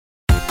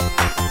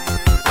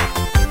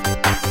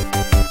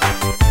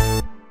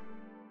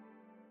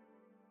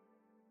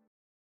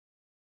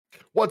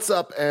What's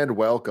up, and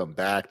welcome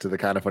back to the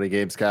Kind of Funny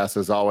Gamescast.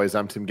 As always,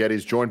 I'm Tim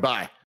Geddes, joined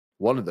by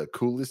one of the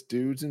coolest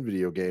dudes in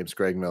video games,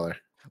 Greg Miller.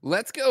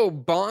 Let's go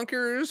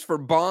bonkers for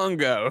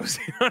bongos.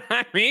 You know what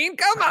I mean?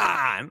 Come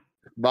on.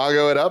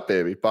 Bongo it up,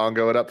 baby.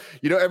 Bongo it up.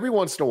 You know, every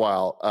once in a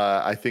while,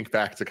 I think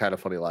back to Kind of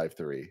Funny Live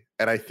 3,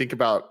 and I think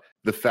about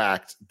the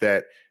fact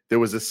that there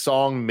was a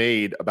song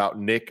made about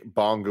Nick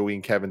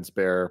bongoing Kevin's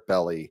bare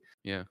belly.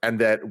 Yeah. And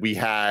that we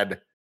had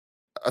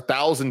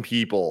 1,000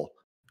 people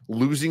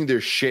losing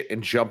their shit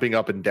and jumping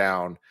up and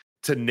down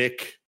to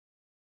Nick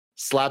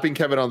slapping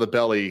Kevin on the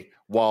belly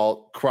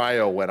while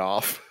cryo went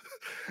off.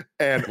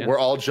 And we're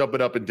all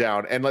jumping up and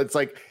down. And it's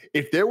like,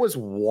 if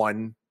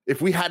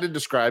we had to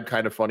describe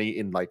Kind of Funny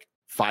in like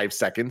 5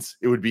 seconds,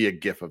 it would be a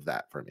gif of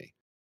that for me.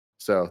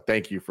 So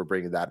thank you for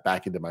bringing that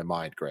back into my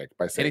mind, Greg.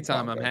 By saying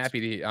anytime, I'm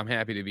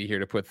happy to be here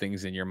to put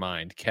things in your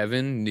mind.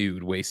 Kevin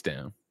nude waist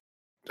down.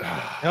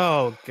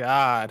 Oh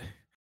God.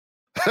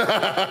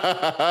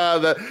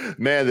 The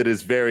man that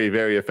is very,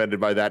 very offended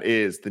by that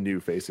is the new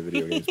face of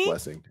video games,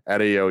 Blessing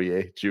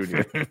Adeoye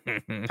Jr.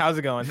 How's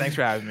it going? Thanks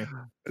for having me.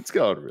 It's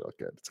going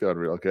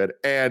real good.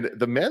 And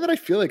the man that I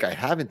feel like I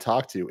haven't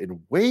talked to in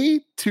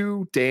way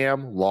too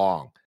damn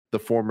long, the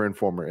former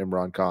informer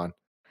Imran Khan.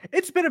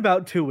 It's been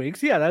about 2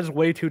 weeks. Yeah, that's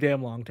way too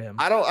damn long, Tim.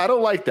 I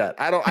don't like that.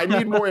 I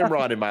need more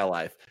Imran in my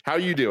life. How are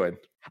you doing?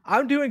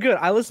 I'm doing good.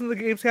 I listened to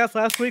the Gamescast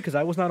last week because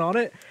I was not on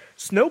it.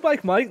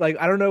 Snowbike Mike, like,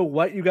 I don't know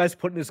what you guys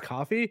put in his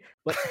coffee,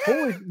 but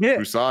holy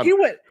man, he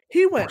went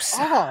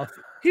off.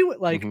 He went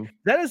like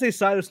that is a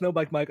side of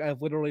Snowbike Mike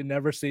I've literally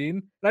never seen.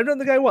 And I've known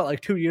the guy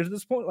like 2 years at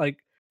this point. Like,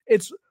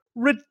 it's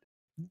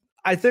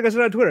I think I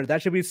said on Twitter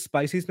that should be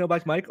Spicy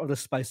Snowbike Mike or the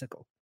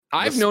Spicicle.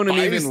 I've known him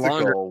even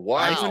longer. Wow.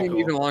 I've known him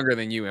even longer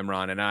than you,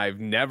 Imran, and I've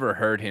never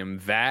heard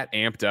him that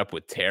amped up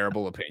with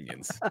terrible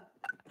opinions.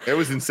 It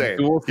was insane.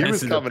 He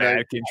was coming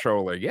at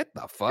controller. Get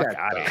the fuck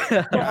out of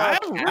here. I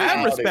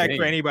have respect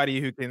for anybody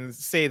who can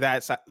say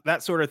that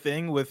sort of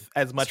thing with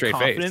as much straight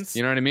confidence. Face.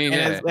 You know what I mean?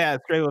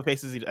 And straight with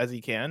face as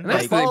he can.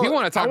 Like, people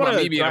want to talk about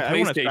me being a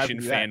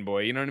PlayStation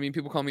fanboy. You know what I mean?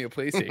 People call me a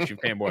PlayStation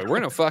fanboy. We're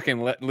gonna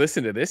fucking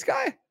listen to this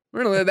guy.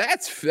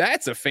 That's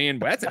a fanboy.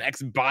 That's an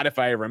ex-bot if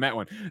I ever met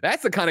one.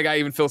 That's the kind of guy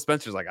even Phil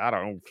Spencer's like, I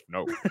don't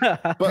know.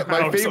 But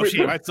my favorite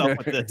myself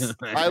with this.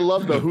 I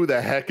love the who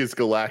the heck is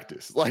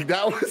Galactus. Like,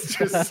 that was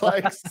just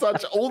like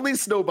such only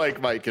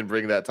Snowbike Mike can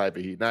bring that type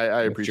of heat. And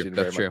I appreciate it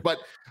very much. But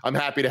I'm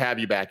happy to have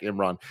you back,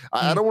 Imran.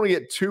 I don't want to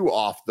get too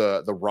off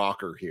the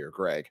rocker here,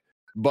 Greg.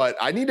 But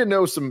I need to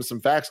know some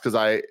facts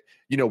because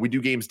we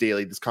do games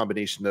daily, this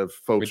combination of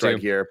folks right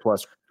here,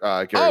 plus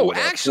Gary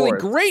actually,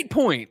 great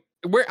point.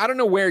 I don't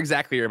know where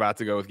exactly you're about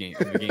to go with the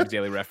Games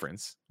Daily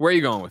reference. Where are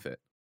you going with it?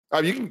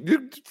 You can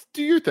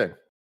do your thing.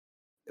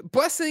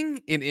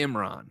 Blessing in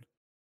Imran.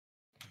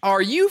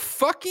 Are you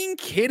fucking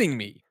kidding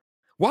me?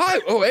 Why?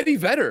 Oh, Eddie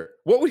Vedder.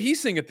 What would he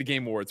sing at the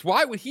Game Awards?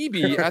 Why would he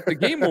be at the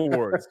Game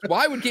Awards?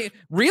 Why would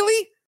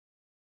really?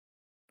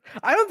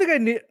 I don't think I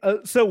need.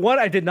 So one,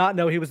 I did not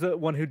know he was the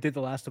one who did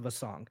the Last of Us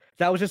song.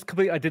 That was just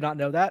complete. I did not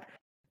know that.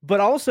 But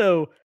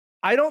also,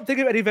 I don't think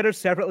of Eddie Vedder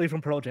separately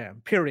from Pearl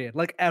Jam. Period.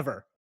 Like,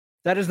 ever.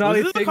 That is not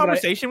a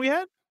conversation we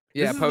had.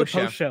 Yeah, post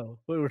show.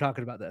 We were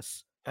talking about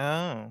this. Oh,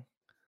 I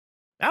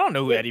don't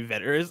know who Eddie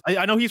Vedder is.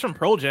 I know he's from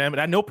Pearl Jam,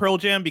 and I know Pearl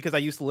Jam because I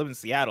used to live in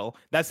Seattle.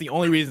 That's the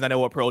only reason I know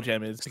what Pearl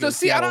Jam is. So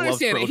see, Seattle I don't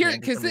understand it here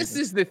because this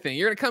reason. is the thing.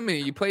 You're gonna come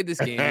in, you played this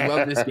game, you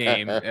love this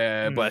game,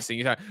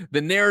 Blessing.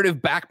 The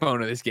narrative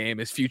backbone of this game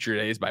is Future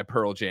Days by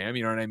Pearl Jam.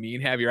 You know what I mean?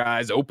 Have your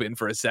eyes open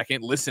for a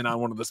second. Listen on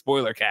one of the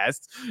spoiler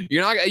casts. You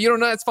don't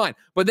know that's fine.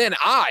 But then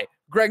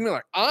Greg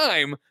Miller,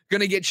 I'm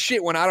gonna get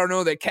shit when I don't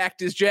know that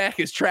Cactus Jack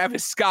is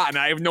Travis Scott, and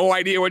I have no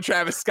idea what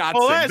Travis Scott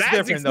said. That's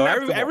different, though.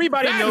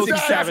 Everybody knows who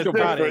Travis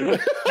Scott is.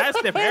 That's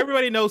different.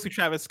 Everybody knows who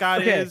Travis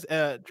Scott is.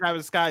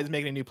 Travis Scott is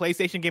making a new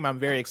PlayStation game. I'm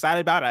very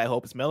excited about it. I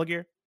hope it's Metal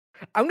Gear.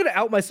 I'm gonna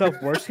out myself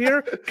worse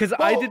here because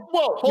I did.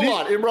 Whoa, hold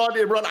on,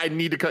 Imran. I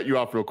need to cut you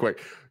off real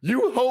quick.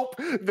 You hope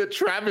that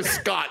Travis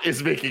Scott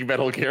is making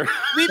Metal Gear.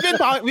 We've been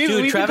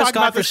talking. Travis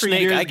Scott for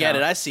Snake. Years I get now.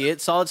 it. I see it.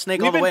 Solid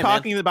Snake all the way, We've been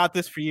talking about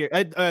this for years.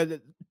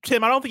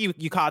 Tim, I don't think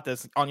you caught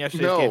this on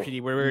yesterday's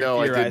KFGD where we were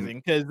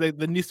theorizing because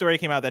the new story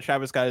came out that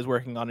Travis Scott is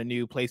working on a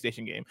new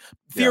PlayStation game,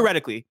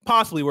 theoretically,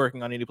 possibly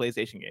working on a new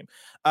PlayStation game.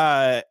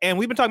 And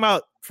we've been talking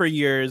about for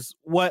years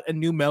what a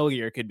new Metal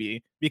Gear could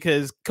be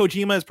because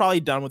Kojima is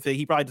probably done with it.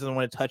 He probably doesn't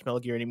want to touch Metal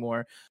Gear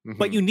anymore.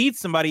 But you need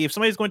somebody. If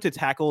somebody's going to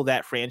tackle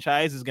that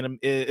franchise,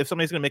 if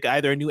somebody's going to make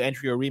either a new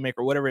entry or remake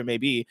or whatever it may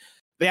be,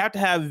 they have to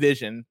have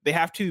vision. They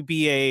have to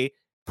be a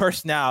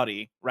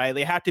personality, right?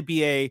 They have to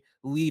be a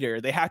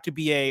leader. They have to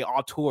be a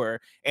auteur.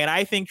 And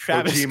I think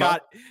Travis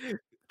Scott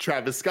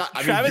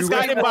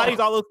embodies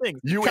all those things.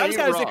 Travis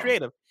Scott is a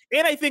creative.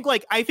 And I think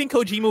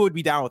Kojima would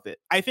be down with it.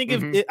 I think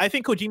I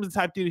think Kojima's the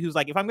type of dude who's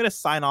like, if I'm going to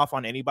sign off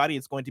on anybody,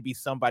 it's going to be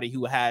somebody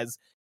who has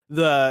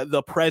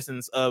the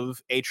presence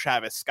of a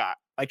Travis Scott.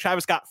 Like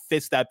Travis Scott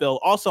fits that bill.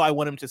 Also, I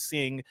want him to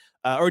sing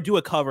or do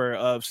a cover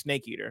of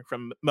Snake Eater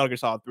from Metal Gear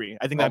Solid 3.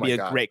 I think that'd be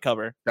a great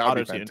cover. That would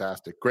be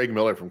fantastic. Greg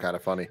Miller from Kind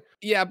of Funny.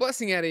 Yeah,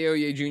 Blessing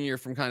Adeoye Jr.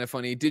 from Kind of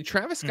Funny. Did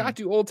Travis Scott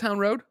do Old Town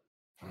Road?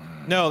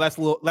 No, that's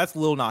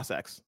Lil Nas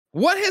X.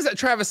 What has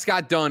Travis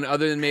Scott done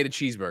other than made a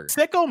cheeseburger?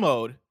 Sicko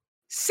Mode.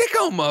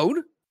 Sicko Mode?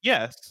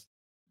 Yes.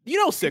 You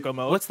know Sicko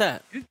Mode. What's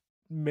that?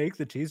 Make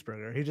the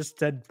cheeseburger. He just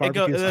said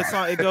barbecue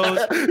sauce. It goes.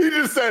 He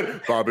just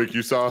said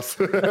barbecue sauce.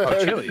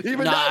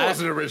 Even that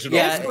wasn't original.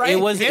 Yeah, right. it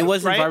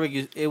wasn't Right?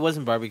 barbecue. It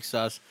wasn't barbecue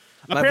sauce.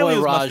 Apparently, My boy it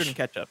was Raj. mustard and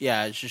ketchup.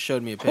 Yeah, it just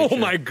showed me a picture. Oh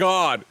my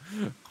god!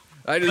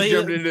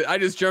 I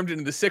just jumped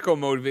into the Sicko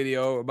Mode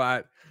video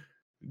about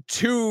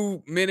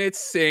 2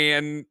 minutes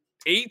and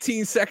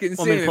 18 seconds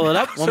Want me to pull it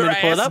up? How's Want me to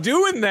her pull it ass up?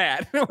 doing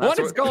that? What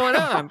is going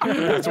on?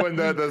 That's when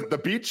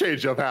the beat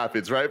change up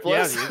happens, right?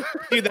 Yeah, Plus?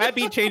 dude, that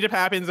beat change up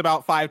happens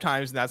about 5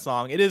 times in that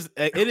song. It is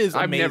amazing.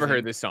 I've never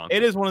heard this song.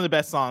 It is one of the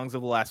best songs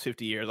of the last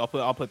 50 years. I'll put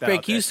that. Greg,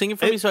 out can you there. sing it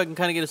for me so I can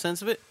kind of get a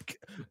sense of it?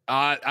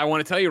 I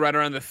want to tell you, right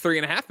around the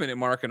 3.5 minute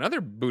mark,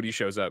 another booty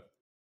shows up.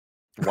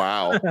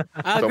 Wow. So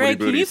many Greg,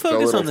 can you booties, so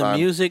focus little on the time.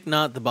 music,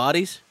 not the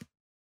bodies?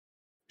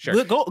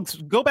 Sure.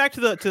 Go back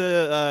to the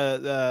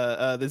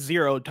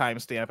 0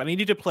 timestamp. I need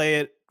you to play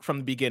it from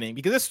the beginning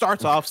because it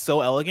starts off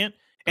so elegant.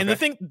 And the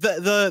thing,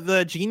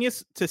 the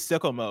genius to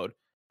Sicko Mode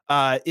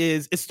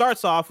is it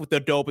starts off with the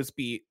dopest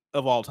beat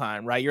of all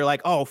time, right? You're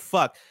like, oh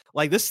fuck,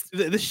 like this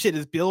shit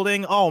is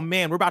building. Oh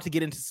man, we're about to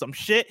get into some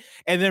shit.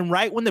 And then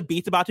right when the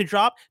beat's about to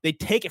drop, they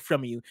take it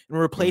from you and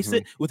replace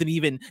it with an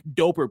even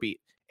doper beat.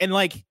 And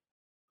like,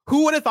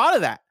 who would have thought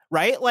of that?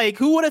 Right? Like,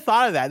 who would have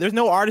thought of that? There's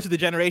no artist of the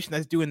generation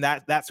that's doing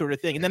that sort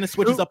of thing. And then it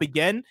switches up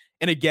again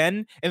and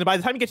again. And by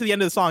the time you get to the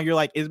end of the song, you're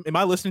like, am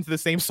I listening to the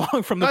same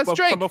song from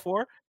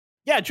before?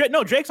 Yeah,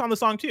 Drake's on the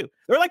song too.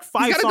 There are like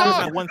 5 songs in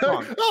that one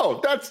song. Oh,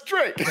 that's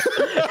Drake.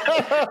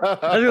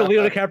 That's a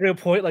Leo DiCaprio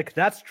point. Like,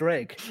 that's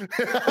Drake.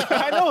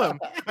 I know him.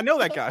 I know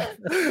that guy.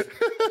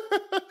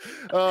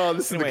 Oh,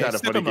 this Anyway, is the Kind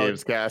of Funny Sicko Mode.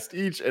 Games cast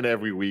each and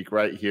every week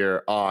right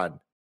here on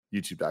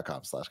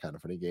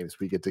youtube.com/kindoffunnygames.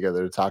 We get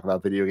together to talk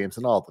about video games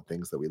and all the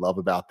things that we love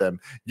about them.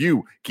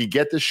 You can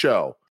get the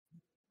show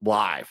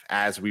live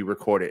as we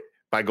record it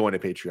by going to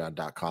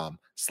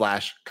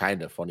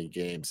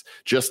patreon.com/kindoffunnygames,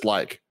 just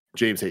like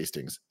James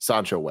Hastings,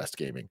 Sancho West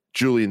Gaming,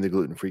 Julian the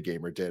Gluten-Free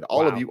Gamer did.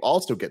 All of you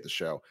also get the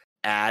show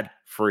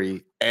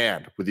ad-free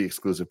and with the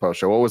exclusive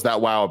post show. What was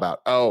that wow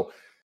about? Oh,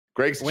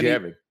 Greg's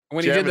jamming.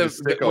 When he did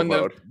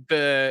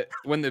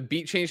when the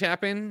beat change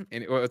happened,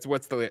 and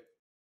what's the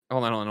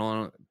hold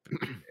on.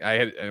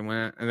 I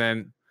went and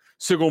then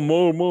Sigil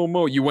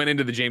Mo. You went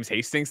into the James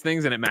Hastings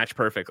things and it matched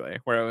perfectly.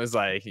 Where it was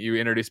like you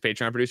introduced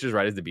Patreon producers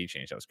right as the beat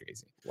change. That was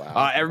crazy.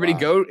 Wow. Everybody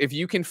go if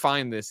you can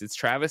find this. It's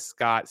Travis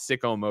Scott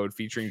Sicko Mode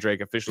featuring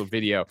Drake official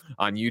video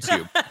on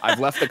YouTube. I've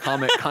left the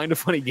comment. Kind of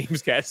Funny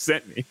Gamescast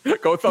sent me.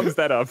 Go thumbs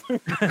that up.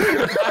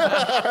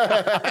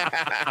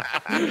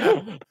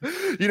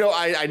 You know,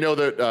 I know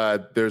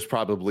that there's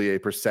probably a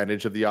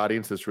percentage of the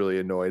audience that's really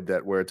annoyed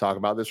that we're talking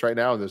about this right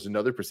now, and there's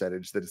another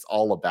percentage that is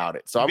all about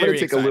it. So I'm going to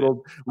take a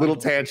little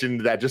tangent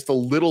into that just a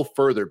little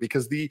further,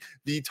 because the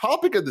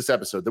topic of this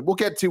episode that we'll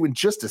get to in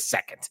just a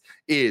second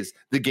is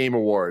the Game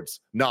Awards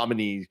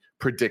nominee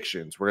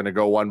predictions. We're going to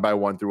go one by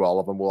one through all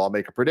of them. We'll all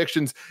make our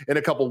predictions. In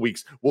a couple of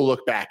weeks, we'll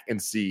look back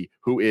and see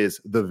who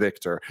is the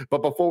victor.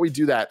 But before we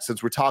do that,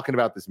 since we're talking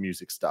about this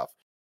music stuff,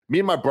 me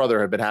and my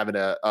brother have been having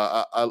a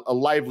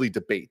lively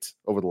debate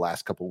over the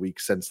last couple of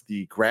weeks since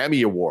the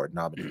Grammy Award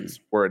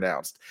nominees were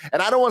announced.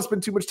 And I don't want to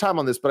spend too much time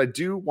on this, but I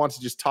do want to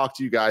just talk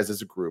to you guys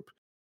as a group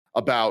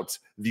about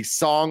the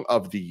song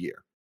of the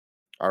year.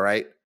 All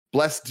right.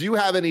 Bless, do you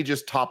have any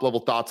just top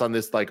level thoughts on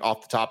this, like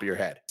off the top of your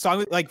head?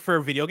 Song like for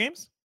video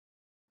games?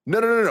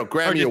 No.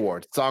 Grammy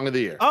Awards, song of the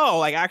year. Oh,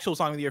 like actual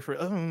song of the year for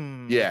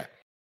yeah.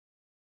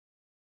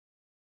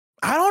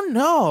 I don't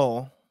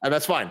know. And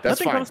that's fine.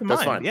 That's fine.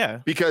 That's fine. Yeah.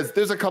 Because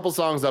there's a couple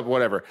songs of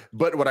whatever.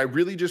 But what I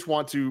really just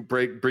want to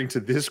bring to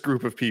this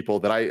group of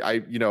people that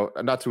I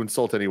not to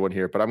insult anyone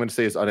here, but I'm going to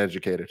say is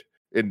uneducated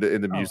in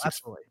the music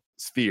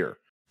sphere.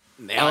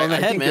 Nail on the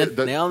head, man.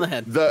 Nail on the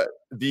head.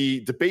 The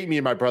debate me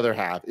and my brother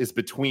have is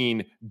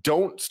between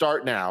 "Don't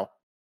Start Now"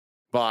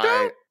 by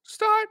Don't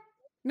Start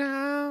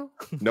Now.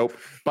 Nope.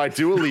 By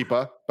Dua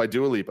Lipa.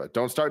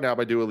 Don't Start Now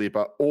by Dua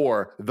Lipa,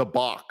 or The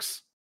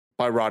Box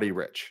by Roddy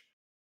Ricch.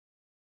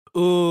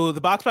 Ooh,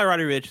 The Box by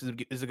Roddy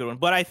Ricch is a good one,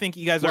 but I think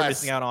you guys are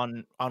missing out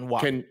on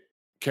what. Can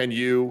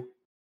you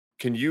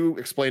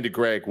explain to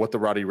Greg what the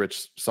Roddy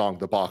Ricch song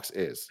 "The Box"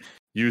 is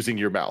using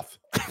your mouth?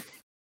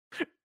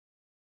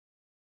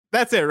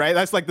 That's it, right?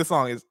 That's like the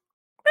song is.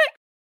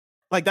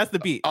 Like that's the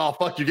beat. Oh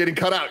fuck! You're getting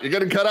cut out.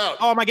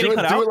 Oh, am I getting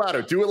cut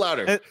out? Do it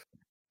louder.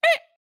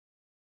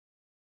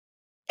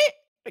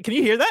 Can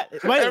you hear that?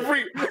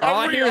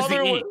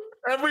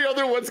 Every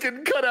other one's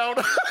getting cut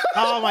out.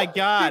 Oh my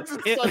god!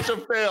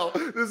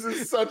 This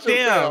is such a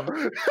fail.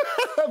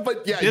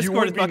 But yeah,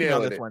 Discord is fucking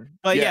on this one.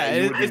 But yeah,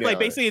 it's like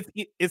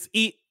basically it's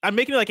eat. I'm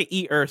making it like an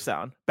eat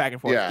sound back and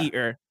forth. Yeah. Eat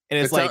and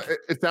it's like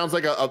it sounds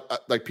like a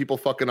like people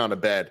fucking on a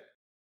bed.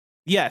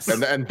 Yes,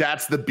 and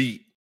that's the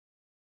beat.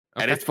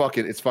 Okay. And it's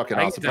fucking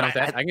awesome. I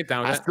can get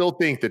down with that. I still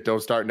think that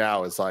 "Don't Start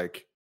Now" is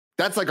like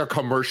that's like a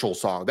commercial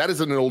song. That is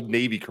an old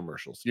Navy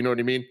commercials. You know what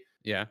I mean?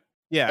 Yeah.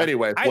 Yeah.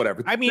 Anyway,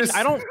 whatever. I mean,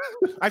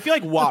 I feel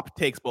like WAP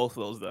takes both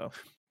of those though.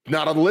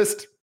 Not on the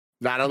list.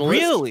 Not on the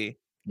list. Really?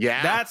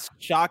 Yeah. That's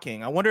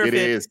shocking. I wonder if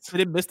did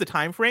it miss the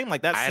time frame?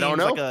 Like that seems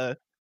like a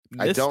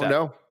misstep. I don't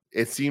know.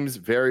 It seems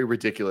very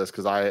ridiculous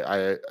because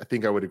I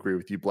think I would agree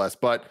with you, Bless.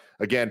 But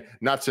again,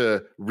 not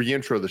to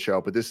reintro the show,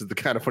 but this is the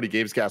Kind of Funny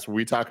Gamescast where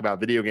we talk about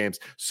video games.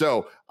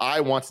 So I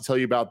want to tell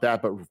you about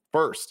that. But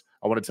first,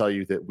 I want to tell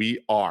you that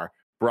we are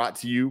brought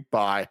to you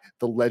by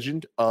The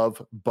Legend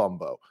of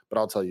Bumbo. But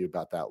I'll tell you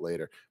about that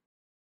later.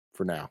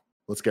 For now,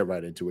 let's get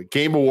right into it.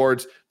 Game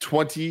Awards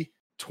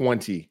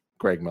 2020,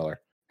 Greg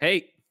Miller.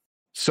 Hey.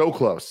 So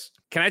close.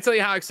 Can I tell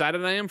you how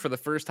excited I am for the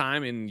first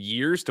time in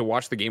years to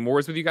watch the Game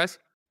Awards with you guys?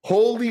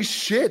 Holy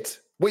shit.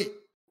 Wait,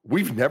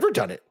 we've never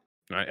done it.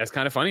 That's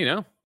kind of funny,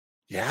 no?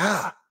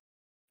 Yeah.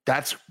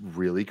 That's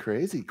really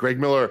crazy. Greg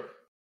Miller,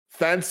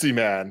 fancy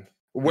man,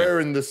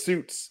 wearing the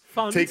suits,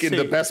 taking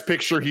the best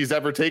picture he's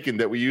ever taken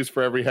that we use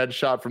for every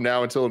headshot from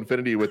now until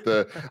infinity with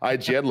the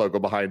IGN logo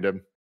behind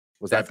him.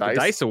 That's the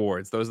DICE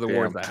Awards. Those are the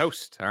awards I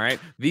host. All right.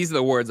 These are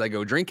the awards I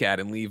go drink at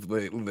and leave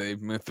the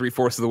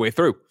 3/4 of the way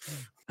through.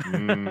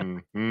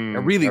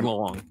 They're really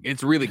long.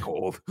 It's really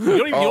cold.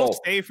 You don't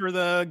stay for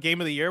the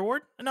Game of the Year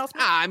award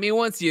announcement? I mean,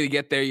 once you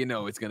get there,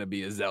 it's going to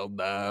be a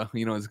Zelda.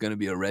 It's going to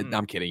be a red.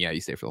 I'm kidding. Yeah, you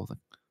stay for the whole thing.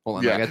 Hold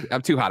on. Yeah.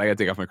 I'm too hot. I got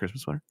to take off my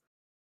Christmas sweater.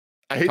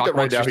 I hate that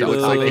right now he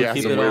looks like he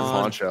has a weird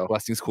poncho.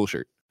 Blessing's cool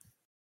shirt.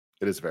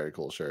 It is a very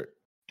cool shirt.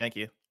 Thank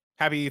you.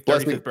 Happy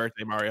 35th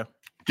birthday, Mario.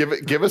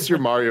 Give us your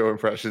Mario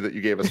impression that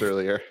you gave us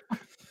earlier.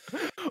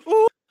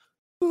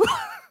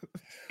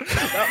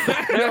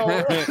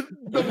 No,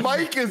 the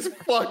mic is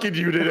fucking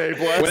you today,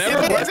 Bless.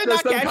 Whenever Bless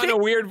does some kind of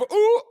weird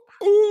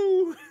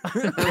ooh.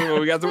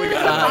 We got some.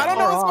 I don't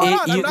know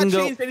what's going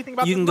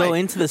on. You can go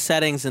into the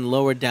settings and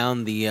lower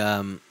down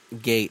the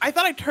gate. I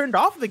thought I turned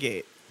off the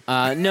gate.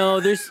 No,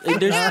 there's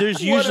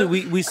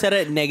usually we set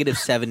it at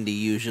 -70,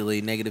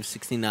 usually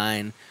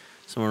 -69,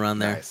 somewhere around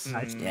there.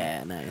 Nice.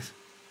 Yeah, nice.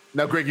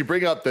 Now, Greg, you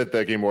bring up that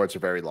the Game Awards are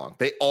very long.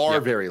 They are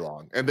very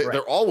long, and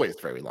they're always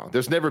very long.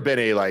 There's never been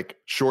a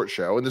short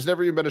show, and there's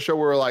never even been a show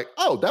where we're like,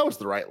 oh, that was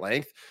the right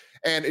length.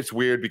 And it's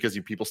weird because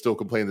people still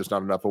complain there's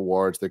not enough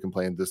awards. They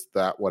complain this,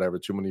 that, whatever.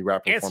 Too many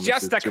rap performances.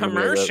 It's just a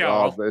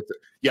commercial.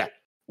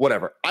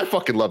 Whatever. I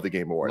fucking love the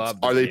Game Awards.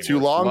 Are they too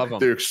long?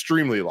 They're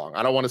extremely long.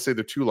 I don't want to say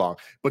they're too long,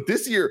 but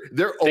this year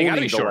they're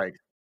owning the length.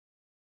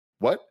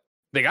 What?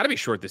 They got to be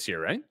short this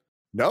year, right?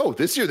 No,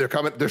 this year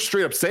they're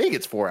straight up saying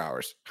it's 4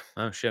 hours.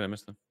 Oh shit, I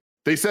missed them.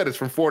 They said it's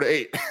from 4 to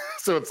 8.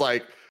 So it's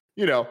like,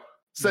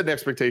 setting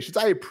expectations.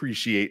 I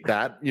appreciate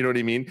that. You know what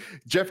I mean?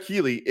 Jeff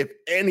Keighley, if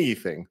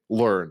anything,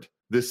 learned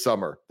this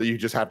summer that you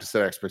just have to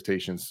set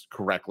expectations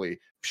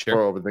correctly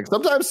for open things.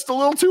 Sometimes it's a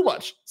little too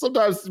much.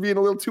 Sometimes it's being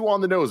a little too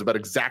on the nose about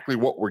exactly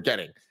what we're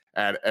getting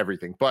at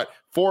everything. But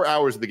 4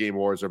 hours of the Game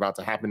Awards are about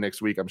to happen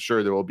next week. I'm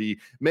sure there will be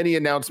many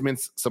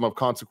announcements, some of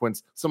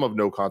consequence, some of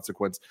no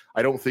consequence.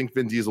 I don't think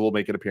Vin Diesel will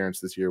make an appearance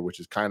this year, which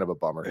is kind of a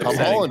bummer. Tom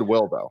Holland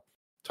will,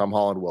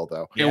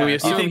 though. Yeah, and we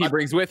assume he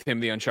brings with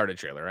him the Uncharted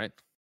trailer, right?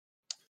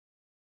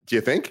 Do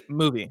you think?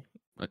 Movie.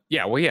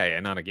 Yeah, well, yeah,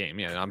 not a game.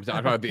 Yeah, I'm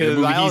talking about the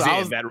movie he's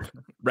in, that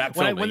rap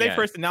film. When they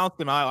first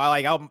announced him,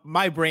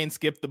 my brain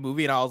skipped the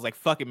movie, and I was like,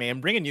 fuck it, man,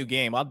 bring a new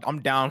game.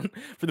 I'm down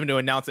for them to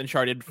announce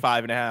Uncharted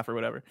 5.5 or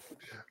whatever.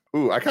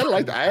 Ooh, I kind of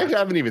like that. I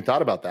haven't even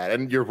thought about that.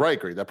 And you're right,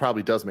 Greg. That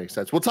probably does make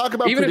sense. We'll talk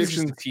about even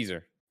predictions. If it's just a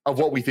teaser of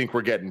what we think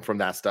we're getting from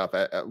that stuff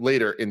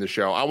later in the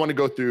show. I want to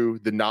go through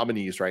the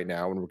nominees right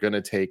now, and we're going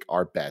to take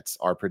our bets,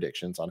 our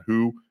predictions on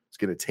who is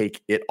going to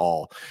take it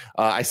all.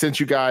 I sent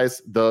you guys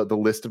the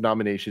list of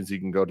nominations. You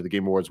can go to the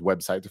Game Awards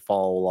website to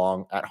follow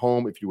along at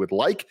home if you would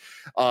like.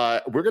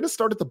 We're going to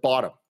start at the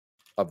bottom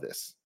of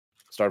this.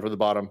 Start from the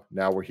bottom.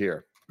 Now we're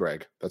here.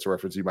 Greg, that's a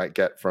reference you might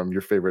get from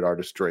your favorite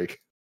artist,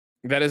 Drake.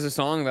 That is a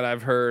song that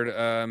I've heard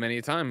many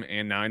a time,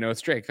 and now I know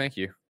it's Drake. Thank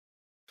you.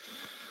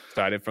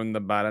 Started from the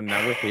bottom,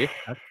 now we're here.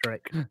 That's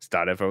Drake.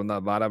 Started from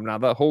the bottom, now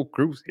the whole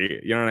crew's here.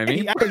 You know what I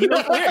mean?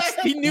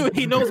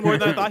 He knows more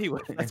than I thought he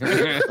would.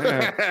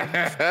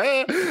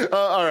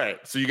 All right.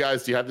 So you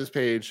guys, do you have this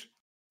page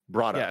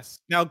brought up?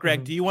 Yes. Now,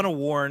 Greg, do you want to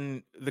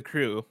warn the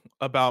crew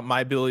about my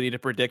ability to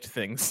predict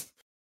things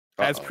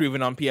as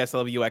proven on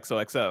PSLV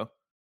XOXO?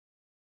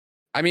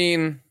 I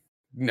mean,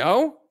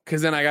 no,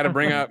 because then I got to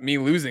bring up me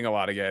losing a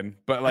lot again.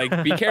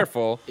 But be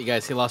careful. You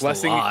guys, he lost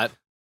a lot.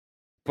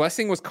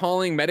 Blessing was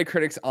calling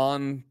Metacritics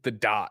on the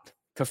dot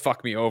to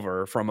fuck me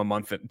over from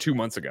 2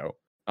 months ago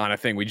on a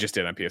thing we just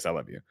did on PS I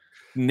Love You.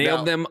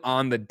 Nailed them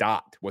on the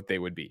dot what they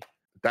would be.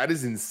 That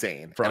is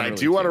insane. And I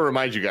do want to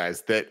remind you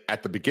guys that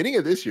at the beginning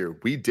of this year,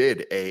 we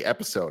did a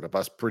episode of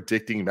us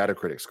predicting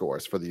Metacritic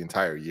scores for the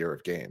entire year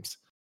of games.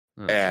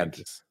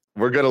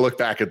 We're going to look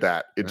back at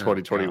that in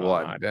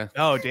 2021. God.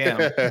 Oh,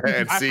 damn.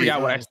 And I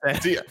forgot what I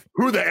said. See,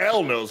 who the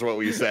hell knows what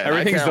we said?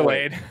 Everything's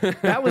delayed.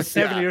 That was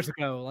 7 years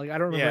ago. I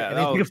don't remember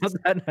anything about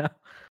that now.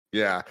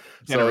 Yeah.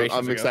 So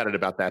I'm excited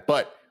about that.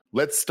 But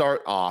let's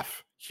start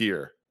off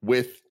here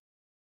with,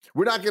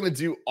 we're not going to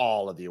do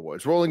all of the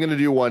awards. We're only going to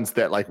do ones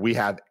that we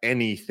have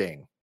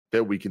anything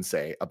that we can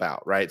say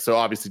about, right? So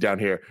obviously down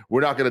here,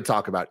 we're not going to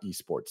talk about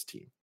esports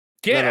team.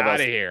 Get out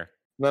of here.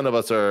 None of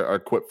us are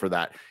equipped for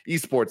that.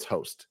 Esports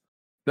host.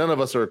 None of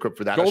us are equipped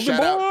for that.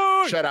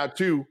 Shout out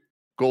to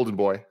Golden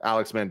Boy,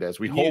 Alex Mendez.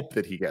 We hope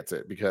that he gets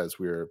it because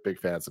we're big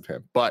fans of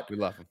him. But we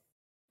love him.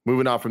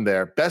 Moving on from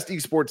there, best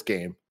esports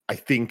game. I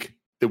think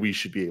that we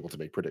should be able to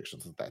make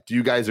predictions of that. Do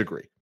you guys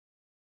agree?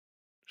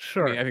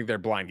 Sure. I think they're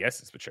blind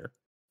guesses, but sure.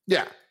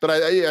 Yeah, but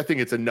I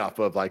think it's enough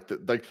of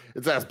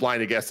it's as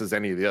blind a guess as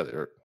any of the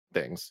other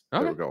things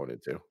that we're going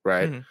into,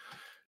 right? Mm-hmm.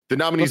 The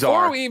nominees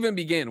Before we even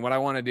begin, what I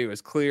want to do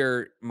is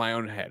clear my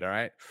own head, all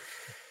right?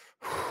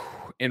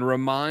 And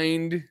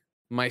remind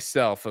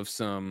myself of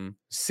some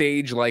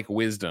sage-like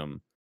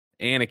wisdom.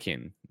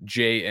 Anakin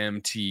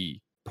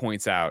JMT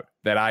points out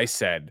that I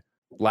said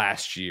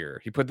last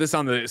year. He put this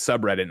on the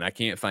subreddit, and I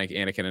can't thank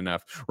Anakin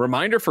enough.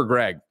 Reminder for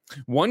Greg.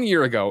 1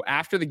 year ago,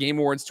 after the Game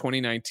Awards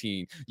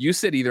 2019, you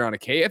said either on a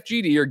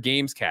KFGD or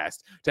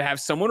Gamescast to have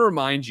someone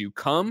remind you,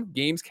 come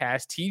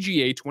Gamescast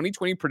TGA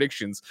 2020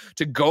 predictions,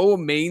 to go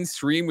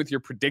mainstream with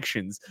your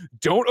predictions.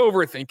 Don't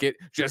overthink it.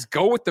 Just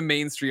go with the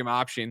mainstream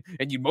option,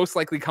 and you most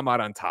likely come out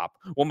on top.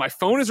 Well, my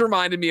phone has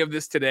reminded me of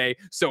this today,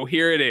 so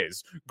here it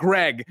is.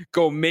 Greg,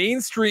 go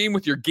mainstream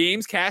with your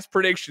Gamescast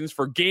predictions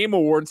for Game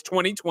Awards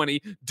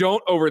 2020.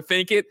 Don't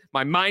overthink it.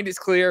 My mind is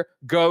clear.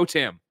 Go,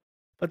 Tim.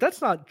 But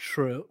that's not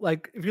true.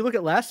 Like, if you look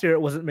at last year,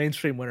 it wasn't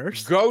mainstream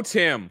winners. Go,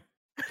 Tim.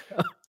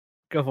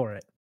 Go for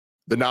it.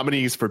 The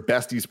nominees for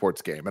best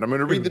esports game. And I'm going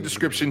to read the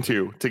description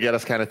too to get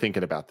us kind of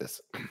thinking about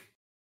this.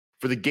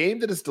 For the game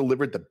that has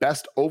delivered the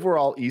best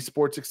overall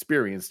esports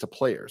experience to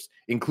players,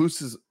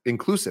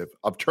 inclusive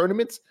of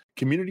tournaments,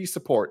 community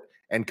support,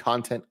 and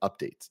content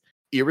updates,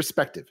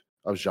 irrespective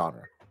of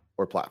genre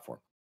or platform.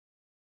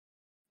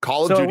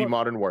 Call of Duty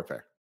Modern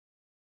Warfare.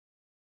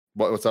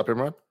 What's up,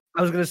 Imran?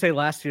 I was going to say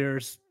last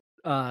year's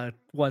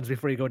ones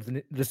before you go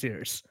into this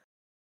year's.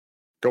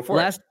 Go for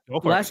it.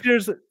 Last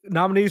year's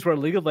nominees were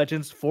League of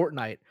Legends,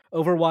 Fortnite,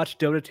 Overwatch,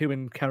 Dota 2,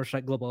 and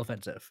Counter-Strike Global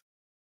Offensive.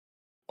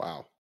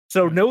 Wow.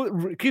 So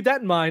keep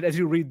that in mind as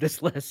you read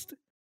this list.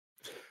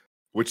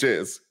 Which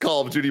is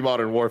Call of Duty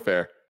Modern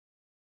Warfare,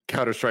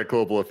 Counter-Strike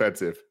Global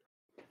Offensive,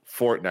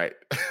 Fortnite,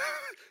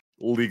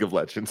 League of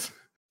Legends,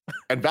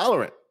 and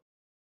Valorant.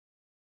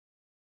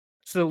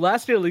 So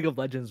last year, League of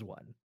Legends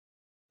won.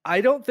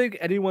 I don't think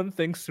anyone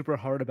thinks super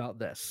hard about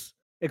this,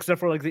 except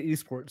for like the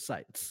esports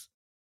sites.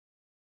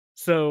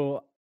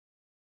 So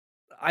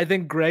I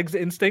think Greg's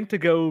instinct to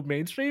go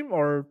mainstream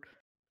or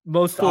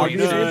most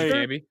obvious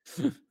answer,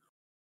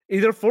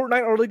 either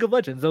Fortnite or League of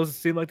Legends. Those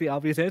seem like the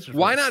obvious answers.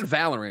 Why not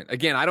Valorant?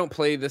 Again, I don't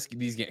play these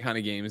kind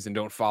of games and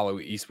don't follow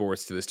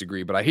esports to this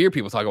degree, but I hear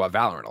people talk about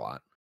Valorant a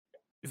lot.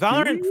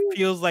 Valorant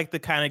feels like the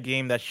kind of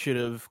game that should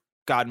have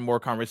gotten more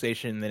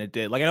conversation than it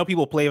did. Like, I know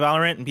people play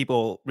Valorant and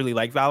people really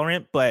like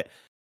Valorant, but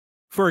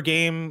for a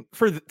game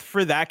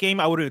for that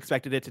game, I would have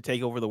expected it to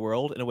take over the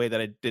world in a way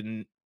that it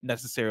didn't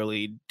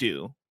necessarry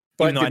do.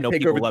 But even though I know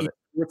people love it.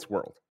 Sports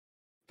world.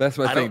 That's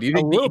my thing. Do you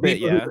think a little bit?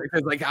 Yeah.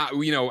 Because like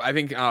I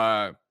think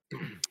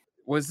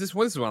was this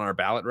on our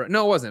ballot?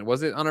 No, it wasn't.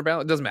 Was it on our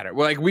ballot? It doesn't matter.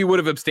 Well, like we would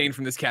have abstained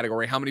from this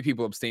category. How many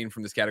people abstained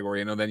from this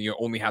category? And then you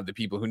only have the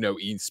people who know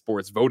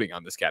esports voting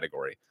on this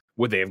category.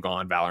 Would they have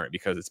gone Valorant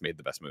because it's made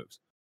the best moves?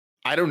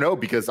 I don't know,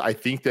 because I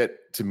think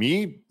that to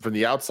me, from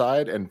the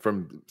outside and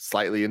from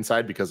slightly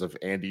inside because of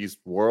Andy's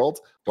world,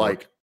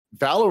 like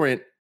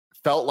Valorant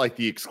felt like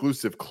the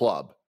exclusive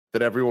club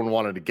that everyone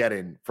wanted to get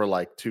in for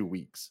like 2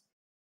 weeks.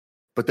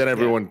 But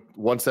then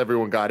once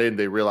everyone got in,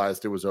 they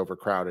realized it was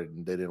overcrowded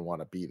and they didn't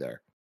want to be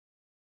there.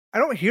 I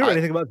don't hear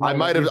anything about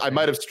Valorant. I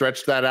might have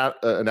stretched that out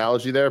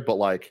analogy there, but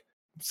like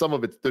some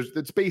of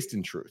it's based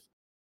in truth.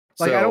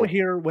 Like, I don't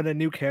hear when a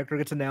new character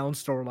gets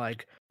announced or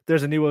like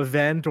there's a new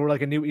event or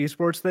like a new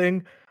esports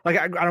thing. Like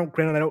I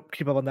don't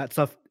keep up on that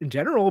stuff in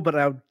general, but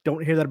I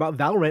don't hear that about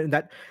Valorant.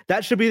 And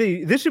this should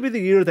be the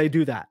year they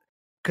do that,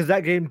 because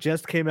that game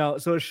just came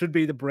out, so it should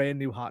be the brand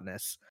new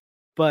hotness.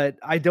 But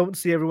I don't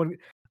see everyone.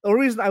 The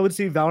only reason I would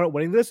see Valorant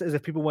winning this is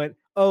if people went,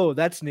 "Oh,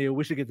 that's new.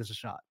 We should give this a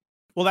shot."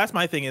 Well, that's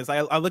my thing. Is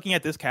I'm looking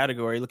at this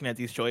category, looking at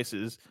these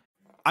choices,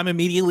 I'm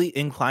immediately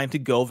inclined to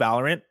go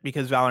Valorant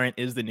because Valorant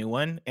is the new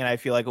one, and I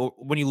feel like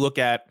when you look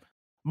at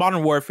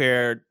Modern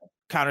Warfare,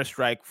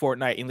 Counter-Strike,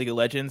 Fortnite, and League of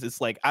Legends,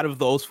 it's like out of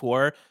those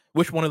four,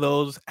 which one of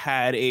those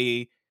had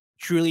a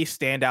truly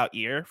standout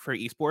year for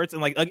esports?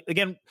 And like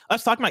again,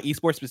 us talking about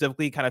esports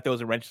specifically kind of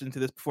throws a wrench into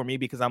this for me,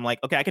 because I'm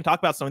like, okay, I can talk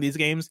about some of these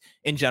games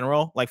in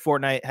general. Like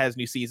Fortnite has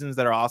new seasons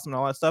that are awesome and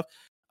all that stuff.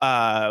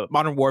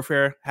 Modern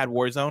Warfare had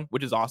Warzone,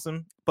 which is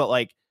awesome. But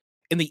like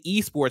in the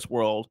esports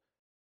world,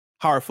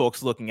 how are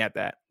folks looking at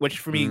that? Which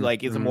for me,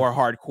 like, is a more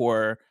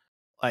hardcore,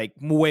 like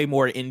way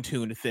more in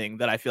tune thing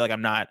that I feel like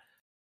I'm not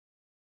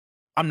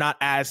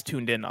as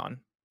tuned in on.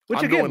 Which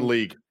I'm going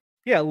League.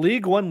 Yeah,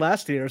 League won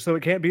last year, so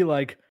it can't be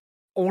like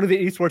only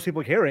the esports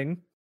people caring.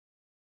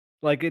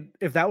 Like,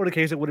 if that were the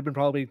case, it would have been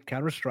probably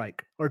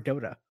Counter-Strike or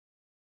Dota.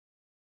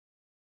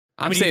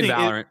 I'm saying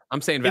Valorant.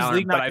 I'm saying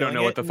Valorant, but I don't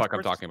know what the fuck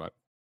I'm talking about.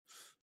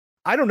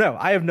 I don't know.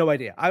 I have no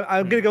idea.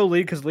 I'm going to go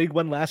League because League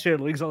won last year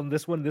and League's on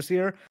this one this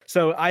year.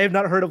 So I have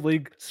not heard of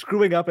League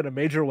screwing up in a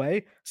major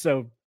way.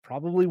 So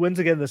probably wins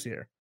again this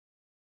year.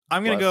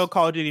 I'm gonna go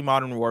Call of Duty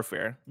Modern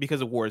Warfare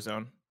because of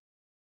Warzone.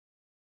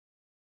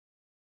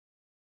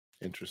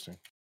 Interesting.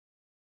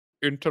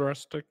 Then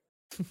best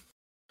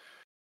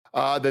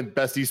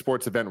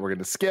esports event we're going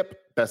to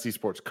skip. Best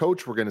esports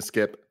coach we're going to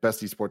skip.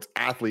 Best esports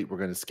athlete we're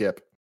going to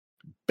skip.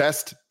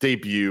 Best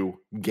debut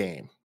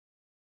game.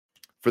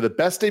 For the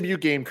best debut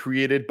game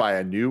created by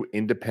a new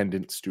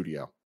independent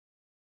studio,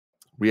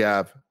 we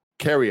have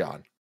Carry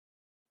On,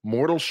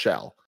 Mortal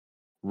Shell,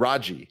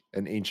 Raji,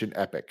 an Ancient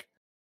Epic,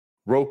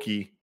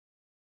 Roki,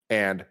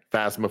 and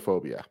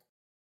Phasmophobia.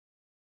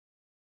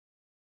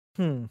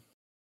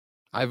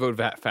 I vote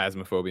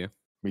Phasmophobia.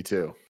 Me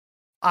too.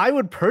 I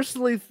would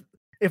personally,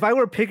 if I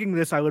were picking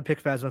this, I would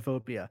pick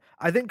Phasmophobia.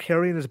 I think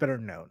Carrion is better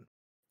known.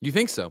 You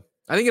think so?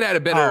 I think it had a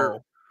better.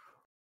 Oh.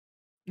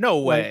 No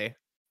way.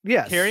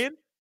 Yes. Carrion?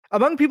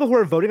 Among people who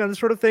are voting on this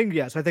sort of thing,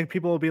 yes, I think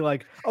people will be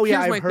like, "Oh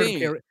yeah, I've heard of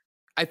Carrion."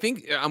 I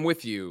think I'm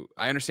with you.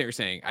 I understand what you're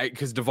saying.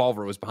 Because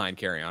Devolver was behind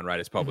Carry On, right,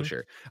 as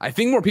publisher. I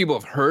think more people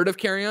have heard of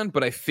Carry On,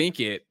 but I think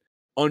it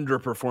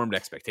underperformed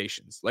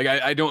expectations. Like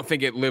I don't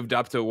think it lived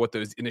up to what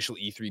those initial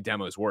E3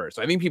 demos were.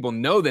 So I think people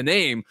know the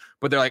name,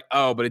 but they're like,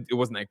 oh, but it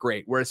wasn't that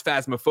great. Whereas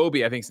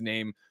Phasmophobia, I think's a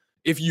name.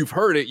 If you've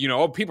heard it,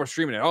 oh, people are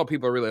streaming it. Oh,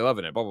 people are really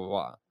loving it. Blah blah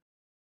blah.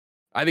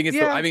 I think it's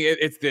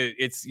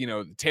it's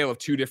the tale of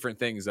two different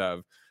things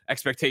of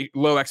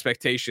low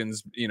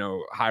expectations,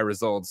 high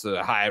results,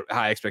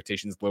 high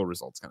expectations, low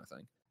results kind of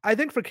thing. I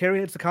think for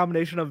Carrion, it's a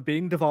combination of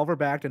being Devolver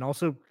backed and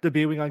also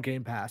debuting on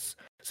Game Pass.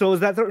 So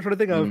is that sort of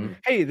thing of,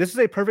 hey, this is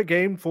a perfect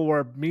game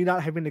for me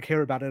not having to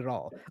care about it at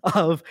all.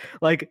 Of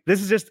like, this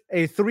is just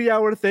a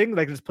 3-hour thing that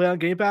I can just play on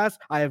Game Pass.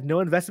 I have no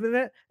investment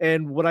in it,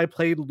 and what I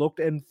played looked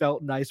and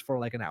felt nice for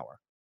like an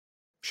hour.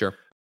 Sure,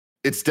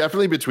 it's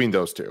definitely between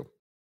those two.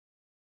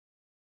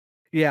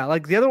 Yeah,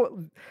 like the other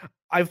one,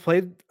 I've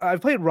played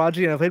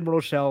Raji and I've played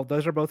Mortal Shell.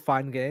 Those are both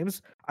fine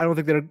games. I don't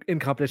think they're in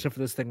competition for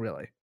this thing,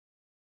 really.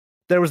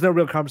 There was no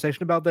real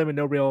conversation about them and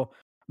no real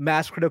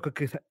mass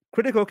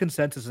critical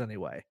consensus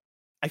anyway.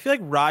 I feel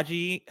like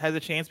Raji has a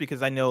chance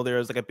because I know there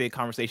was like a big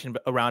conversation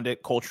around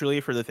it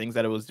culturally for the things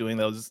that it was doing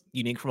that was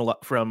unique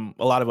from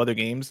a lot of other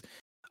games.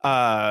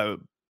 But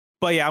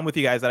yeah, I'm with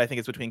you guys that I think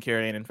it's between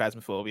Carrion and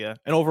Phasmophobia.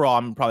 And overall,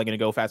 I'm probably going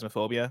to go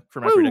Phasmophobia for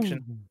my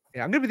prediction.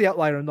 Yeah, I'm going to be the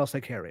outlier and I'll say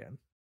Carrion.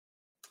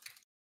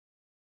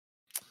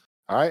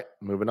 All right,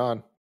 moving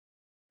on.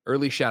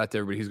 Early shout out to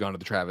everybody who's gone to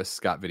the Travis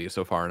Scott video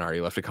so far and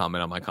already left a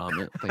comment on my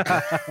comment. Thank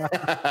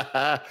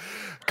you.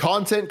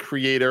 Content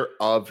creator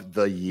of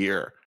the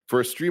year.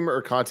 For a streamer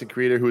or content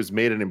creator who has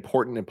made an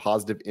important and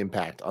positive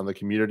impact on the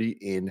community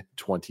in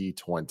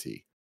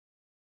 2020.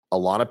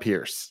 Alana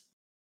Pierce,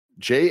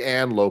 J.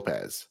 Ann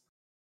Lopez,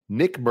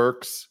 Nick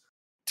Merckx,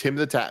 Tim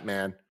the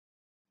Tatman,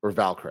 or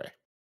Valkyrae.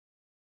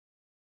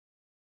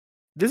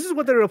 This is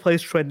what they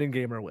replaced Trending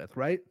Gamer with,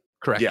 right?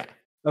 Correct. Yeah.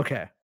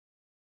 Okay.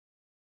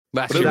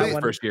 Last year was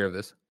the first year of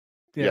this.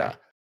 Yeah.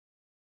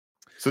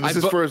 So this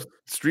is for a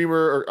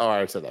streamer,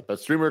 I said that, but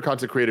streamer or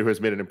content creator who has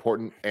made an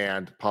important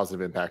and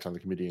positive impact on the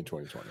community in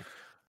 2020.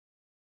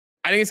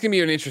 I think it's going to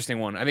be an interesting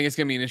one. I think it's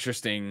going to be an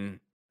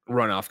interesting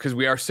runoff because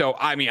we are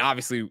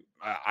obviously,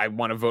 I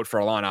want to vote for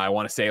Alana. I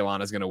want to say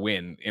Alana's going to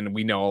win. And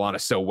we know Alana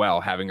so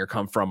well, having her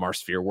come from our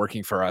sphere,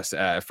 working for us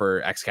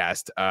for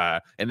Xcast.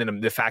 And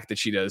then the fact that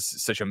she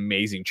does such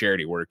amazing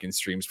charity work and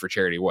streams for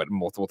charity,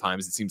 multiple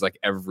times. It seems like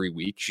every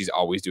week she's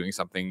always doing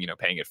something,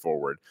 paying it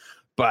forward.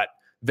 But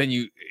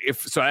then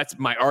that's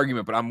my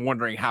argument, but I'm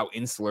wondering how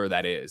insular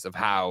that is, of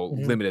how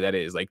limited that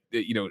is. Like,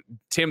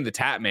 Tim the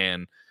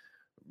Tatman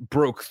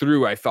broke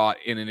through, I thought,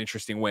 in an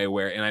interesting way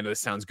and I know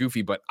this sounds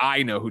goofy, but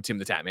I know who Tim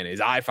the Tatman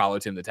is. I follow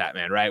Tim the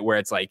Tatman, right? Where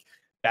it's like,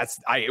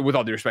 with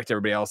all due respect to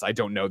everybody else, I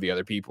don't know the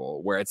other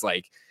people, where it's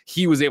like,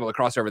 he was able to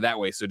cross over that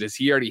way. So does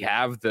he already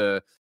have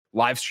the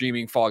live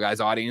streaming Fall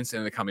Guys audience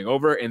and they're coming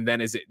over? And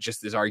then is it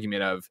just this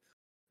argument of,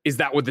 is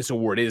that what this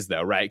award is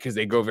though? Right. Because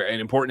they go very an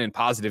important and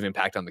positive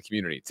impact on the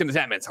community. Tim the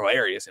Tatman's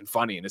hilarious and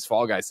funny and his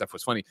Fall Guys stuff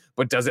was funny,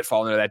 but does it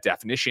fall under that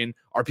definition?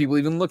 Are people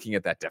even looking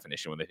at that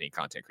definition when they think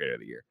content creator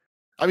of the year?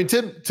 I mean,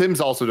 Tim's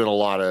also done a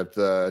lot of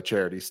the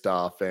charity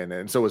stuff,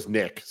 and so is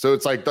Nick. So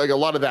it's like a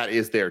lot of that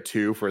is there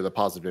too for the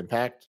positive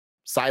impact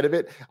side of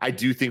it. I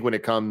do think when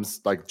it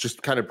comes like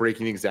just kind of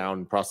breaking things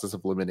down, process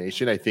of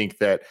elimination, I think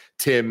that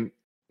Tim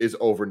is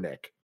over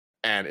Nick,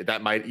 and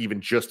that might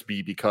even just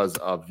be because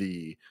of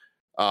the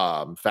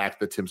fact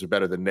that Tim's are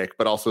better than Nick,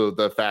 but also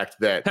the fact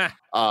that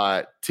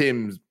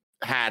Tim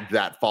had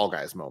that Fall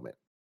Guys moment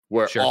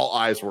where all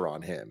eyes were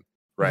on him,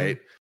 right?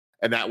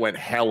 And that went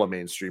hella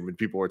mainstream when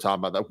people were talking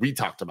about that. We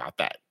talked about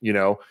that,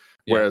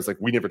 whereas like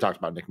we never talked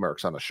about Nick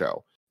Merckx on the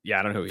show. Yeah,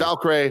 I don't know.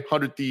 Valkyrae,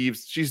 100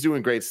 Thieves, she's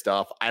doing great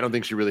stuff. I don't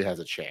think she really has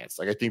a chance.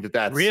 Like, I think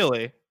that's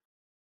really,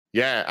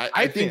 yeah.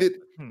 I think that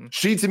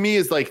she to me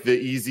is like the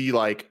easy,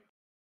 like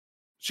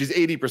she's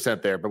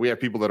 80% there, but we have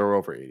people that are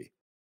over 80.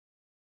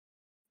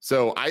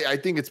 So I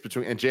think it's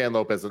between, and Jan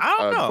Lopez,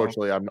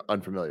 unfortunately, I'm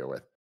unfamiliar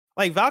with.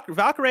 Like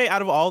Valkyrae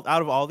out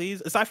of all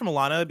these, aside from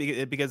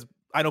Alana, because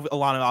I know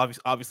Alana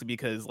obviously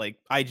because like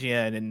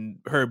IGN and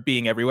her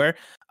being everywhere.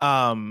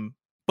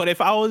 But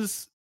if I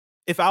was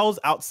if I was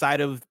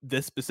outside of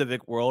this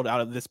specific world,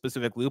 out of this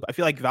specific loop, I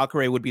feel like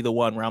Valkyrae would be the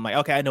one where I'm like,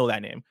 okay, I know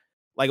that name.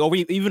 Like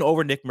even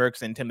over Nick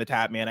Merckx and Tim the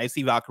Tatman, I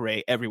see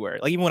Valkyrae everywhere.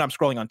 Like even when I'm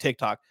scrolling on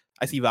TikTok,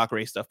 I see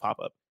Valkyrae stuff pop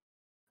up.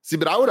 See,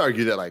 but I would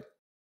argue that like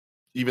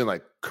even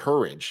like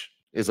Courage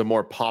is a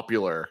more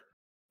popular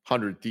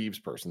 100 Thieves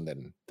person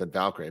than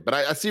Valkyrae. But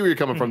I see where you're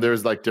coming from.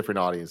 There's like different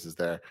audiences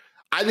there.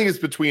 I think it's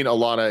between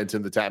Alana and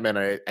Tim the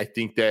Tatman. I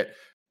think that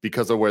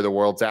because of where the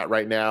world's at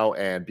right now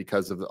and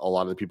because of a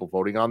lot of the people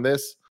voting on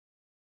this,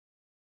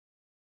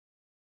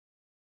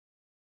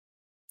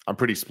 I'm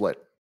pretty split.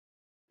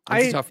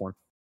 That's a tough one.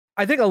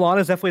 I think Alana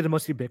is definitely the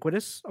most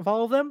ubiquitous of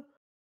all of them,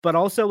 but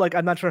also like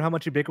I'm not sure how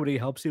much ubiquity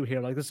helps you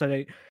here. Like this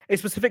is a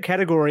specific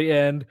category,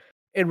 and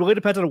it really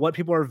depends on what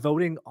people are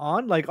voting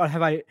on. Like,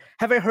 have I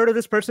heard of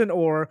this person,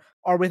 or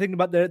are we thinking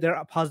about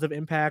their positive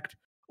impact,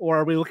 or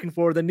are we looking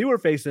for the newer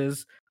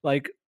faces,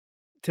 like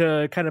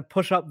to kind of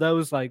push up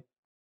those like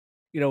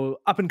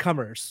up and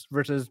comers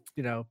versus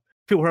people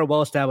who are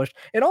well established.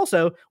 And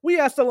also, we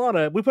asked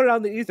Alana, we put it out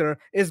in the ether,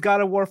 is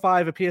God of War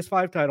 5 a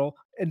PS5 title?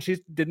 And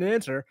she didn't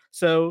answer.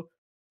 So,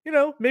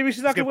 maybe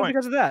she's not going to win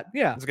because of that.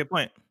 Yeah. That's a good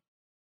point.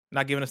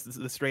 Not giving us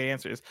the straight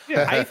answers.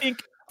 Yeah. I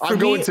think I'm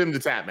going Tim the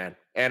Tatman.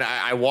 And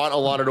I want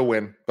Alana to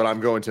win, but I'm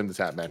going Tim the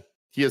Tatman.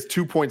 He has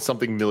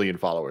 2-point-something million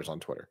followers on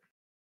Twitter.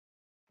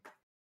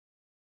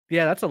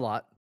 Yeah, that's a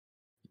lot.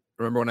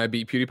 Remember when I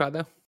beat PewDiePie,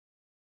 though?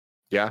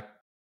 Yeah,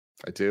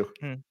 I do.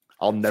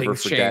 I'll never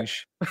forget.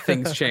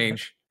 Things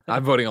change.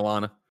 I'm voting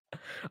Alana.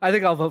 I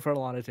think I'll vote for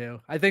Alana too.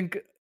 I think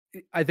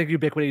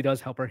ubiquity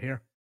does help her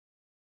here.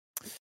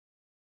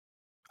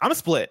 I'm a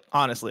split,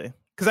 honestly,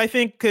 because I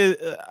think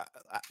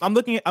I'm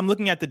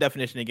looking at the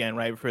definition again,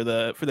 right, for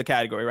the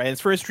category, right?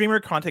 It's for a streamer,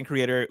 content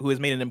creator who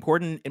has made an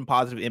important and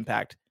positive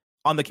impact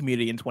on the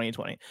community in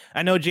 2020.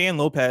 I know Jan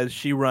Lopez,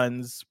 she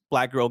runs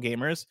Black Girl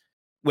Gamers,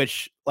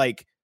 which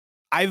like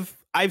I've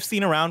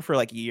seen around for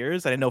like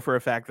years, and I know for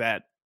a fact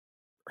that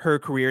her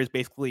career is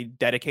basically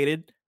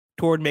dedicated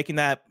toward making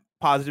that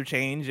positive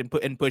change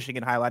and pushing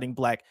and highlighting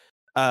Black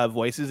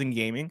voices in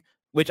gaming,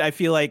 which I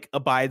feel like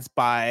abides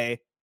by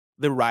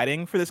the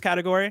writing for this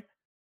category.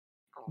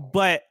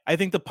 But I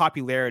think the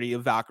popularity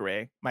of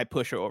Valkyrae might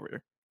push her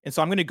over. And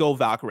so I'm going to go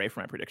Valkyrae for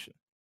my prediction.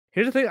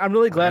 Here's the thing. I'm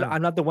really glad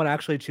I'm not the one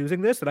actually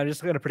choosing this, and I'm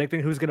just going to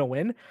predicting who's going to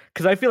win,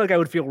 because I feel like I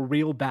would feel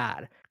real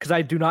bad because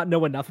I do not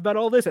know enough about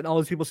all this, and all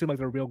these people seem like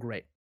they're real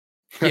great.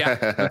 Yeah,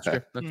 that's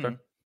true. That's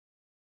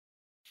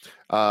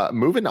fair.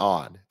 Moving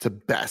on to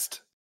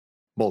best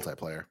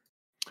multiplayer.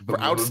 For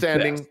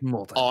outstanding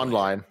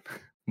online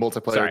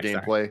multiplayer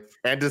gameplay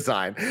and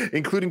design,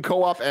 including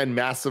co-op and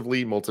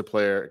massively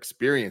multiplayer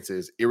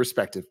experiences,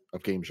 irrespective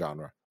of game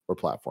genre or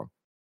platform.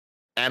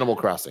 Animal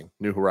Crossing,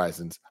 New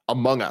Horizons,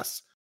 Among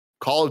Us,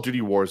 Call of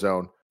Duty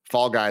Warzone,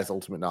 Fall Guys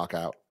Ultimate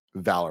Knockout,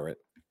 Valorant.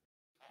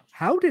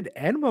 How did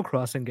Animal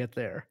Crossing get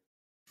there?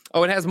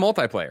 Oh, it has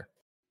multiplayer.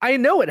 I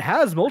know it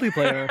has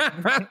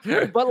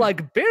multiplayer, but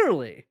like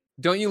barely.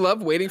 Don't you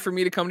love waiting for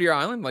me to come to your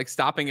island? Like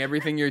stopping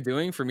everything you're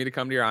doing for me to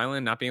come to your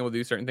island, not being able to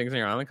do certain things on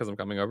your island because I'm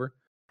coming over?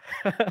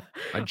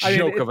 A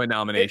joke of a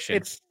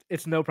nomination.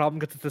 It's no problem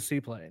because it's a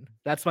seaplane.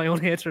 That's my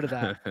only answer to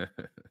that.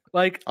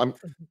 Like I'm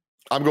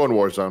going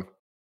Warzone.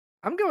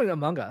 I'm going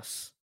Among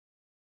Us.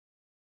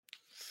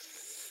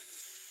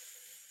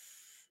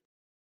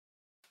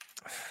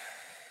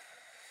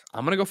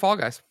 I'm gonna go Fall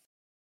Guys.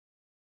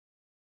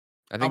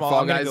 I think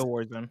Fall Guys. Go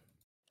Warzone.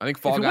 I think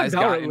Fall Guys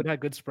would have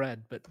good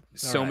spread, but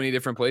so many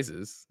different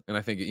places, and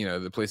I think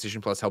the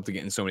PlayStation Plus helped to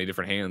get in so many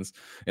different hands.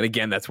 And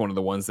again, that's one of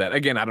the ones that I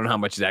don't know how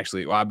much is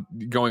actually. Well, I'm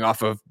going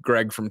off of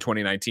Greg from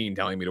 2019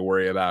 telling me to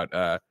worry about.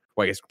 Well,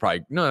 I guess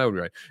probably no, that would be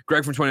right.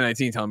 Greg from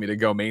 2019 telling me to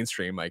go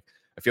mainstream. Like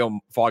I feel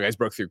Fall Guys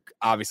broke through.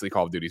 Obviously,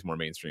 Call of Duty is more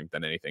mainstream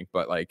than anything,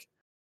 but like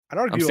I'd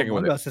argue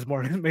Among Us is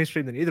more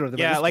mainstream than either of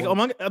them. Yeah, like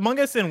Among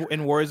Us and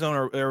Warzone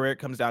are where it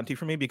comes down to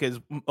for me, because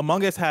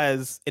Among Us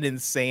has an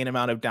insane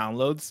amount of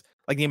downloads.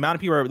 Like the amount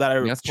of people that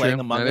are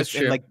playing Among Us,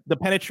 and like the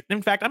penetration.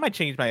 In fact, I might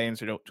change my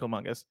answer to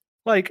Among Us.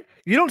 Like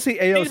you don't see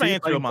AOC my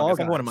answer to Among Us.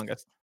 I'm going Among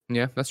Us.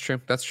 Yeah, that's true.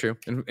 That's true.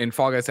 And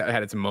Fall Guys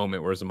had its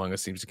moment, whereas Among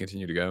Us seems to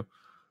continue to go.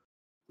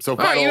 So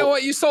you know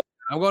what? You sold.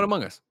 I'm going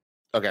Among Us.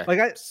 Okay. Like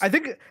I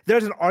think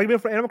there's an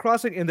argument for Animal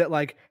Crossing in that,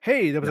 like,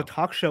 hey, there was a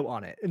talk show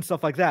on it and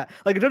stuff like that.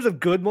 Like in terms of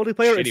good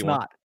multiplayer, it's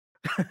not.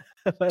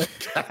 but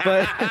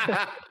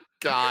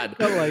God.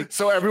 But like,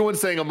 so everyone's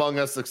saying Among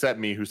Us except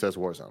me, who says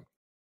Warzone.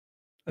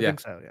 I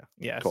think so. Yeah.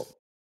 Yes. Cool.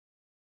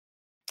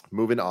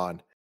 Moving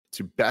on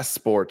to best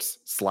sports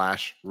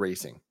 /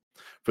 racing.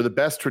 For the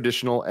best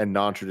traditional and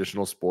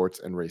non-traditional sports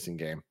and racing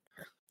game: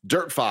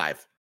 Dirt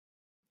 5,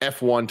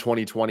 F1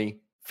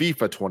 2020,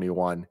 FIFA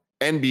 21,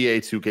 NBA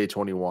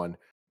 2K21,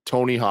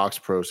 Tony Hawk's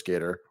Pro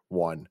Skater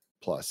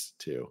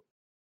 1+2.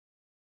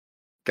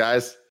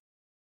 Guys,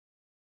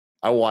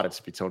 I want it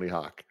to be Tony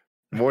Hawk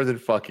more than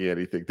fucking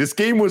anything. This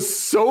game was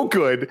so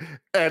good,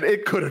 and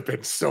it could have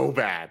been so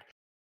bad.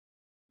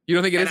 You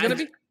don't think it is going to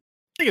be? I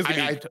think it's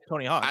going to be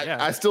Tony Hawk.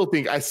 I still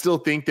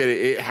think that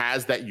it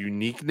has that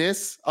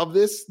uniqueness of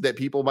this that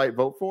people might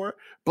vote for,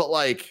 but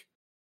like,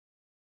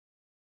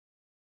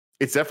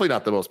 it's definitely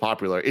not the most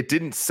popular. It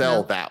didn't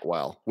sell that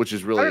well, which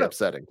is really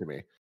upsetting to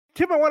me.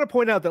 Tim, I want to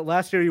point out that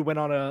last year you went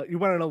on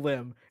a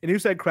limb and you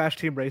said Crash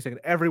Team Racing,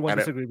 and everyone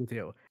disagreed with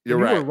you. You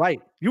were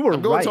right. You were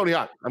I'm going right. Tony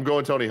Hawk. I'm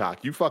going Tony Hawk.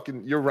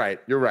 You're right.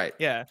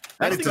 Yeah.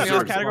 That's the Tony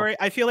Hawk category.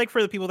 I feel like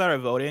for the people that are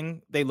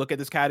voting, they look at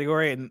this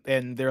category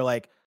and they're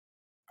like,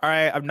 all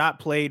right, I've not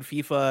played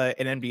FIFA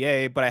and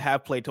NBA, but I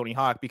have played Tony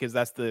Hawk because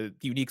that's the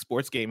unique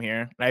sports game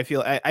here. And I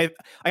feel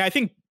I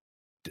think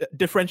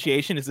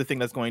differentiation is the thing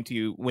that's going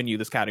to win you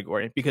this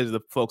category because of the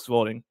folks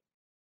voting.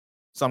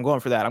 So I'm going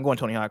for that. I'm going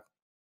Tony Hawk.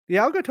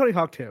 Yeah, I'll go Tony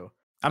Hawk too.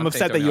 I'm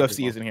upset that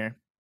UFC isn't here.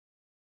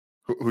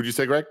 Who'd you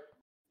say, Greg?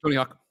 Tony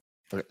Hawk.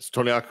 Okay, so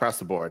Tony Hawk across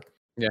the board.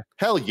 Yeah.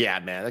 Hell yeah,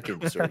 man. That game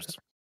deserves.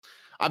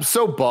 I'm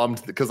so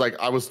bummed because like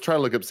I was trying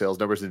to look up sales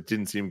numbers and it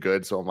didn't seem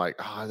good. So I'm like,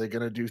 are they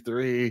gonna do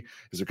 3?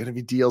 Is there gonna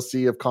be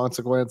DLC of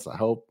consequence? I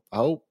hope,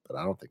 but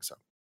I don't think so.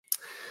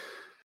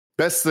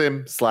 Best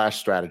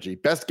sim/strategy.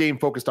 Best game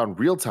focused on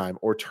real-time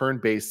or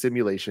turn-based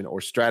simulation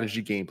or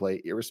strategy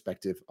gameplay,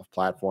 irrespective of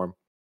platform.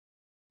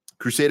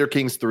 Crusader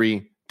Kings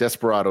 3,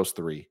 Desperados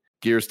 3,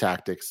 Gears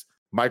Tactics,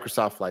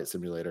 Microsoft Flight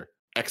Simulator,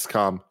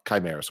 XCOM,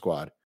 Chimera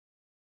Squad.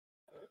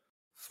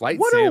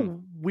 What a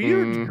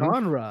weird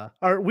genre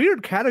or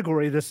weird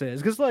category this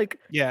is, because like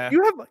you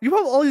have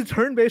all these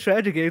turn-based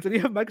strategy games and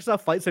you have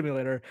Microsoft Flight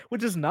Simulator,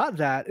 which is not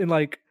that, and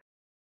like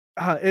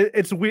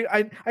it's weird.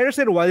 I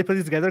understand why they put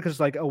these together because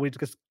like, oh, we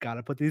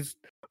gotta put these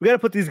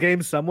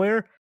games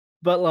somewhere,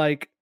 but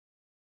like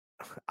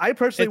I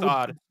personally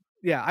odd.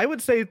 Yeah, I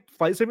would say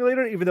Flight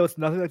Simulator, even though it's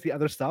nothing like the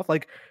other stuff.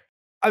 Like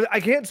I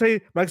can't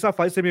say Microsoft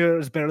Flight Simulator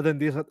is better than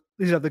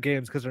these other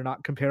games because they're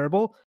not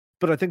comparable,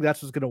 but I think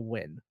that's what's gonna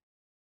win.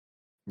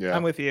 Yeah,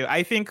 I'm with you.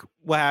 I think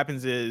what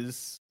happens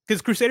is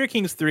because Crusader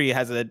Kings 3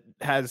 has 10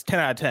 out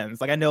of 10s.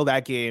 Like I know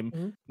that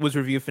game was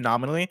reviewed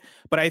phenomenally,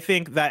 but I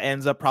think that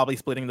ends up probably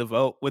splitting the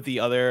vote with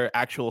the other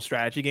actual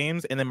strategy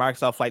games, and then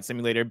Microsoft Flight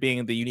Simulator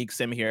being the unique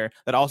sim here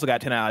that also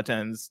got 10 out of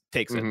 10s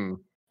takes it.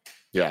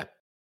 Yeah,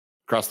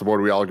 across the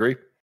board, we all agree.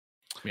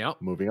 Yeah.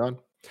 Moving on.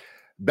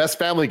 Best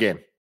family game.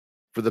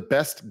 For the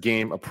best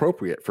game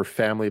appropriate for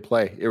family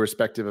play,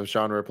 irrespective of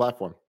genre or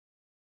platform.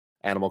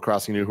 Animal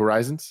Crossing New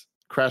Horizons,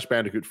 Crash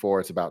Bandicoot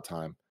 4, It's About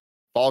Time,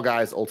 Fall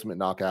Guys Ultimate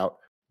Knockout,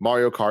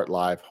 Mario Kart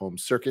Live Home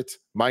Circuit,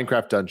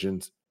 Minecraft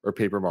Dungeons, or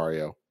Paper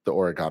Mario, The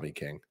Origami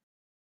King.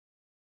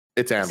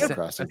 It's Animal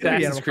Crossing.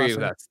 Assassin's Creed,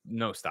 that's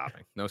no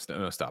stopping. No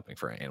stopping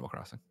for Animal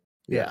Crossing.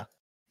 Yeah.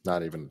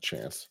 Not even a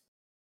chance.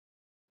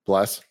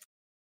 Bless.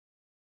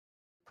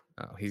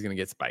 Oh, he's gonna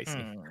get spicy.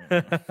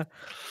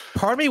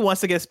 Part of me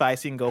wants to get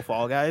spicy and go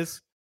Fall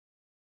Guys,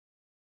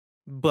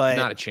 but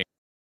not a chance.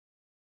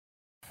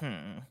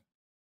 I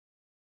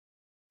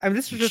mean,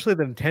 this is just like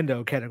the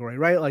Nintendo category,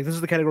 right? Like this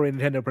is the category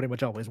Nintendo pretty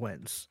much always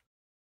wins.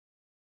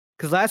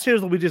 Because last year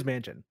was Luigi's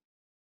Mansion.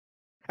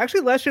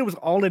 Actually, last year was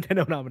all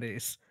Nintendo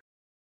nominees.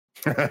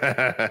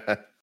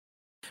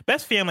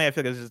 Best family, I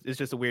feel like is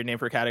just a weird name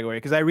for a category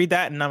because I read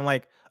that and I'm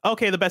like,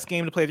 okay, the best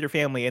game to play with your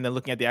family, and then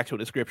looking at the actual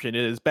description,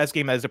 it is best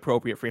game that is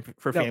appropriate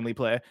for family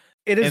play.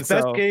 It is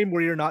best game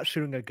where you're not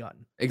shooting a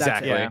gun.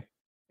 Exactly. Yeah.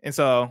 And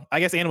so I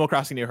guess Animal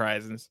Crossing New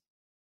Horizons.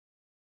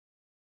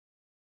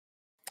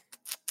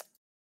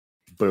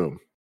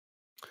 Boom.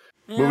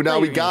 Moving on,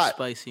 we got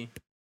spicy.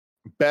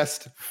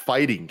 Best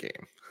fighting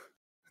game.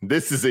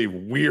 This is a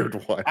weird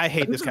one. I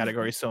hate this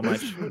category so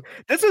much.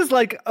 This is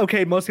like,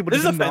 okay, most people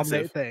just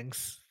nominate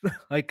things.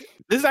 Like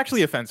this is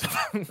actually offensive.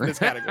 This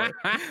category.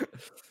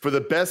 For the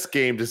best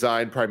game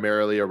designed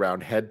primarily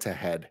around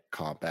head-to-head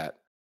combat,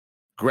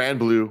 Grand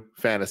Blue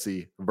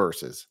Fantasy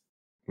Versus,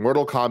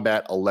 Mortal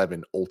Kombat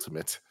 11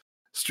 Ultimate,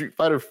 Street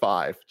Fighter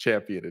V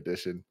Champion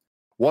Edition,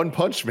 One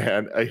Punch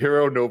Man, a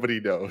hero nobody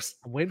knows.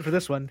 I'm waiting for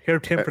this one. Hear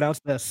Tim pronounce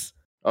this.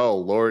 Oh,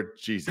 Lord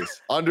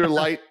Jesus. Under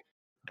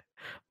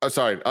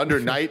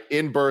Night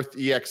in Birth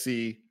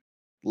EXE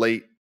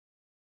Late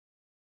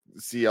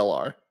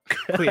CLR.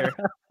 Clear.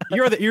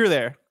 You're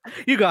there.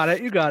 You got it.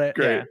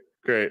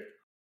 Great.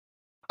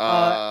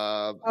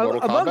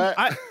 Mortal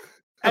Kombat.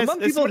 Among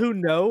people who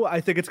know, I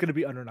think it's going to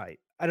be Under Night.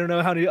 I don't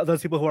know how many of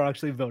those people who are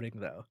actually voting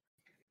though.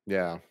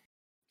 Yeah.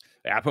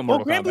 I put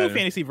Mortal Kombat. Grand Blue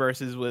Fantasy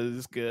Versus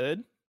was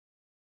good.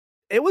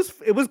 It was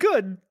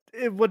good.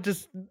 It would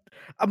just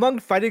among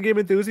fighting game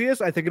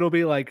enthusiasts, I think it'll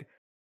be like.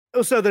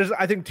 So there's,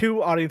 I think,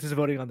 2 audiences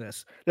voting on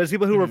this. There's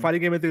people who are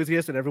fighting game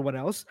enthusiasts and everyone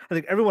else. I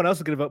think everyone else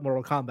is going to vote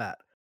Mortal Kombat.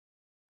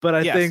 But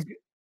I think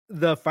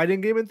the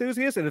fighting game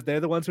enthusiasts, and if they're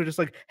the ones who are just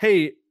like,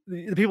 hey,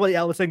 the people at the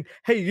outlet saying,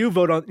 hey,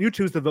 you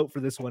choose to vote for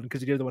this one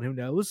because you're the one who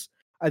knows,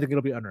 I think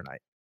it'll be Under Night.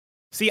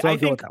 See, so I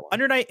think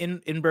Under Night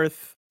in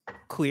Birth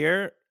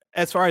Clear,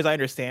 as far as I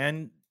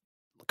understand,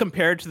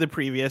 compared to the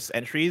previous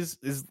entries,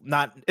 it's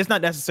not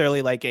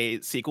necessarily like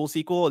a sequel.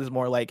 It is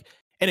more like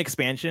an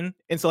expansion.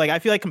 And so like I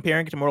feel like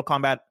comparing it to Mortal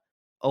Kombat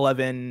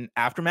 11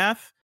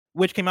 Aftermath,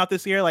 which came out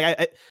this year,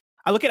 like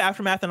I look at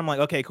Aftermath and I'm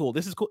like, okay, cool.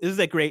 This is cool. This is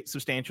a great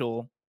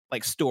substantial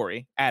like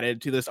story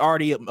added to this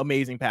already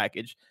amazing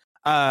package.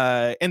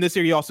 And this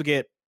year you also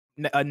get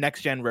a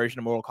next gen version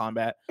of Mortal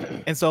Kombat.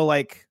 And so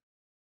like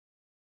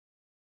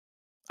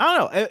I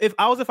don't know. If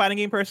I was a fighting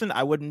game person,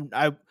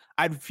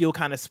 I'd feel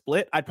kind of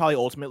split. I'd probably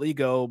ultimately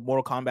go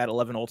Mortal Kombat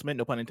 11 Ultimate,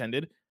 no pun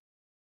intended.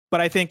 But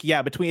I think,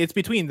 yeah,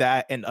 between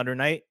that and Under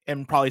Night,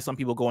 and probably some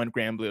people going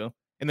Grand Blue,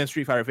 and then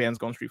Street Fighter fans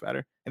going Street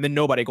Fighter, and then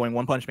nobody going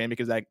One Punch Man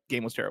because that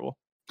game was terrible.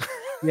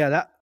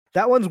 Yeah,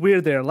 that one's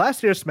weird there.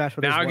 Last year's Smash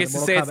Brothers. Now I get to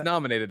say it's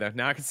nominated though.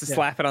 Now I get to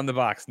slap it on the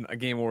box. A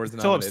Game Awards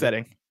nominated. So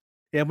upsetting.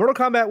 Yeah, Mortal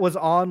Kombat was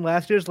on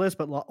last year's list,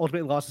 but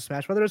ultimately lost to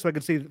Smash Brothers. So I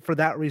could see for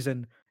that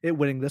reason it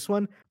winning this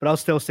one, but I'll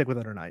still stick with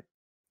Under Night.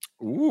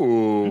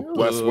 Ooh,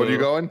 Wes, what are you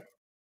going?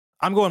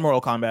 I'm going Mortal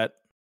Kombat.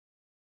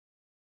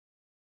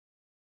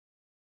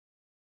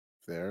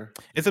 There.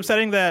 It's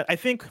upsetting that I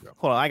think.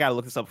 Hold on, I gotta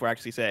look this up before I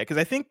actually say it because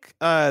I think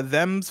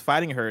them's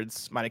Fighting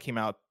Herds might have came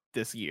out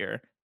this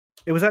year.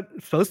 It was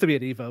supposed to be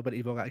at Evo, but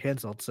Evo got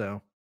canceled.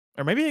 So,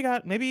 or maybe it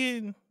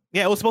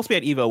was supposed to be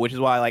at Evo, which is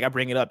why I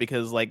bring it up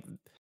because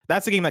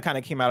that's a game that kind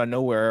of came out of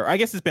nowhere. I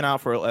guess it's been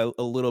out for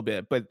a little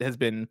bit, but has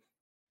been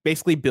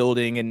basically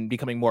building and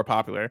becoming more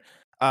popular.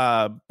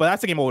 But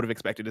that's a game I would have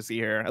expected to see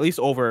here, at least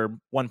over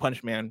One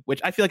Punch Man,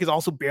 which I feel like is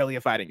also barely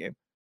a fighting game.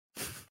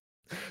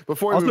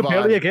 Before we move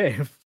barely on, a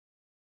game.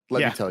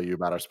 Let me tell you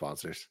about our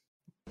sponsors.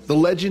 The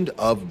Legend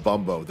of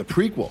Bumbo, the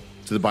prequel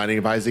to The Binding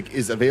of Isaac,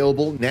 is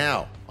available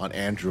now on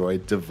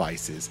Android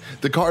devices.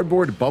 The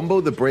cardboard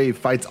Bumbo the Brave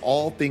fights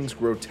all things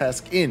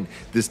grotesque in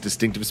this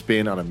distinctive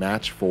spin on a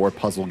match 4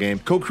 puzzle game,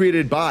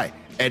 co-created by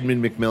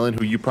Edmund McMillan,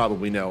 who you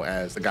probably know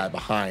as the guy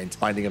behind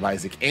Binding of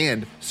Isaac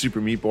and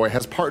Super Meat Boy,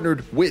 has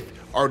partnered with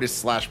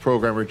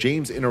artist/programmer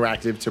James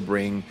Interactive to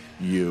bring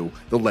you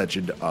The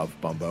Legend of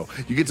Bumbo.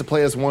 You get to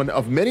play as one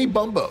of many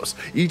Bumbos,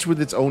 each with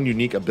its own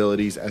unique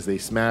abilities as they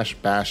smash,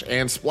 bash,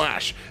 and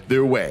splash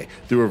their way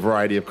through a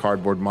variety of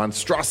cardboard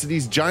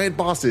monstrosities, giant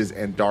bosses,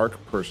 and dark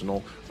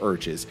personal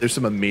urges. There's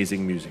some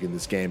amazing music in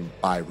this game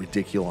by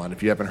Ridiculon.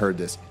 If you haven't heard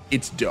this,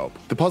 it's dope.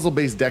 The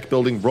puzzle-based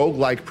deck-building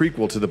roguelike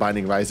prequel to The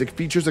Binding of Isaac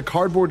features a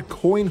cardboard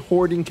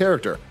coin-hoarding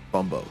character,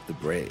 Bumbo the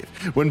Brave.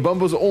 When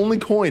Bumbo's only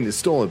coin is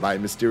stolen by a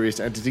mysterious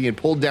entity and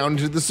pulled down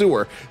into the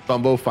sewer,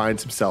 Bumbo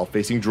finds himself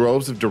facing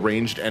droves of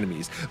deranged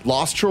enemies,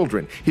 lost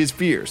children, his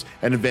fears,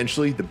 and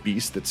eventually the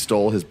beast that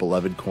stole his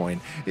beloved coin.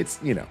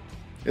 It's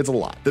a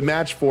lot. The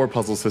match 4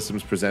 puzzle system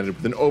is presented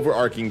with an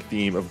overarching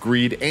theme of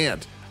greed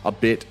and a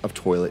bit of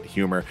toilet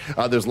humor.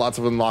 There's lots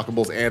of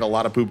unlockables and a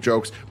lot of poop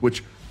jokes,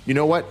 which, you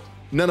know what?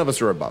 None of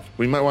us are above.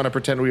 We might want to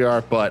pretend we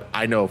are, but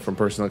I know from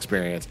personal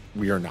experience,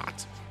 we are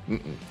not. The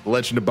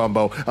Legend of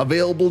Bumbo,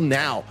 available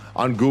now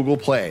on Google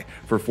Play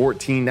for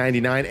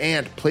 $14.99,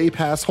 and Play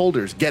Pass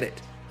holders get it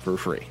for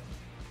free.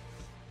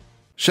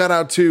 Shout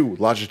out to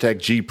Logitech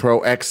G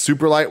Pro X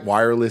Superlight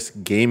Wireless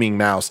Gaming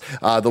Mouse.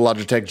 The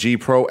Logitech G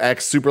Pro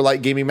X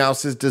Superlight Gaming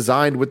Mouse is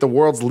designed with the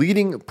world's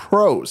leading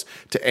pros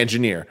to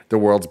engineer the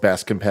world's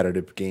best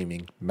competitive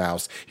gaming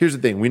mouse. Here's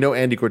the thing. We know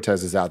Andy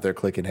Cortez is out there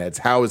clicking heads.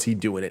 How is he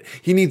doing it?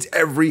 He needs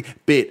every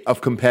bit of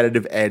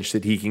competitive edge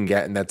that he can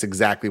get, and that's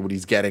exactly what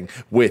he's getting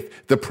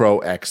with the Pro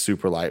X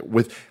Superlight.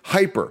 With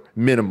hyper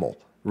minimal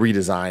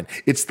redesign,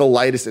 it's the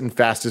lightest and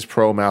fastest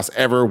Pro mouse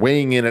ever,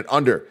 weighing in at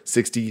under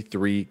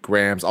 63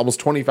 grams, almost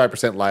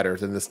 25% lighter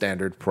than the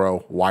standard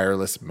Pro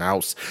wireless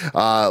mouse.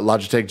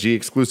 Logitech G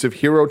exclusive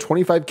Hero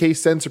 25K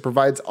sensor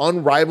provides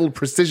unrivaled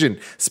precision,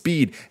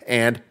 speed,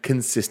 and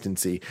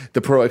consistency.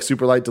 The Pro X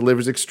Superlight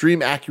delivers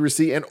extreme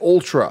accuracy and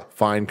ultra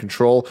fine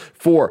control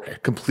for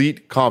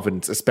complete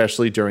confidence,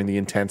 especially during the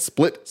intense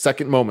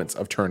split-second moments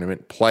of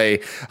tournament play.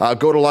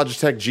 Go to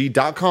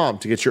logitechg.com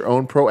to get your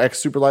own Pro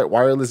X Superlight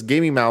wireless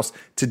gaming mouse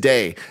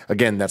today.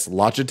 Again, that's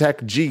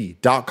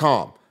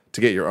logitechg.com to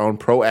get your own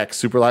Pro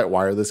X Superlight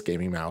wireless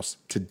gaming mouse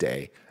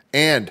today.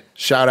 And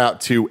shout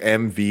out to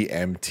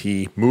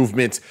MVMT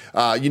Movement.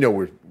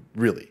 We're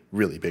really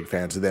big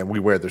fans of them. We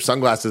wear their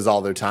sunglasses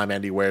all the time.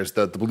 Andy wears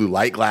the blue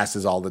light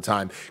glasses all the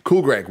time.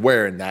 Cool Greg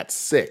wearing that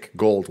sick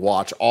gold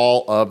watch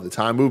all of the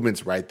time.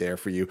 Movement's right there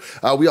for you.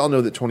 We all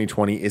know that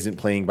 2020 isn't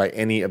playing by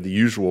any of the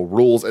usual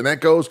rules, and that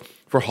goes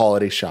for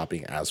holiday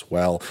shopping as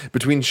well.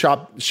 Between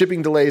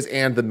shipping delays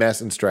and the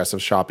mess and stress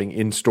of shopping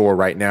in store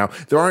right now,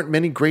 there aren't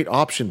many great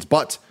options,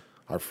 but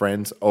our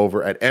friends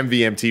over at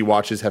MVMT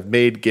Watches have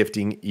made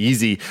gifting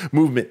easy.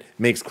 Movement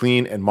makes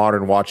clean and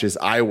modern watches,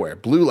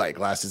 eyewear, blue light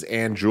glasses,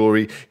 and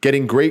jewelry.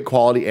 Getting great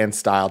quality and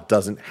style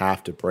doesn't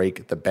have to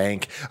break the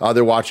bank.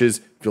 Their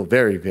watches feel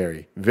very,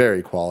 very,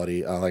 very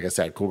quality. Like I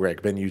said, Cool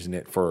Greg, been using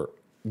it for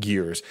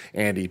years.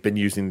 Andy, been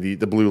using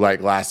the blue light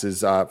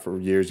glasses for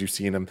years. You've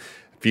seen them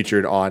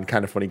featured on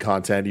Kind of Funny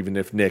Content, even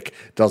if Nick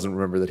doesn't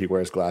remember that he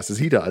wears glasses.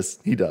 He does,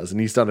 and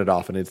he's done it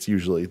often. It's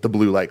usually the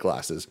blue light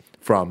glasses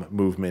from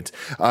Movement.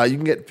 You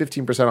can get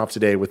 15% off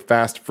today with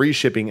fast, free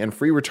shipping and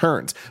free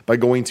returns by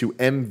going to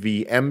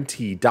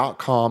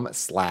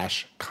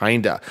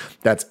mvmt.com/kinda.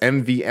 That's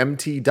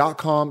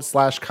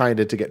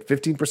mvmt.com/kinda to get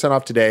 15%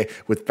 off today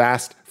with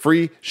fast,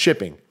 free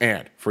shipping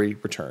and free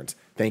returns.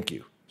 Thank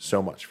you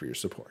so much for your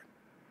support.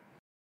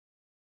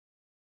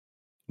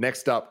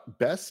 Next up,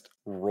 best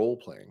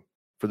role-playing.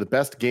 For the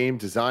best game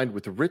designed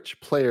with rich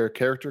player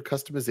character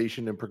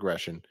customization and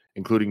progression,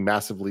 including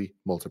massively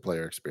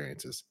multiplayer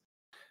experiences.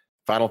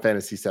 Final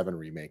Fantasy VII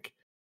Remake.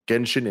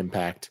 Genshin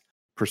Impact,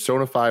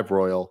 Persona 5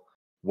 Royal,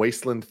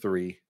 Wasteland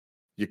 3,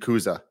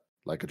 Yakuza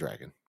Like a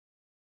Dragon.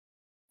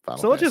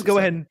 So let's just go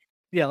ahead and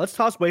let's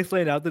toss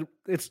Wasteland out.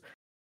 It's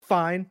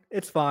fine.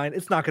 It's fine.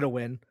 It's not going to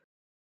win.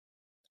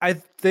 I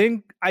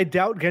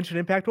doubt Genshin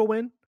Impact will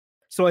win.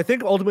 So I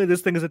think ultimately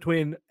this thing is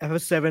between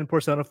FF7,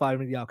 Persona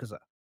 5, and Yakuza.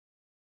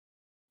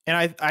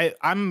 And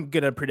I'm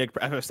gonna predict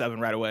FF7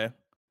 right away.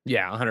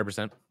 Yeah,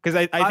 100%.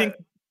 Because I think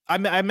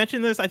I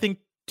mentioned this, I think,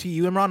 to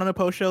you, Imran, on a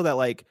post show that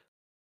like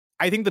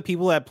I think the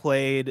people that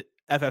played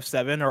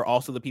FF7 are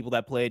also the people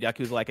that played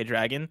Yakuza Like a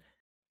Dragon.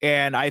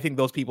 And I think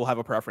those people have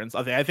a preference.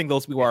 I think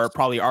those people are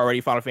probably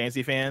already Final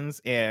Fantasy fans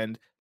and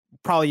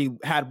probably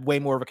had way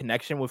more of a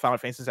connection with Final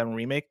Fantasy VII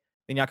Remake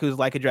than Yakuza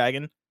Like a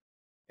Dragon.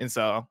 And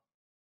so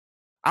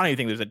I don't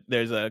even think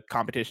there's a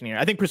competition here.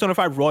 I think Persona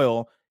 5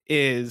 Royal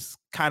is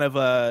kind of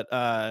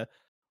a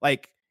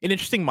like an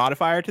interesting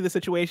modifier to the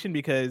situation,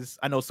 because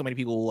I know so many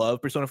people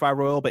love Persona 5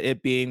 Royal, but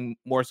it being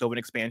more so of an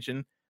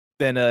expansion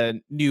than a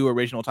new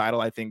original title,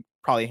 I think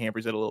probably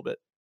hampers it a little bit.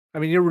 I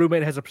mean, your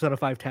roommate has a Persona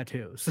 5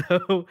 tattoo,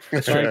 so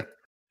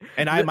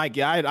and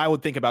I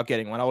would think about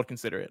getting one. I would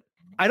consider it.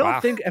 I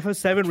don't think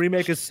FF7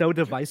 Remake is so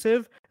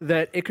divisive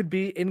that it could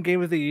be in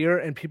Game of the Year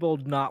and people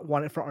not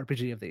want it for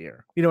RPG of the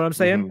Year. You know what I'm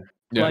saying? Mm-hmm.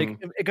 Yeah. Like,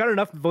 if it got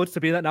enough votes to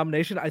be in that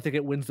nomination, I think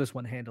it wins this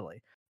one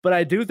handily. But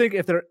I do think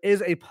if there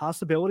is a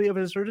possibility of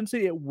an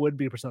insurgency, it would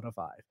be Persona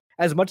 5.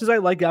 As much as I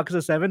like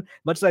Yakuza 7,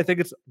 much as I think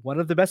it's one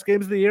of the best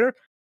games of the year,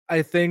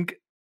 I think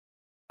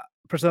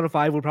Persona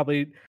 5 would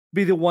probably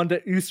be the one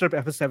to usurp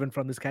FF7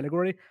 from this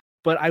category.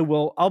 But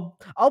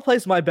I'll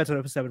place my bets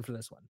on FF7 for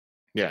this one.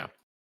 Yeah.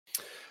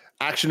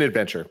 Action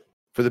adventure.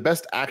 For the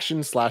best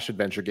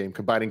action/adventure game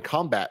combining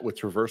combat with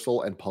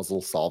traversal and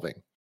puzzle solving.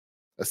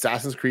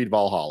 Assassin's Creed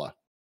Valhalla,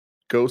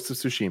 Ghost of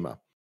Tsushima,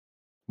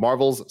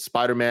 Marvel's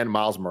Spider-Man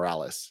Miles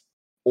Morales,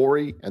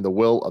 Ori and the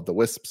Will of the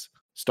Wisps,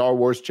 Star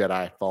Wars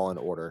Jedi Fallen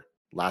Order,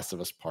 Last of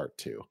Us Part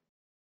 2.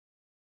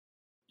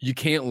 You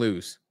can't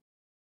lose.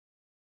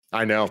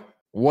 I know.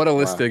 What a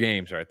list of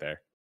games right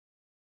there.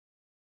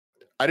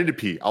 I need to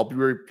pee. I'll be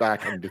right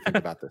back. I need to think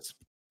about this.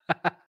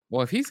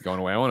 Well, if he's going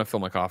away, I want to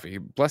fill my coffee.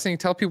 Blessing,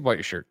 tell people about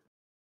your shirt.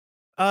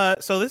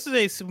 So this is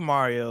a Super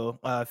Mario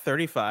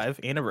 35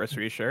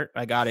 anniversary shirt.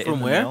 I got it from in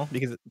the where? mail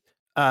because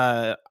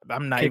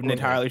I'm not even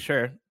entirely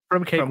sure.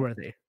 From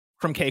Cakeworthy.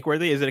 From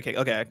Cakeworthy? Is it a cake?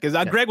 Okay, because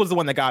Greg was the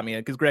one that got me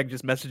it. Because Greg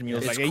just messaged me.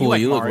 Was It's like, "Hey, cool.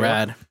 you You like look Mario?"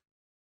 rad.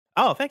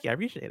 Oh, thank you. I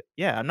appreciate it.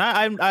 Yeah,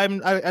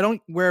 I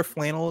don't wear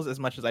flannels as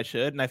much as I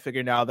should, and I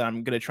figure now that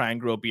I'm gonna try and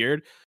grow a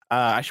beard,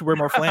 I should wear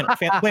more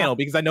flannel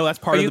because I know that's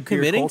part Are of you the beard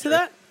committing culture. to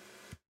that?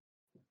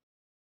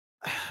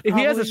 If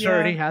he has a Probably,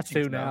 shirt, yeah. he has I think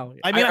to so. now.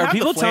 I mean, I Are have the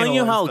people telling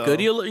you flannel how and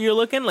good stuff. you're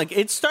looking? Like,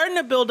 it's starting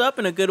to build up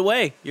in a good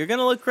way. You're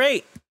gonna look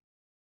great.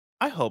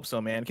 I hope so,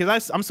 man.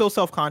 Because I'm so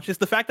self-conscious.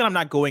 The fact that I'm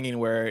not going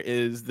anywhere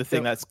is the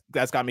thing that's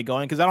got me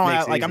going. Because I don't Makes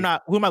have, like it I'm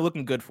not. Who am I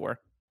looking good for?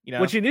 You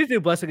know. What you need to do,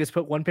 Blessing, is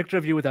put one picture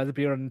of you without the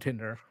beard on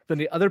Tinder, then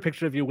the other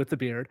picture of you with the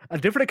beard on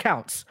different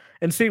accounts,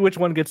 and see which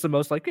one gets the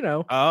most,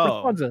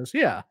 responses.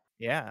 Yeah.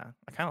 Yeah,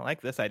 I kind of like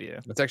this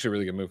idea. That's actually a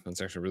really good move.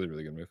 That's actually a really,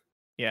 really good move.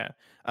 Yeah,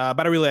 but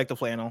I really like the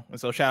flannel, and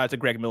so shout out to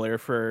Greg Miller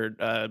for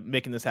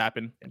making this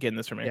happen and getting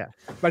this for me. Yeah,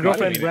 my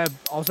girlfriend Reb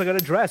also got a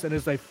dress, and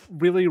it's like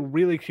really,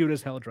 really cute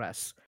as hell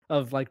dress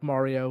of like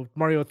Mario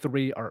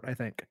 3 art, I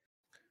think.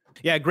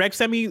 Yeah, Greg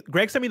sent me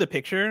the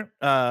picture,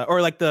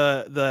 or like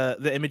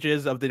the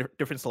images of the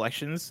different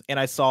selections, and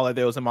I saw that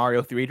there was a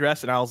Mario 3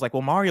 dress, and I was like,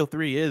 well, Mario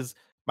 3 is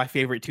my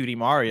favorite 2D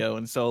Mario,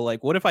 and so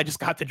like, what if I just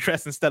got the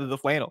dress instead of the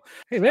flannel?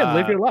 Hey man,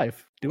 live your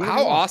life.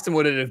 How awesome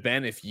would it have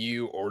been if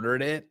you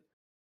ordered it,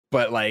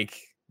 but like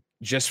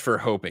just for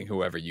hoping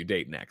whoever you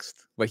date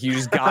next, like you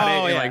just got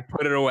it and like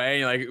put it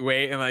away and like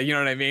wait and like, you know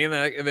what I mean?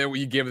 And then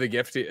you give the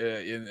gift to,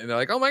 and they're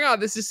like, oh my god,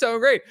 this is so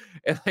great,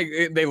 and like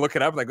they look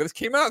it up like this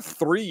came out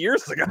 3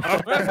 years ago.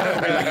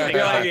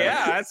 You're like,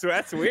 yeah,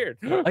 that's weird.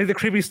 Like the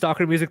creepy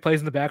stalker music plays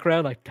in the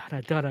background, like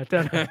da da da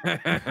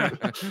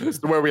da.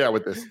 So where are we at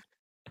with this?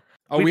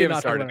 Oh, we haven't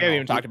started. We haven't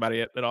even talked about it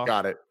yet at all.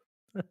 Got it.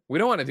 We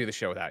don't want to do the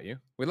show without you.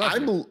 We love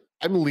you.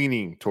 I'm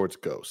leaning towards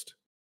Ghost.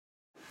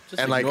 Just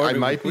And like ignore I me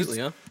might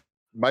completely,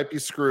 be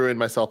screwing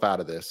myself out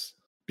of this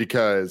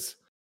because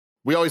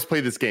we always play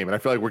this game, and I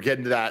feel like we're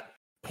getting to that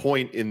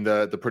point in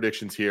the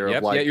predictions here. Yep,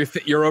 of like,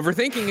 you're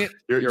overthinking it.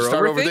 You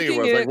start overthinking it.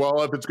 Where it's like,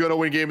 well, if it's going to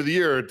win Game of the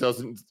Year, it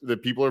doesn't. The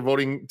people are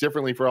voting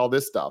differently for all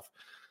this stuff.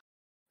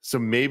 So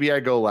maybe I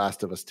go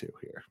Last of Us 2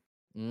 here.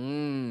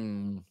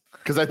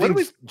 Because I think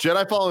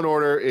Jedi Fallen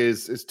Order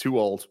is too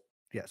old.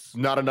 Yes.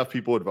 Not enough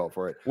people would vote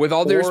for it. With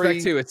all due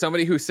respect, too, it's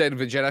somebody who said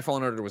the Jedi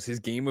Fallen Order was his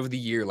game of the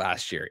year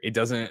last year.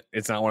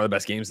 It's not one of the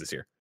best games this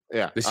year.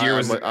 Yeah. This year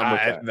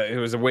it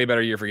was a way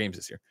better year for games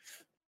this year.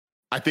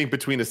 I think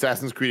between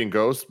Assassin's Creed and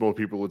Ghost, most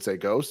people would say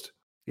Ghost.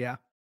 Yeah.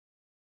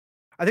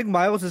 I think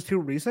Miles is too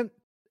recent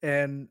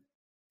and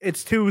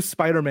it's too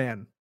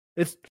Spider-Man.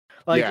 It's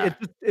like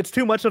it's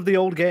too much of the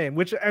old game,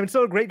 which I mean, it's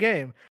still a great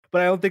game,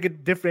 but I don't think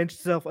it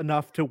differentiates itself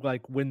enough to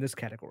like win this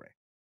category.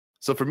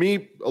 So for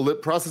me,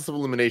 process of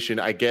elimination,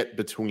 I get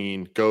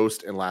between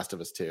Ghost and Last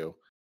of Us 2.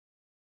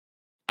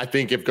 I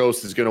think if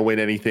Ghost is going to win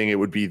anything, it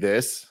would be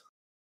this.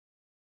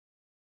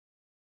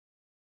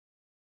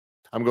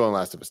 I'm going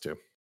Last of Us 2.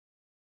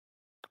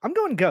 I'm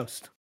going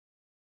Ghost.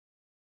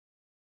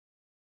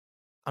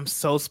 I'm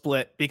so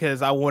split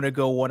because I want to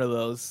go one of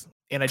those,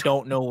 and I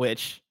don't know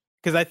which.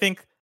 Because I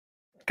think.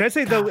 Can I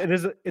say though,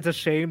 it's a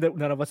shame that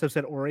none of us have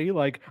said Ori.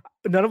 Like,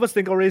 none of us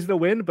think Ori is the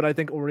win, but I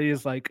think Ori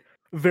is like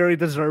very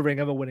deserving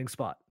of a winning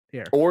spot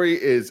here. Ori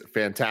is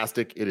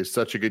fantastic. It is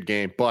such a good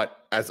game,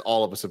 but as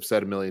all of us have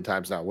said a million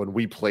times now, when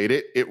we played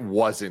it, it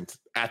wasn't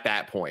at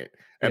that point.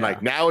 And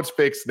like now it's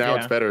fixed, now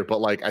it's better. But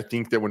like I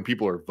think that when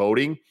people are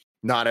voting,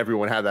 not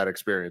everyone had that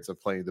experience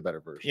of playing the better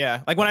version.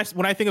 Yeah, like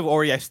when I think of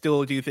Ori, I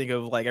still do think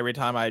of like every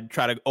time I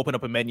try to open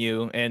up a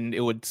menu and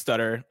it would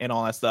stutter and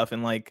all that stuff.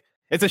 And like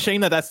it's a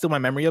shame that that's still my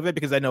memory of it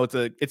because I know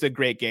it's a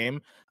great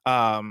game.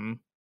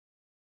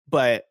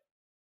 But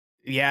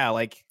yeah,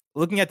 like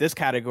looking at this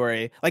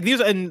category, like these,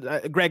 and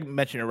Greg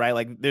mentioned it, right?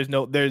 Like there's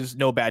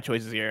no bad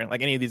choices here.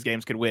 Like any of these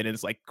games could win. And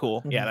it's like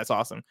cool. Yeah, that's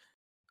awesome.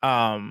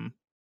 I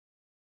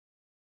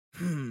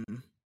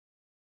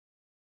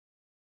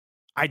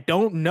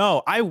don't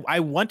know. I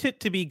want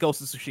it to be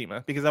Ghost of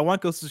Tsushima because I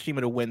want Ghost of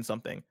Tsushima to win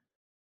something.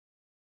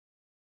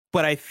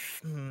 But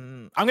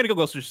I'm gonna go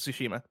Ghost of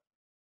Tsushima.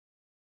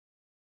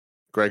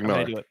 Greg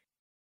Miller. Do it.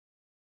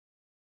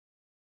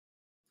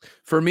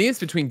 For me, it's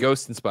between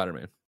Ghost and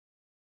Spider-Man.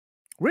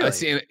 Really?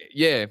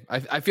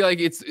 I feel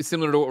like it's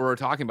similar to what we're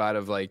talking about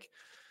of like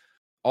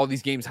all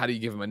these games. How do you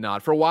give them a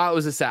nod? For a while, it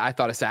was I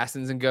thought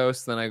Assassins and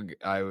Ghosts. Then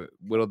I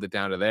whittled it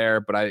down to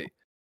there. But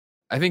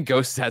I think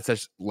Ghost has had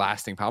such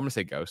lasting power. I'm gonna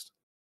say Ghost.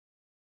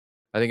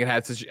 I think it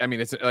had such. I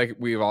mean, it's like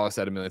we've all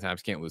said a million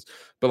times, can't lose.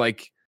 But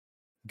like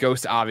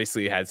Ghost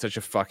obviously had such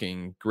a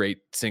fucking great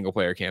single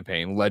player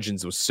campaign.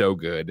 Legends was so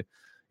good.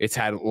 It's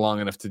had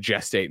long enough to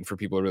gestate and for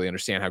people to really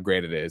understand how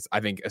great it is. I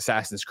think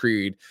Assassin's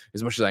Creed,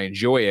 as much as I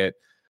enjoy it,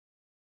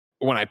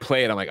 when I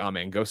play it, I'm like, oh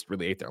man, Ghost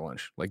really ate their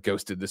lunch. Like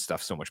Ghost did this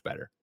stuff so much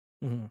better.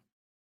 Mm-hmm.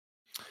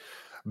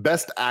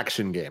 Best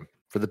action game.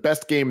 For the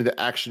best game in the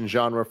action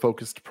genre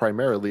focused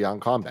primarily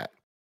on combat.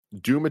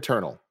 Doom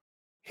Eternal,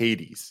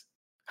 Hades,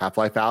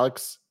 Half-Life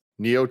Alyx,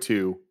 Neo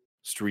 2,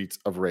 Streets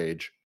of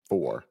Rage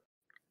 4.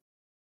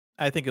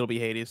 I think it'll be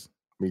Hades.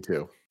 Me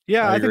too.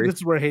 Yeah, I think this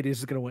is where Hades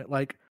is going to win.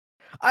 Like,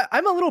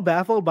 I'm a little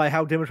baffled by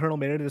how Doom Eternal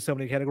made it into so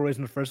many categories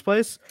in the first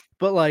place.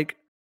 But like,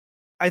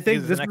 I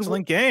think this is an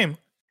excellent game.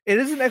 It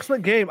is an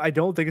excellent game. I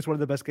don't think it's one of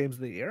the best games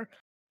of the year.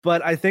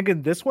 But I think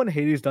in this one,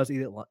 Hades does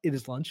eat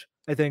his lunch.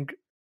 I think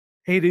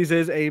Hades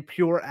is a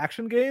pure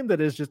action game that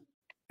is just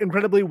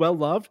incredibly well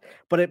loved,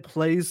 but it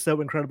plays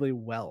so incredibly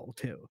well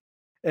too.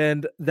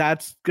 And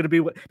that's going to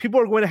be what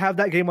people are going to have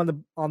that game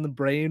on the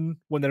brain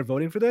when they're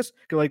voting for this.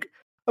 They're like,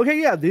 okay,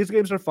 yeah, these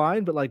games are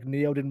fine, but like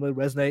Neo didn't really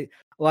resonate.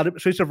 A lot of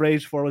Streets of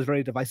Rage 4 was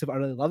very divisive. I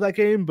really love that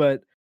game,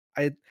 but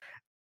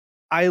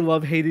I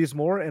love Hades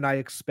more, and I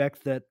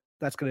expect that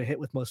that's going to hit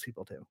with most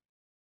people too.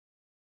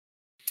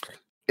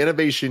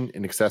 Innovation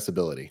and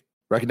accessibility.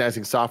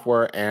 Recognizing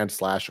software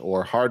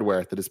or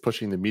hardware that is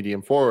pushing the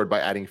medium forward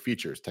by adding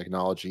features,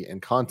 technology,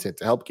 and content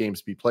to help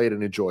games be played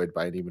and enjoyed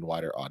by an even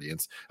wider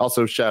audience.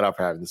 Also, shout out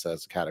for having this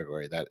as a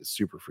category. That is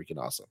super freaking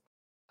awesome.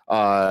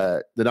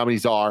 The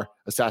nominees are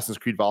Assassin's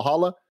Creed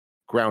Valhalla,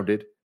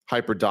 Grounded,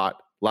 Hyperdot,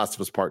 Last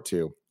of Us Part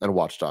 2, and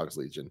Watch Dogs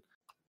Legion.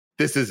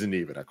 This isn't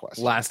even a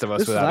question. Last of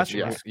Us without a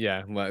chance.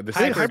 Yeah.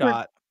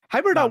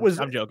 Hyperdot was...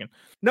 I'm joking.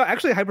 No,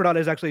 actually, Hyperdot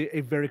is actually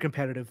a very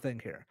competitive thing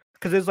here.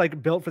 Because it's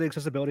like built for the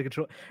accessibility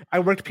control. I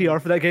worked PR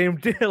for that game.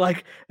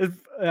 Like,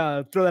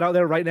 throw that out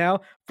there right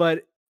now.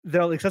 But the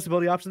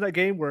accessibility options in that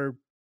game were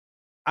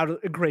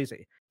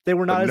crazy. They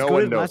were not as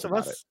good as Last of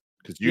Us.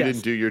 Because you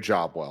didn't do your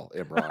job well,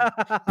 Imran.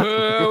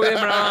 Boo,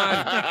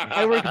 Imran.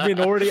 I work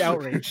minority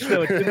outreach,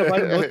 so it didn't apply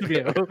to most of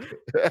you.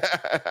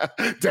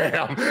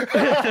 Damn.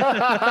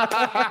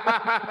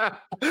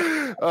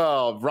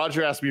 Oh,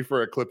 Roger asked me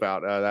for a clip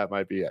out. That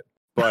might be it.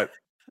 But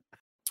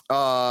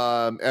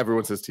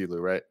everyone says Tlu,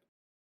 right?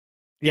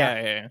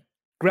 Yeah.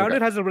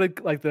 Grounded has a really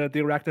like the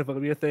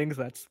arachnophobia things.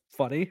 That's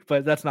funny,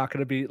 but that's not going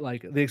to be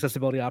like the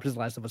accessibility options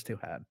Last of Us 2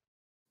 had.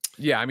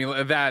 Yeah, I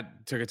mean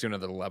that took it to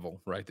another level,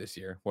 right? This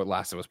year, what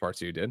Last of Us Part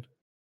 2 did.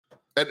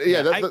 And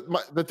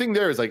the thing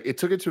there is like it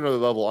took it to another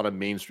level on a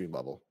mainstream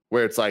level,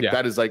 where it's like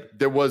that is like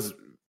there was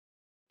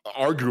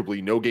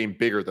arguably no game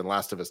bigger than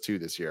Last of Us 2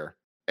 this year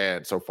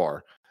and so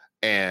far,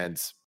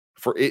 and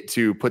for it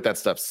to put that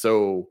stuff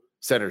so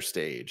center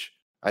stage,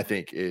 I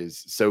think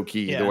is so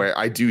key. The way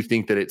I do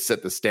think that it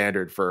set the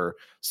standard for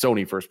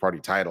Sony first party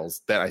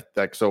titles that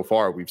so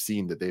far we've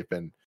seen that they've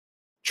been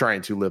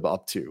trying to live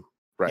up to.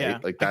 Right. Yeah.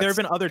 Like there have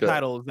been other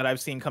titles that I've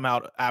seen come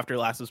out after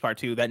Last of Us Part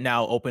 2 that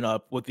now open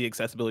up with the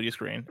accessibility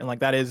screen. And like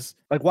that is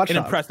like an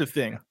impressive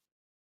thing.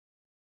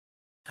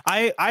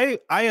 I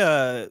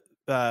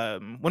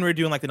when we were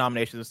doing like the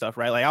nominations and stuff,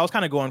 right? Like I was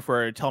kind of going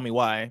for Tell Me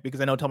Why,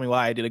 because I know Tell Me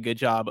Why did a good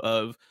job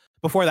of,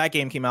 before that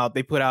game came out,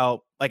 they put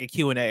out like a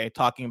Q&A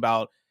talking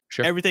about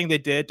everything they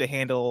did to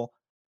handle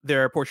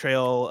their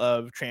portrayal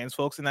of trans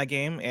folks in that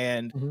game.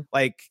 And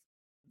like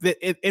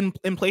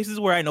in places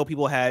where I know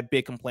people had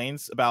big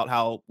complaints about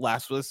how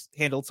Last of Us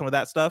handled some of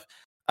that stuff,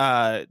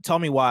 Tell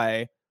Me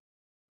Why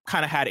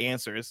kind of had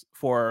answers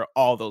for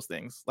all those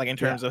things, like in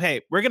terms of,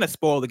 hey, we're gonna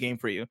spoil the game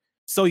for you,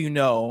 so you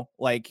know,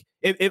 like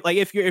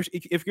if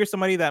you're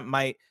somebody that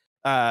might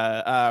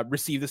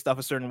receive this stuff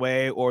a certain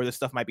way, or this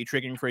stuff might be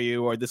triggering for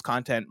you, or this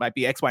content might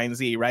be X, Y, and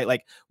Z, right?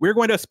 Like, we're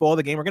going to spoil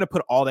the game. We're going to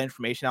put all the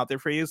information out there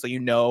for you, so you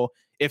know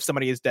if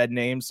somebody is dead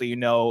named, so you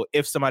know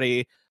if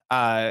somebody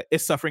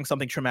is suffering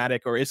something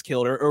traumatic or is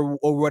killed or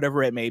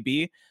whatever it may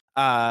be.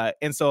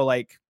 And so,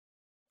 like,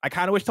 I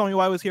kind of wish Tell Me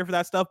Why was here for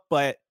that stuff,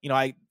 but you know,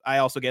 I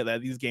also get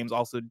that these games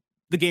also,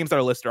 the games that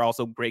are listed are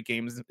also great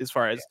games as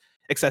far as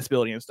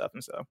accessibility and stuff,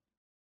 and so.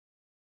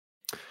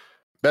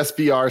 Best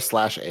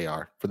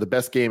VR/AR for the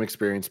best game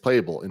experience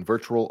playable in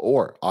virtual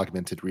or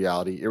augmented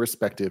reality,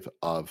 irrespective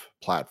of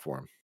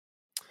platform.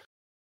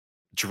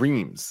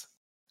 Dreams,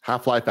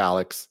 Half-Life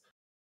Alyx,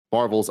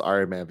 Marvel's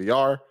Iron Man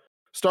VR,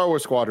 Star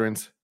Wars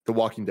Squadrons, The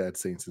Walking Dead,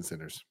 Saints and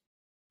Sinners.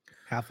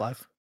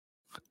 Half-Life.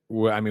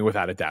 Well, I mean,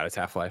 without a doubt, it's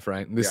Half-Life,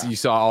 right? You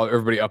saw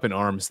everybody up in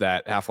arms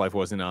that Half-Life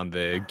wasn't on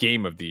the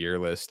Game of the Year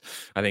list.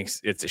 I think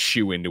it's a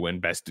shoe-in to win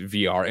Best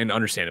VR, and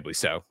understandably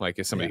so. Like,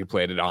 as somebody who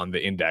played it on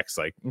the Index,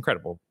 like,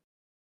 incredible.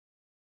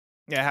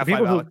 Yeah,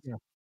 Half-Life Alyx.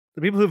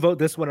 The people who vote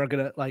this one are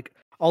gonna, like,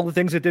 all the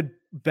things it did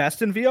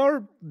best in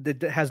VR.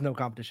 That has no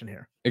competition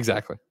here.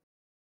 Exactly.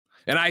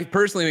 And I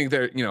personally think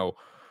that, you know,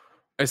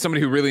 as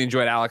somebody who really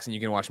enjoyed Alyx, and you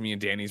can watch me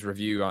and Danny's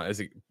review as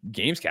a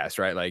Gamescast,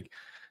 right? Like,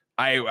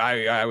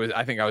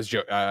 I think I was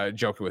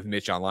joking with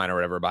Mitch online or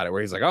whatever about it,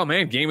 where he's like, "Oh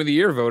man, Game of the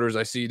Year voters,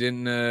 I see you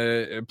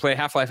didn't play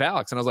Half-Life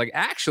Alyx," and I was like,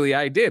 "Actually,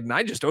 I did, and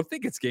I just don't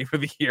think it's Game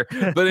of the Year."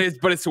 but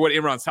it's what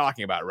Imran's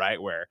talking about,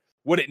 right? Where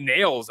what it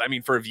nails, I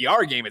mean, for a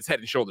VR game, it's head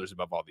and shoulders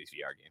above all these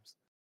VR games.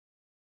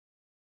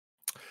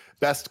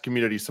 Best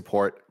community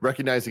support,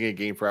 recognizing a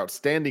game for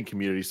outstanding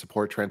community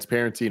support,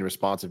 transparency, and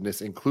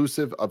responsiveness,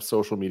 inclusive of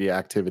social media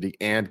activity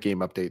and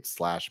game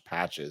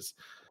updates/patches.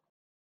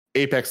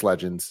 Apex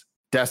Legends,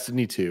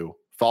 Destiny 2,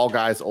 Fall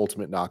Guys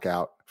Ultimate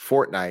Knockout,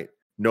 Fortnite,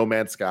 No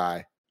Man's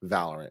Sky,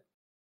 Valorant.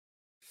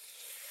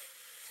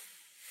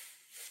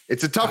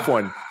 It's a tough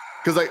one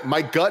because, like,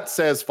 my gut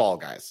says Fall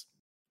Guys.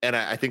 And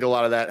I think a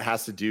lot of that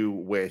has to do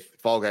with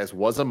Fall Guys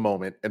was a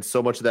moment, and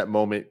so much of that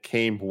moment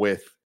came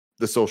with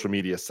the social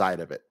media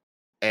side of it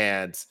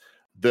and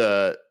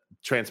the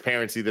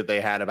transparency that they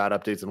had about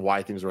updates and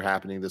why things were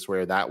happening this way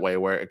or that way,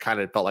 where it kind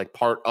of felt like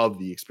part of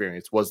the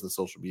experience was the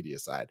social media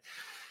side.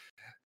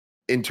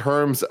 In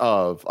terms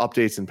of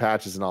updates and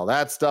patches and all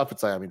that stuff,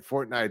 it's like, I mean,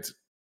 Fortnite's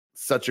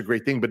such a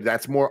great thing, but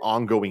that's more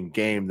ongoing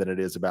game than it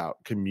is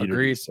about community.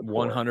 Agreed.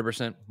 support.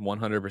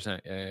 100%.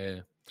 Yeah.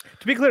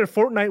 To be clear,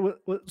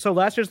 Fortnite. So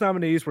last year's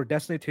nominees were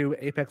Destiny 2,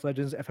 Apex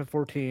Legends,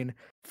 FF14,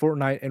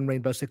 Fortnite, and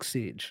Rainbow Six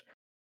Siege.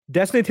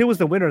 Destiny 2 was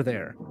the winner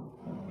there.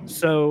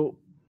 So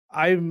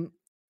I'm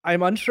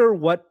unsure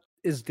what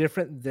is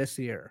different this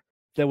year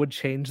that would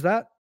change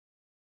that.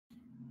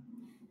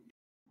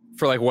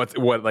 For like what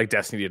like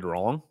Destiny did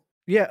wrong?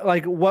 Yeah,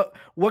 like what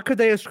could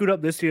they have screwed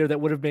up this year that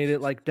would have made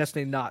it like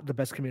Destiny not the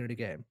best community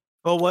game?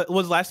 Well, what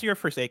was last year?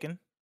 Forsaken?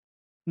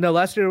 No,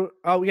 last year.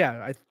 Oh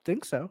yeah, I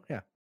think so.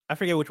 Yeah. I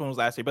forget which one was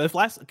last year, but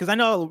because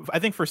I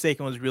think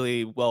Forsaken was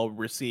really well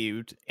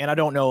received, and I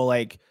don't know,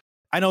 like,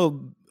 I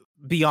know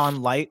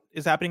Beyond Light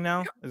is happening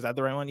now. Is that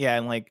the right one? Yeah,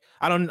 and like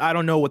I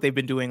don't know what they've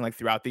been doing like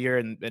throughout the year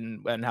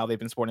and how they've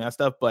been supporting that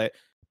stuff, but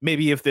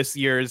maybe if this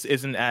year's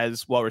isn't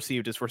as well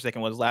received as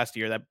Forsaken was last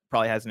year, that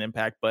probably has an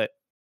impact. But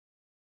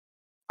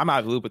I'm out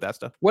of the loop with that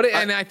stuff.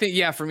 And I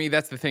think, for me,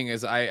 that's the thing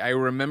is I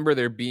remember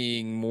there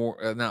being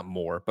not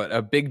more, but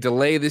a big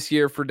delay this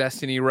year for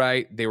Destiny,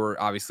 right? They were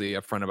obviously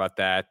upfront about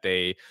that.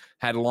 They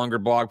had longer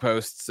blog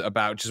posts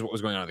about just what was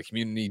going on in the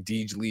community,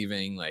 Deej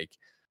leaving. Like,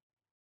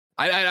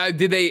 I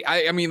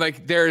mean,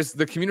 like, there's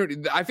the community.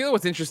 I feel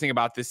what's interesting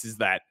about this is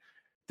that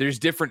there's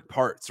different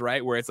parts,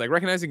 right? Where it's like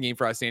recognizing game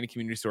for outstanding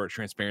community support,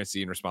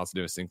 transparency and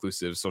responsiveness,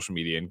 inclusive social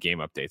media and game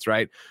updates,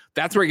 right?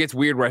 That's where it gets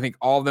weird, where I think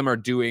all of them are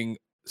doing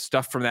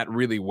stuff from that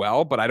really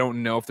well, but I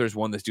don't know if there's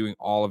one that's doing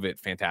all of it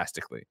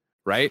fantastically,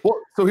 right? Well,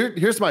 so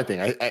here's my thing.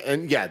 I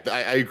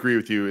agree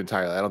with you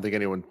entirely. I don't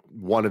think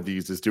one of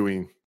these is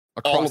doing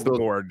across the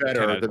board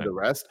better than the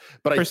rest.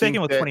 But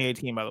Forsaken was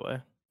 2018, by the way.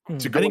 I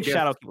think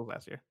shout out people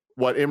last year.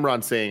 What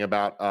Imran's saying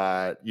about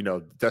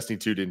Destiny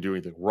 2 didn't do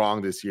anything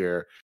wrong this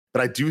year,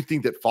 but I do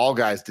think that Fall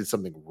Guys did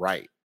something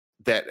right.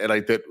 That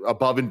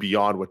above and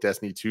beyond what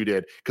Destiny 2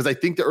 did. Because I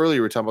think earlier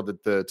we were talking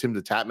about the Tim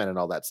the Tatman and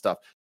all that stuff.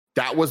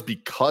 That was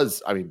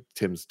because, I mean,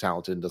 Tim's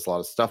talented and does a lot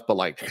of stuff, but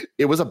like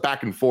it was a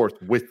back and forth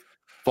with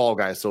Fall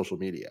Guys social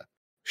media.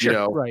 Sure, you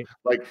know, right?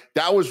 Like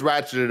that was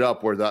ratcheted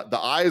up where the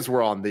eyes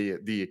were on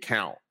the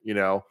account, you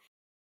know.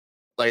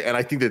 Like, and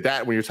I think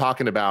that when you're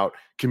talking about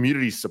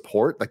community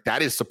support, like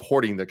that is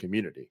supporting the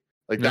community.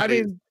 Like that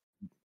is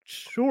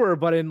sure,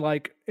 but in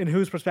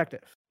whose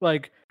perspective?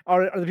 Like,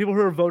 are the people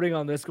who are voting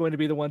on this going to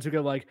be the ones who go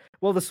like,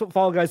 well, the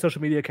Fall Guys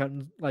social media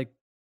account like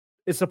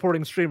is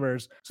supporting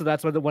streamers, so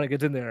that's why when it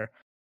gets in there.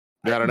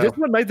 Yeah, I don't know. This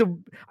one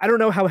I don't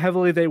know how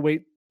heavily they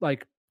weight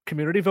like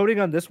community voting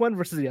on this one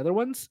versus the other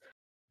ones.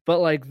 But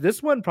like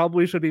this one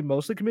probably should be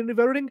mostly community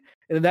voting.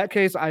 And in that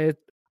case, I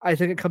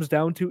think it comes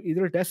down to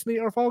either Destiny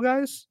or Fall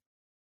Guys.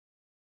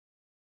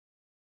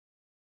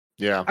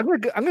 Yeah, I'm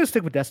gonna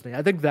stick with Destiny.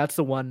 I think that's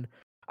the one.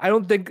 I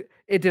don't think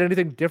it did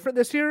anything different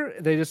this year.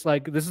 They just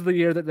like this is the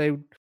year that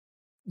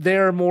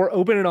they're more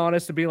open and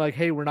honest to being like,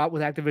 hey, we're not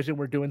with Activision.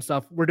 We're doing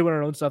stuff. We're doing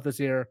our own stuff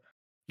this year.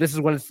 This is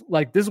what it's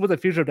like. This is what the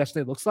future of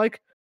Destiny looks like.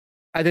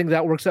 I think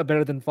that works out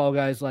better than Fall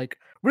Guys. Like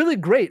really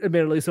great,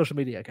 admittedly, social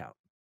media account.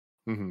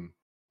 Mm-hmm.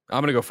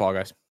 I'm gonna go Fall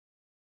Guys.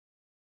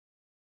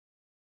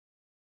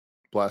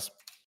 Bless.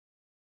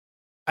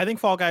 I think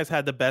Fall Guys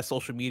had the best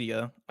social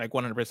media, like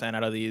 100%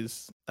 out of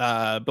these.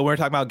 But when we're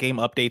talking about game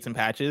updates and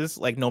patches,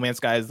 like No Man's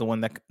Sky is the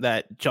one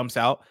that jumps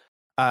out.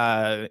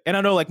 And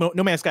I know like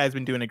No Man's Sky has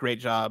been doing a great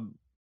job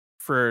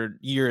for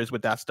years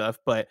with that stuff,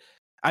 but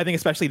I think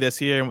especially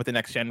this year and with the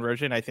next gen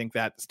version, I think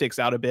that sticks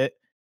out a bit.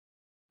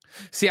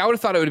 See, I would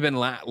have thought it would have been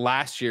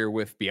last year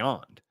with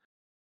Beyond.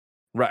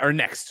 Right, or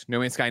next, No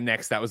Man's Sky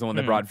Next. That was the one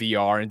that brought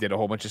VR and did a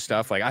whole bunch of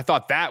stuff. Like I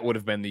thought that would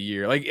have been the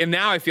year. Like, and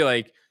now I feel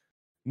like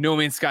No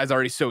Man's Sky is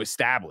already so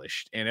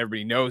established, and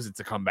everybody knows it's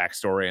a comeback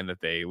story, and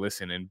that they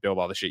listen and build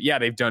all the shit. Yeah,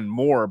 they've done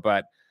more,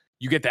 but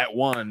you get that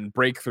one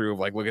breakthrough of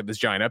like, look at this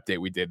giant update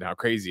we did and how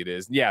crazy it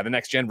is. Yeah, the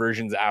next gen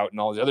version's out and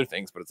all these other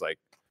things, but it's like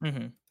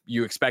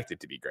you expect it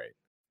to be great.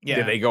 Yeah,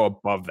 did they go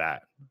above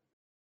that?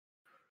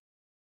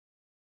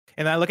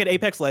 And I look at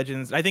Apex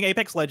Legends. I think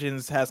Apex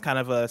Legends has kind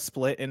of a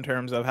split in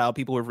terms of how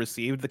people have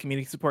received the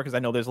community support, because I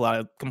know there's a lot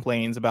of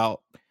complaints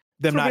about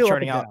them not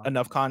churning out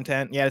enough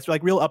content. Yeah, it's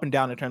like real up and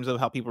down in terms of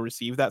how people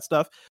receive that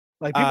stuff.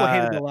 Like people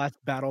hated the last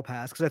battle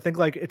pass because I think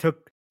like it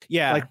took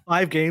like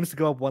 5 games to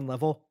go up 1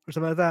 level or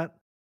something like that.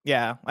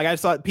 Yeah, like I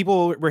saw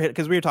people were hit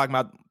because we were talking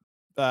about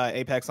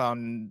Apex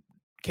on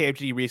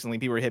KFG recently.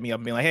 People were hitting me up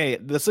and being like, "Hey,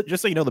 this,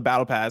 just so you know, the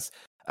battle pass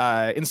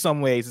in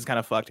some ways is kind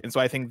of fucked." And so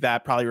I think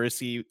that probably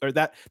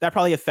that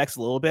probably affects a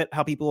little bit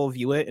how people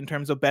view it in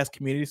terms of best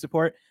community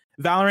support.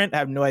 Valorant, I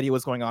have no idea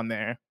what's going on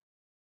there.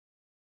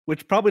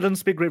 Which probably doesn't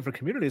speak great for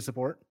community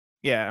support.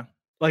 Yeah.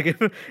 Like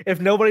if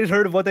nobody's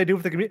heard of what they do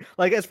with the community,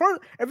 like as far as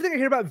everything I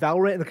hear about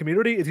Valorant in the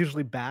community is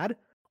usually bad,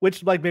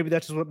 which like maybe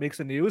that's just what makes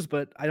the news,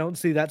 but I don't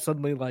see that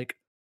suddenly like,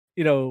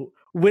 you know,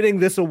 winning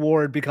this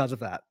award because of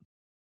that.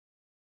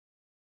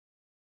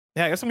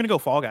 Yeah, I guess I'm going to go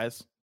Fall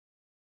Guys.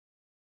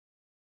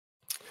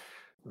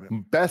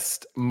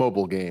 Best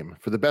mobile game.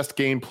 For the best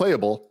game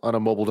playable on a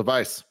mobile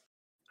device: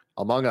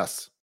 Among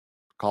Us,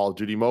 Call of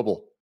Duty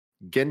Mobile,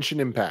 Genshin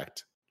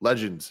Impact,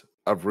 Legends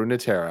of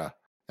Runeterra,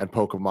 and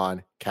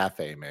Pokemon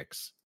Cafe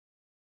Mix.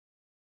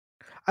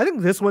 I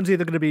think this one's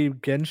either going to be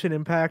Genshin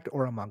Impact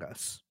or Among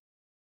Us.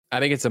 I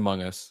think it's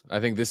Among Us.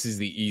 I think this is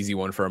the easy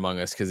one for Among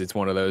Us because it's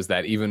one of those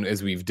that even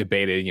as we've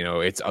debated, you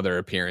know, its other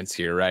appearance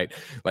here, right?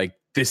 Like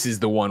this is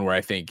the one where I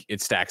think it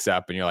stacks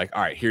up and you're like,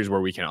 all right, here's where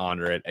we can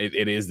honor it.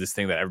 It is this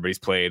thing that everybody's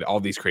played, all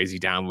these crazy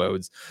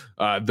downloads,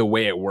 the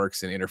way it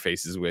works and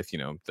interfaces with, you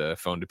know, the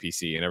phone to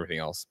PC and everything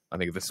else. I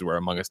think this is where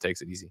Among Us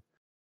takes it easy.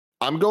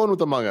 I'm going with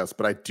Among Us,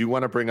 but I do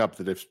want to bring up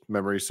that if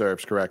memory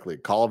serves correctly,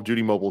 Call of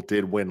Duty Mobile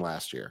did win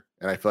last year.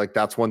 And I feel like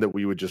that's one that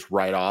we would just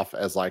write off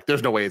as like,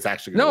 there's no way it's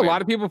actually going to win. A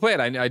lot of people play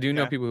it. I do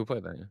know people who play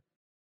that. Yeah.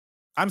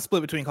 I'm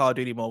split between Call of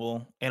Duty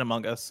Mobile and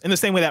Among Us. In the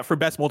same way that for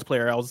best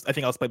multiplayer, I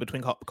think I'll split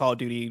between Call of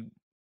Duty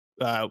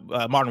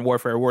Modern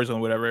Warfare,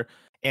 Warzone, whatever,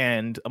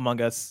 and Among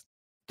Us.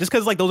 Just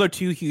because like those are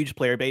 2 huge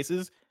player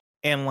bases.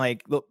 And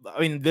like, I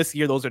mean, this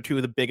year, those are 2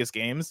 of the biggest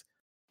games.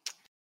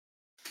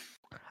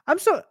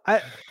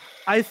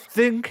 I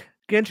think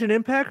Genshin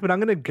Impact, but I'm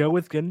going to go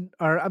with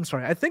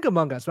I think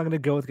Among Us, but I'm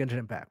going to go with Genshin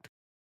Impact.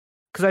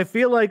 Because I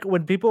feel like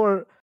when people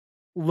are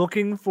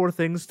looking for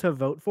things to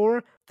vote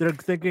for, they're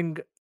thinking,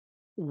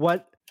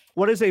 what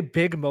is a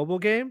big mobile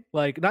game?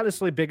 Like, not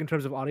necessarily big in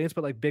terms of audience,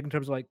 but like big in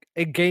terms of like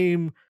a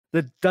game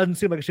that doesn't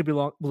seem like it should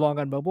belong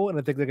on mobile. And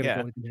I think they're going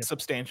to go with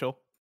substantial.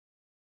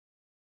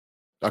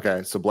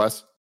 Okay, so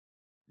Bless.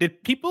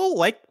 Did people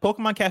like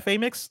Pokemon Cafe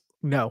Mix?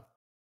 No.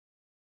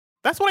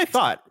 That's what I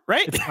thought,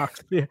 right?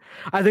 Yeah.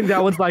 I think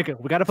that one's like,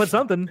 we got to put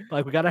something.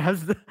 Like, we got to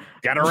have...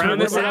 Got to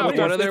round this out.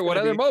 What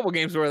other mobile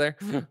games were there?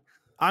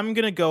 I'm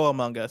going to go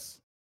Among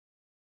Us.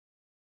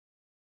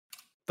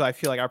 So I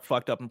feel like I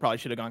fucked up and probably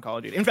should have gone Call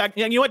of Duty. In fact,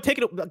 you know what? Take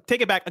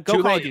it back.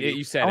 Go Call of Duty.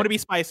 You said I want to be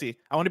spicy.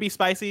 I want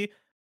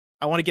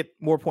to get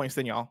more points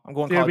than y'all. I'm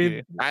going Call of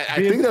Duty. I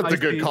think that's a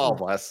good call,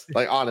 Wes.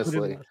 Like,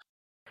 honestly.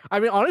 I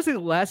mean, honestly,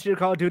 last year,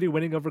 Call of Duty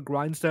winning over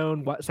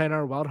Grindstone,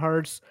 Sayonara Wild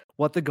Hearts,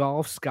 What the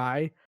Golf,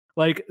 Sky...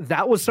 Like,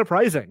 that was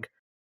surprising.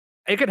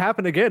 It could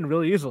happen again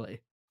really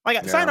easily.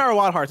 Like, Sayonara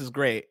Wild Hearts is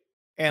great.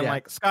 And,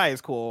 like, Sky is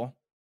cool.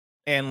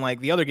 And, like,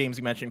 the other games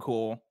you mentioned,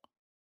 cool.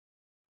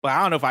 But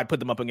I don't know if I'd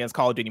put them up against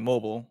Call of Duty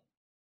Mobile.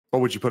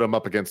 Or would you put them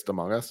up against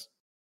Among Us?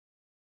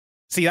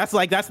 See, that's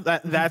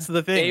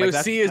the thing.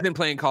 AOC isn't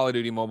playing Call of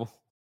Duty Mobile.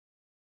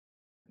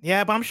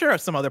 Yeah, but I'm sure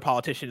some other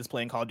politician is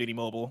playing Call of Duty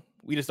Mobile.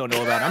 We just don't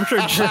know about it.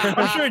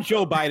 I'm sure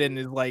Joe Biden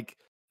is, like...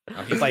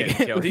 Oh,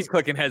 he's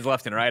clicking heads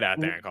left and right out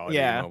there in Call of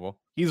Duty Mobile.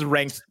 He's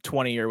ranked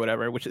 20 or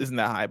whatever, which isn't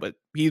that high, but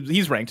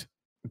he's ranked.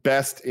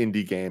 Best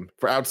indie game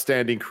for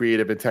outstanding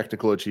creative and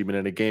technical achievement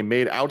in a game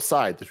made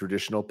outside the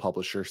traditional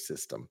publisher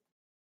system.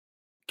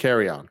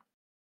 Carry On.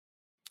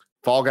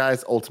 Fall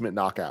Guys Ultimate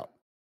Knockout.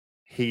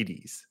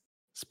 Hades.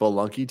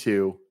 Spelunky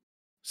 2.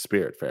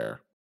 Spiritfarer.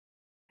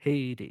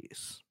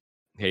 Hades.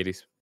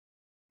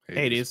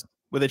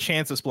 With a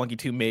chance of Spelunky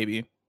 2,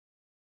 maybe.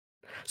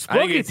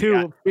 Spelunky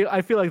 2,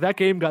 I feel like that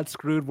game got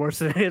screwed worse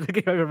than any other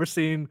game I've ever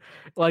seen,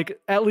 like,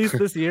 at least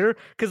this year.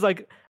 Because,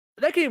 like,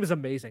 that game is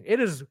amazing. It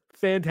is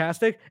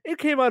fantastic. It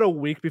came out a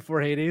week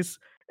before Hades,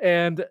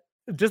 and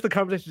just the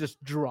conversation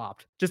just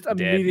dropped. Just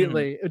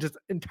immediately. It just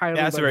entirely.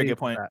 Yeah, that's a very good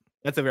point.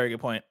 That's a very good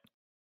point.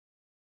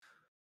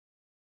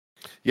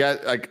 Yeah,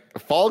 like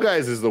Fall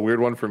Guys is the weird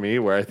one for me,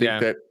 where I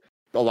think that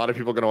a lot of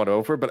people are going to want to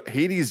vote for, but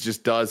Hades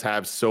just does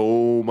have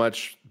so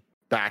much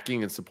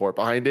backing and support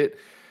behind it.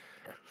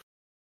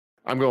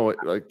 I'm going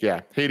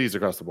with, Hades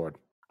across the board.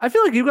 I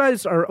feel like you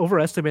guys are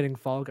overestimating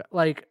Fall Guys.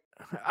 Like,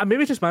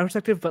 maybe it's just my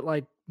perspective, but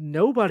like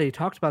nobody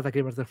talked about that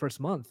game after the first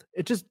month.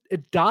 It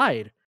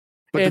died.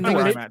 But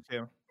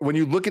when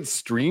you look at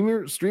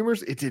streamers,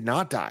 it did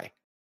not die.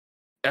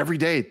 Every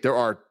day there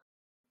are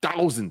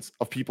thousands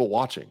of people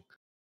watching.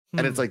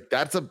 And it's like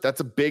that's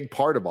a big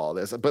part of all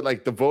this. But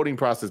like the voting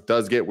process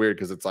does get weird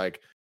because it's like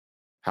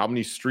how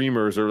many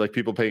streamers or like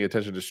people paying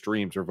attention to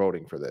streams are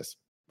voting for this?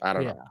 I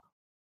don't know.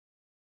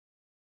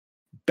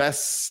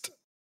 Best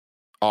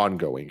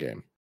ongoing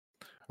game.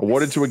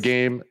 Awarded to a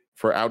game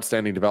for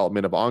outstanding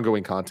development of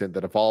ongoing content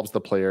that evolves the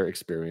player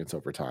experience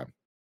over time.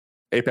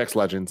 Apex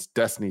Legends,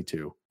 Destiny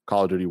 2,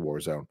 Call of Duty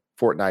Warzone,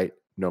 Fortnite,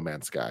 No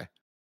Man's Sky.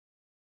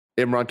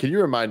 Imran, can you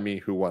remind me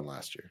who won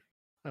last year?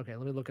 Okay,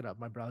 let me look it up.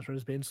 My browser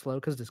is being slow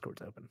because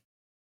Discord's open.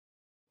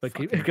 But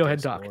go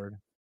ahead, Doc.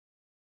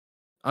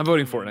 I'm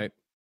voting Fortnite.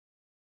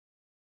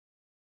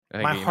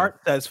 My heart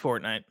says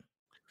Fortnite.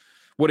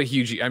 What a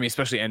huge,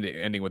 especially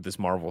ending with this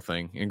Marvel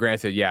thing. And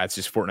granted, it's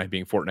just Fortnite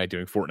being Fortnite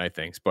doing Fortnite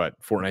things, but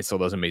Fortnite still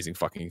does amazing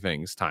fucking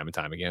things time and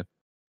time again.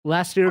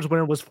 Last year's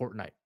winner was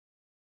Fortnite.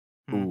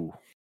 Ooh.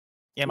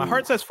 Yeah, my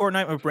heart says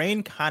Fortnite. My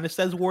brain kind of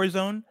says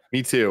Warzone.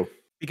 Me too.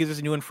 Because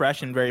it's new and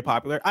fresh and very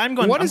popular.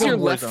 What does your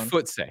left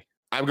foot say?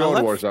 I'm going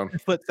to Warzone. My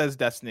foot says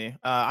Destiny.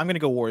 I'm going to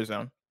go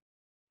Warzone.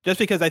 Just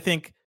because I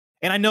think,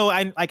 and I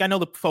know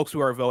the folks who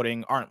are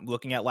voting aren't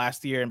looking at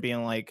last year and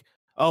being like,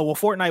 oh, well,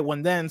 Fortnite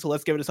won then, so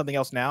let's give it to something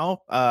else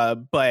now.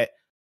 But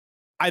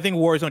I think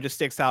Warzone just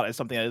sticks out as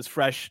something that is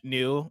fresh,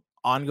 new,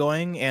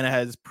 ongoing, and it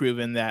has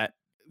proven that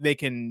they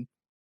can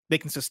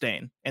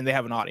sustain and they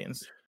have an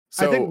audience.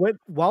 So, I think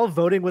while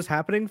voting was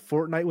happening,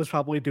 Fortnite was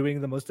probably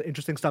doing the most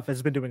interesting stuff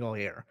it's been doing all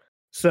year.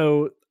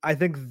 So I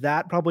think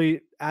that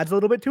probably adds a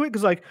little bit to it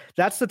because like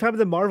that's the time of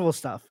the Marvel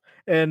stuff,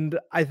 and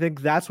I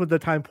think that's what the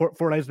time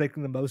Fortnite is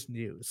making the most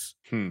news.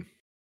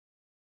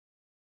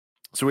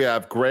 So we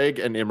have Greg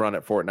and Imran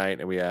at Fortnite,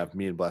 and we have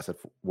me and Bless at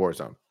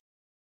Warzone,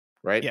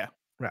 right? Yeah.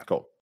 Right.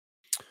 Cool.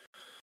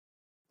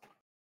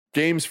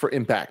 Games for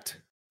impact.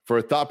 For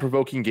a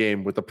thought-provoking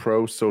game with a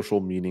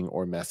pro-social meaning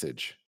or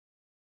message.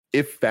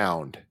 If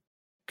found,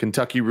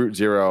 Kentucky Route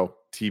Zero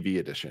TV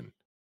edition.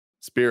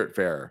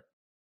 Spiritfarer.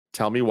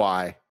 Tell Me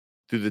Why.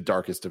 Through the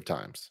Darkest of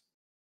Times.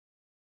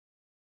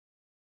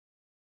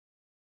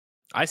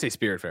 I say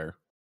Spiritfarer.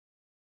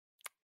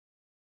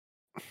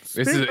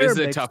 This is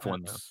a tough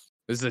one, though.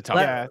 This is a tough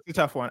one. Yeah, it's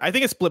a tough one. I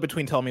think it's split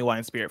between Tell Me Why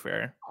and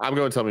Spiritfarer. I'm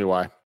going to Tell Me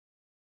Why.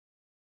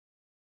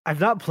 I've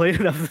not played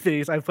enough of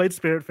these. I've played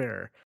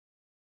Spiritfarer.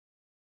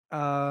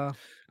 I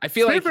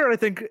feel Spiritfarer, like I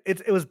think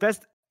it was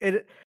best.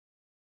 If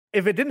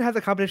it didn't have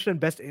the competition in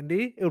best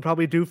indie, it would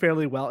probably do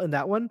fairly well in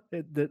that one.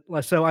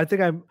 So I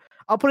think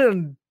I'll put it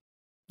on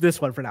this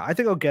one for now. I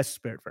think I'll guess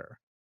Spiritfarer.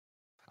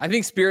 I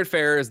think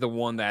Spiritfarer is the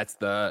one that's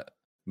the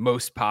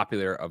most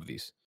popular of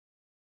these.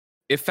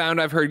 If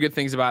Found, I've heard good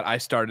things about. I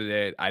started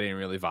it. I didn't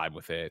really vibe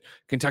with it.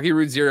 Kentucky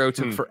Route Zero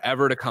took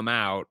forever to come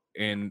out.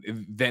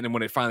 And then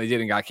when it finally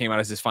did and came out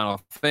as this final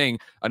thing,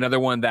 another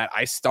one that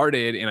I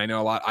started and I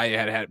know a lot, I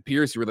had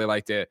peers who really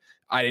liked it.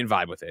 I didn't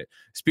vibe with it.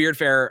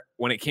 Spiritfarer,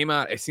 when it came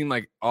out, it seemed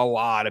like a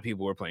lot of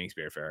people were playing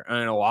Spiritfarer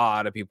and a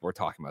lot of people were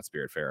talking about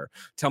Spiritfarer.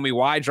 Tell Me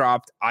Why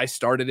dropped. I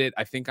started it.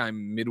 I think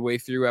I'm midway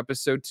through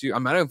episode 2. I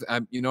might have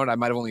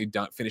only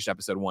finished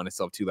episode 1 and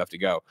still have 2 left to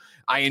go.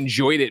 I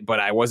enjoyed it, but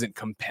I wasn't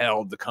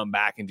compelled to come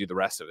back and do the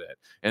rest of it.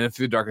 And then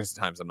Through the Darkest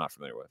of Times, I'm not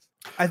familiar with.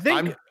 I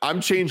think I'm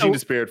changing to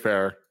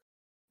Spiritfarer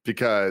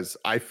because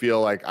I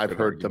feel like I've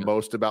heard the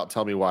most about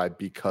Tell Me Why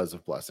because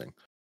of Blessing.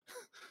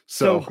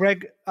 So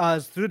Greg,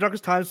 Through the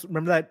Darkest Times,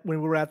 remember that when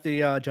we were at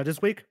the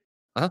Judges Week?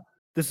 Uh-huh.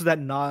 This is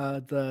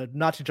the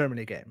Nazi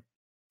Germany game.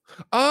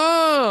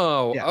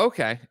 Oh, yeah.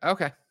 Okay.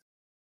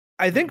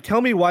 I think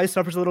Tell Me Why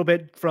suffers a little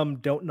bit from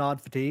Don't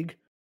Nod fatigue.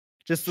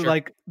 Just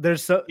like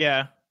there's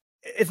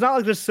it's not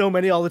like there's so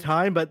many all the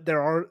time, but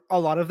there are a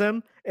lot of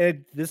them.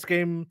 And this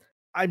game,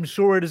 I'm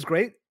sure it is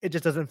great. It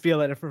just doesn't feel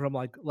that different from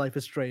like Life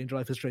is Strange or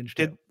Life is Strange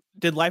 2.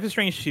 Did Life is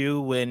Strange 2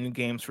 win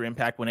Games for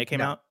Impact when it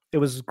came out? It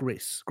was Gree.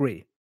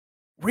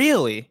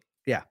 Really?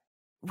 Yeah.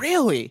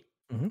 Really?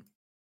 Mm-hmm.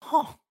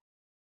 Huh.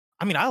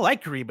 I mean, I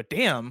like Gree, but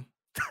damn.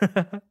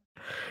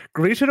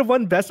 Gris should have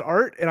won Best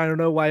Art, and I don't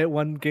know why it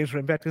won Games for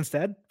Impact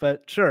instead,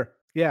 but sure.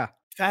 Yeah.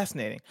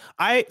 Fascinating.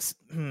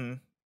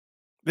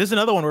 There's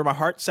another one where my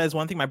heart says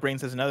one thing, my brain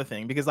says another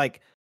thing. Because,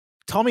 like,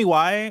 tell me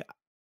why.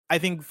 I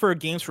think for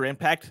Games for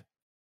Impact,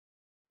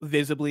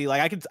 visibly,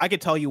 like I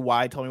could tell you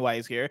why. Tell me why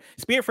he's here.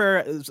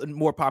 Spiritfarer is a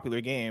more popular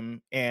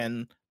game,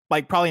 and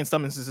like probably in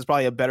some instances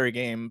probably a better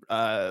game.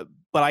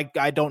 But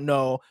I don't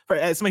know, for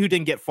as somebody who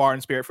didn't get far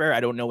in Spiritfarer, I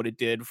don't know what it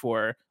did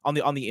for on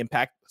the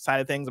impact side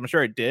of things. I'm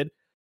sure it did,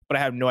 but I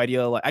have no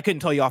idea. Like I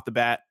couldn't tell you off the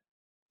bat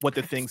what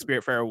the thing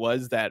Spiritfarer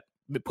was that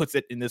puts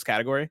it in this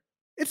category.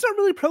 It's not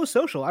really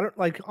pro-social. I don't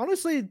like,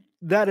 honestly,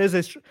 that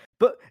is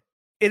but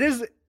it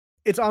is.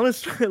 It's on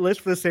this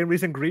list for the same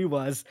reason Gris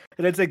was,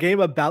 and it's a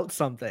game about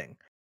something.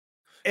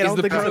 Is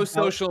the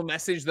pro-social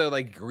message though,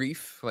 like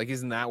grief? Like,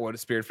 isn't that what a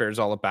Spiritfarer is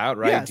all about,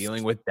 right? Yes.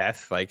 Dealing with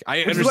death. Like,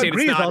 I Which understand is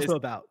what it's not also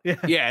about. Yeah.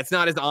 Yeah, it's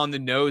not as on the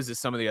nose as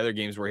some of the other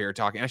games we're here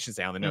talking. I shouldn't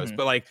say on the nose,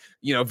 but like,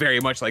 you know, very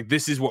much like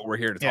this is what we're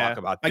here to talk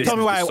about. Like, tell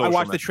me why I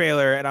watched the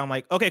trailer and I'm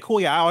like, okay, cool,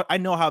 yeah, I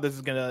know how this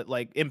is gonna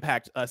like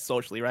impact us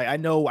socially, right? I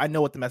know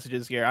what the message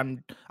is here.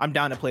 I'm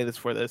down to play this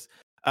for this.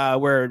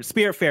 Where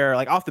Spiritfarer,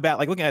 like off the bat,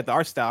 like looking at the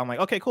art style, I'm like,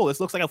 okay, cool, this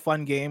looks like a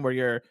fun game where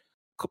you're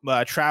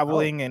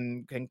traveling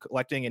and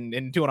collecting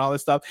and doing all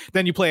this stuff.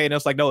 Then you play it and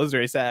it's like, no, it's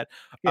very sad.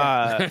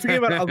 It's a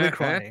game about ugly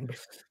crying.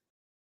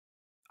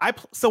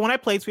 So when I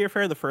played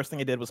Spiritfarer, the first thing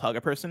I did was hug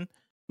a person,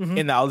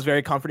 and that was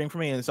very comforting for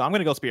me. And so I'm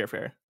gonna go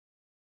Spiritfarer.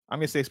 I'm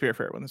gonna say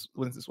Spiritfarer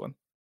wins this one.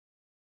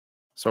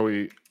 So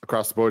we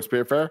across the board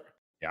Spiritfarer?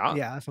 Yeah,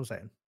 that's what I'm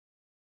saying.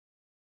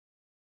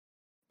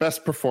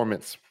 Best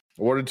performance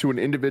awarded to an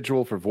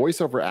individual for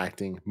voiceover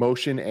acting,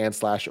 motion and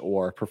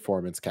 /or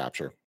performance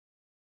capture.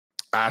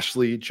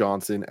 Ashley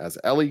Johnson as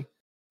Ellie,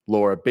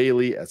 Laura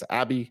Bailey as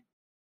Abby,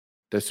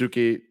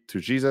 Daisuke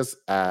Tsujiza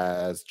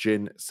as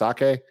Jin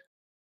Sake,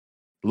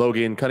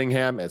 Logan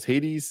Cunningham as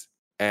Hades,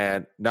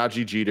 and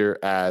Najee Jeter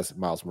as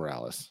Miles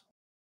Morales.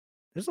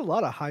 There's a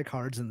lot of high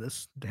cards in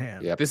this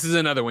hand. Yeah, this is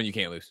another one you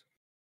can't lose.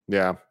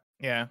 Yeah.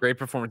 Great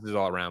performances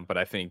all around, but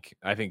I think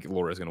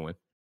Laura's gonna win.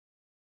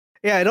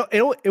 Yeah,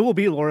 it will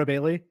be Laura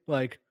Bailey.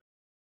 Like,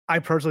 I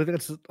personally think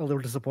it's a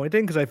little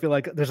disappointing because I feel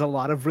like there's a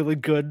lot of really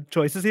good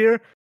choices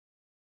here.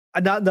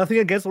 Nothing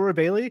against Laura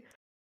Bailey.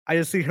 I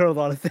just see her a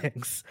lot of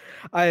things.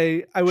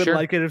 I would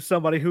like it if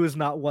somebody who has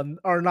not won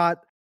or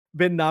not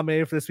been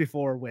nominated for this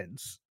before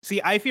wins.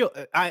 See, I feel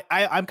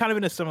I'm kind of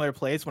in a similar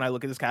place when I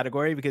look at this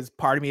category because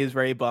part of me is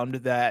very bummed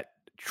that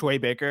Troy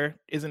Baker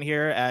isn't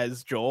here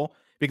as Joel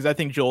because I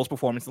think Joel's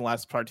performance in the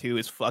last part 2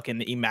 is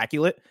fucking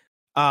immaculate.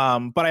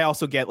 But I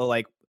also get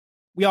like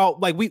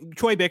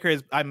Troy Baker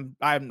is I'm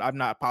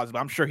not positive.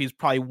 I'm sure he's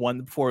probably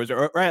won before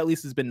or at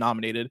least has been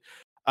nominated.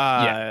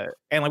 And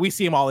like we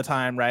see him all the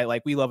time, right?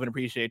 Like we love and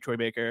appreciate Troy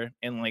Baker,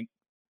 and like,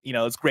 you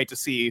know, it's great to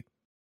see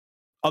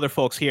other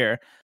folks here.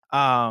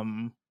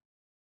 I'm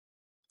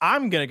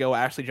gonna go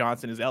Ashley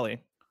Johnson as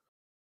Ellie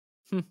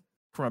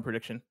for my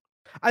prediction.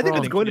 I think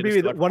it's going to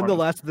be one of the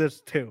last of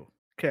those 2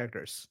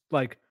 characters,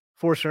 like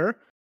for sure.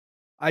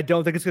 I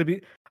don't think it's gonna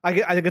be. I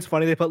think it's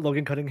funny they put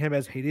Logan Cunningham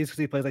as Hades because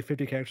he plays like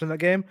 50 characters in that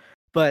game,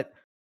 but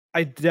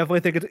I definitely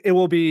think it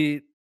will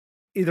be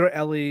either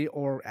Ellie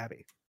or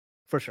Abby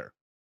for sure.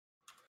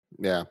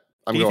 Yeah,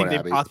 Do you think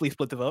they possibly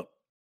split the vote?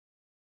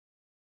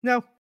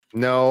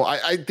 No,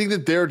 I think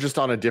that they're just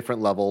on a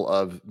different level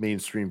of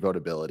mainstream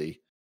votability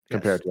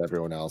compared to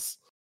everyone else.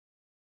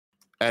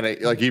 And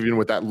like even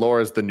with that,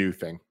 Laura's the new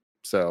thing.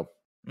 So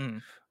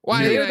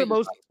why they're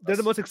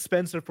the most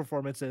expensive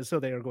performances, so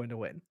they are going to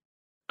win.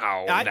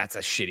 Oh, that's a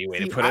shitty way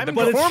to put it. The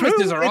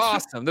performances are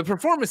awesome. The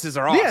performances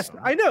are awesome. Yes,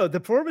 I know.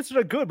 The performances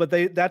are good, but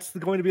that's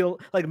going to be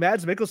like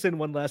Mads Mikkelsen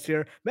won last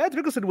year. Mads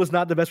Mikkelsen was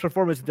not the best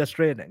performance in Death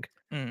Stranding.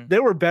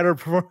 There were better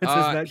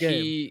performances in that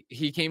game.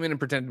 He came in and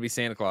pretended to be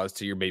Santa Claus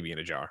to your baby in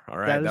a jar. All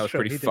right. That was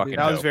pretty fucking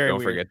dope. That was very Don't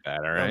weird. forget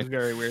that. All right. That was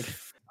very weird.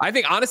 I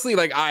think honestly,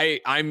 like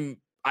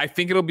I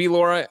think it'll be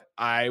Laura.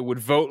 I would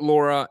vote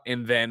Laura,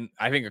 and then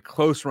I think a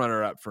close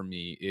runner-up for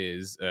me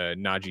is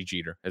Najee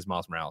Jeter as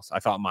Miles Morales. I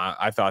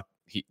thought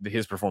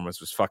his performance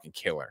was fucking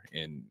killer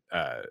in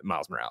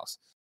Miles Morales.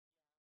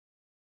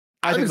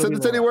 I haven't said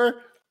this anywhere.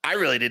 I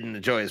really didn't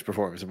enjoy his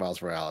performance in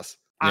Miles Morales.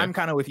 I'm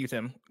kind of with you,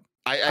 Tim.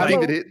 I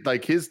think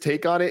that his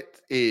take on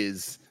it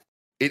is,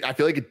 I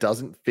feel like it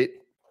doesn't fit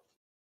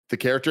the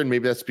character, and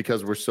maybe that's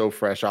because we're so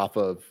fresh off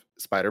of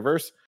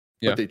Spider-Verse.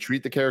 But they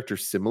treat the character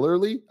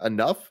similarly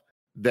enough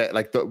that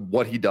like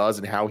what he does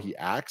and how he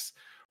acts,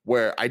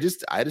 where I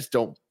just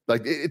don't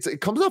like it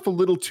comes off a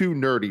little too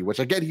nerdy, which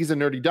I get he's a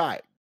nerdy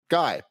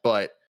guy,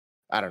 but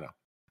I don't know.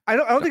 I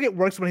don't think it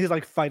works when he's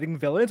like fighting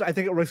villains. I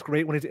think it works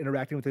great when he's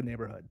interacting with the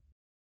neighborhood.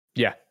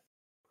 Yeah.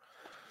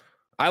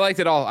 I liked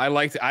it all.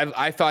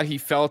 I thought he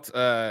felt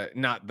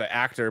not the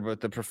actor,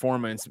 but the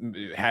performance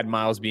had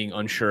Miles being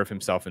unsure of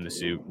himself in the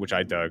suit, which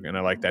I dug, and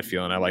I like that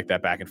feeling. I like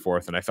that back and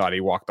forth, and I thought he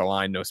walked the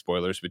line, no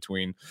spoilers,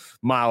 between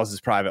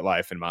Miles' private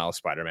life and Miles'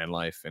 Spider-Man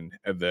life, and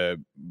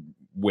the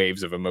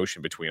waves of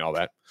emotion between all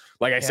that.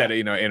 Like I said,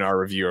 in our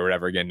review or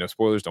whatever, again, no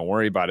spoilers, don't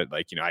worry about it.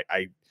 Like,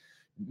 I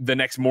the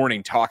next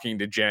morning talking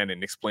to Jen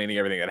and explaining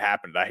everything that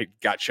happened, I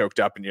got choked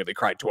up and nearly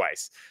cried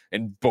twice.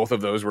 And both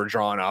of those were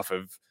drawn off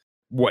of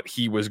what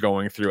he was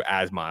going through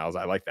as Miles.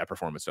 I like that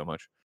performance so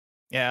much.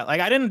 Yeah,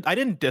 like I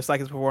didn't dislike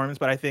his performance,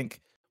 but I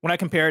think when I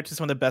compare it to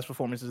some of the best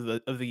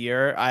performances of the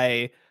year,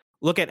 I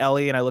look at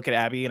Ellie and I look at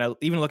Abby and I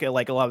even look at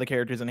like a lot of the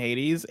characters in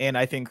Hades, and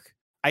I think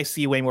I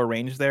see way more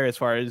range there as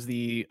far as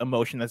the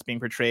emotion that's being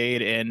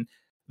portrayed and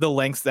the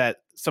lengths that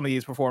some of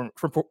these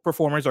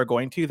performers are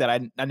going to, that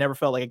I never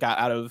felt like it got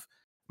out of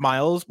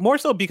Miles. More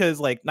so because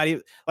like not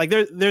even like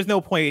there's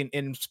no point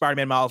in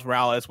Spider-Man Miles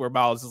Morales where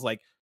Miles is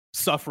like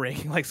suffering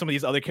like some of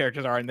these other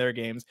characters are in their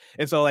games,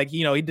 and so like,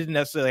 you know, he didn't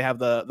necessarily have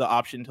the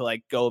option to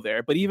like go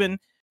there. But even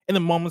in the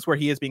moments where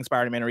he is being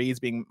Spider-Man or he's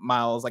being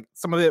Miles, like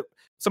some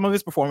of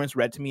his performance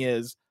read to me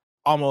as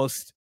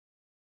almost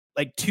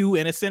like too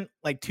innocent,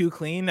 like too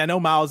clean. I know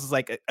Miles is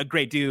like a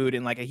great dude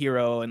and like a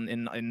hero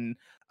and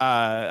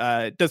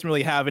doesn't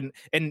really have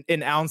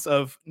an ounce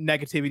of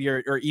negativity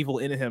or evil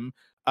in him.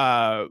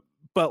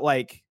 But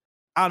like,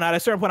 I don't know, at a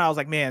certain point I was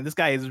like, man, this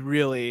guy is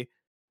really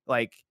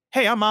like,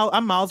 hey, I'm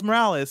Miles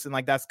Morales, and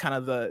like that's kind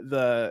of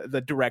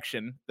the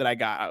direction that I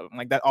got.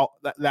 Like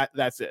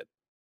that's it.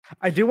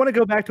 I do want to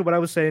go back to what I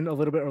was saying a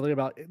little bit earlier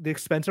about the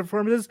expensive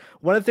performances.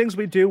 One of the things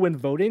we do when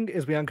voting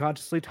is we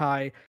unconsciously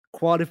tie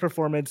quality of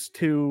performance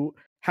to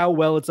how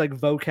well it's like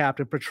vocapped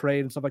and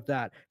portrayed and stuff like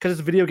that.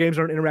 Because video games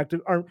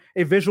are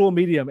a visual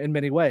medium in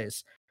many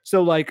ways.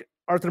 So like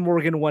Arthur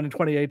Morgan won in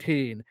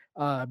 2018,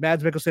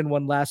 Mads Mikkelsen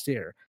won last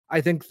year.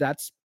 I think that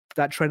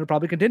trend will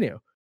probably continue.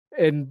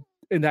 And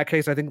in that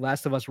case, I think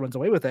Last of Us runs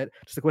away with it.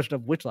 Just a question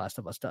of which Last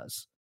of Us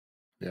does.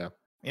 Yeah.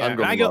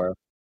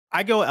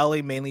 I go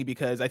Ellie mainly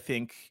because I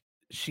think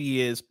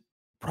she is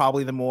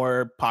probably the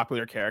more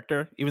popular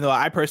character, even though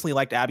I personally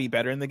liked Abby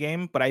better in the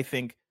game. But I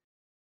think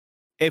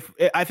if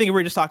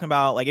we're just talking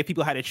about like if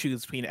people had to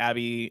choose between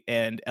Abby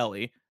and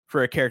Ellie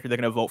for a character they're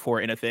going to vote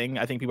for in a thing,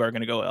 I think people are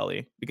going to go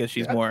Ellie because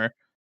she's more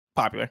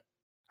popular.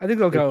 I think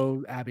they'll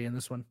go Abby in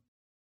this one.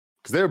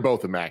 Because they're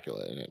both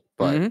immaculate in it,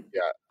 but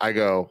yeah, I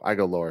go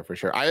Laura for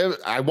sure.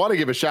 I want to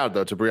give a shout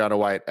though to Brianna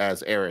White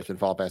as Aerith in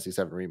Final Fantasy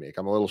VII Remake.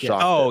 I'm a little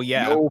shocked. Oh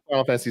yeah, no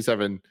Final Fantasy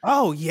VII.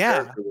 Oh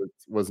yeah,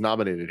 was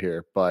nominated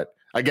here, but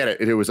I get it.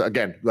 It was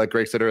again, like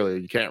Greg said earlier,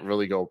 you can't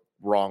really go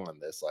wrong on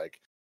this. Like,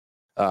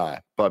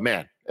 but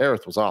man,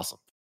 Aerith was awesome.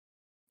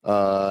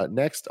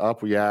 Next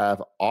up, we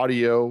have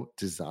audio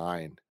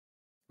design,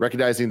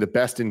 recognizing the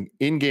best in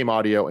in-game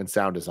audio and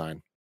sound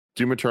design.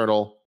 Doom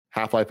Eternal,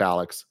 Half-Life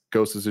Alyx,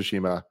 Ghost of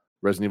Tsushima,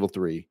 Resident Evil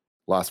 3,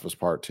 Last of Us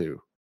Part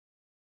 2.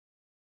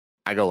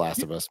 I go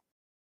Last of Us.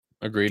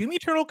 Agreed. Doom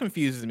Eternal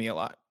confuses me a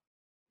lot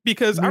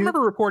because I remember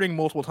reporting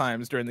multiple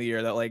times during the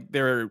year that like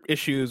there were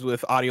issues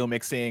with audio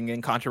mixing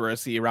and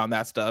controversy around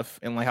that stuff,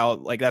 and like how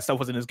like that stuff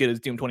wasn't as good as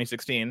Doom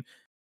 2016.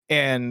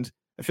 And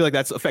I feel like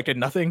that's affected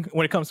nothing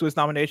when it comes to its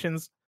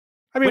nominations.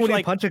 I mean, when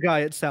you punch a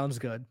guy, it sounds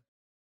good.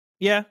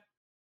 Yeah.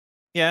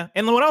 Yeah,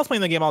 and when I was playing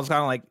the game, I was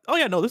kind of like, "Oh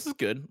yeah, no, this is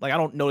good." Like I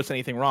don't notice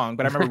anything wrong,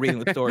 but I remember reading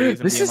the stories.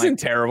 And this isn't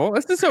terrible.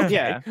 This is okay.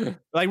 Yeah,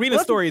 like reading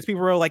the stories,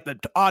 people were like, "The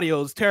audio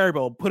is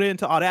terrible. Put it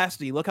into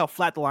Audacity. Look how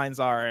flat the lines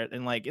are."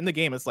 And like in the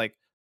game, it's like,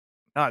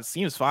 "No, it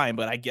seems fine,"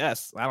 but I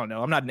guess I don't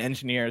know. I'm not an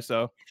engineer,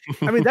 so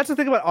I mean, that's the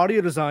thing about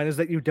audio design is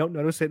that you don't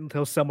notice it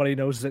until somebody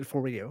notices it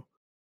for you.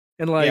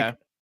 And like,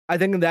 I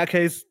think in that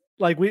case,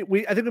 like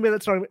I think we made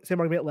that same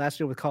argument last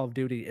year with Call of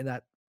Duty, and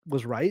that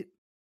was right.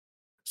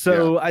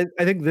 So I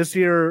think this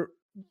year.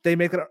 They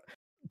make it.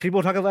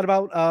 People talk a lot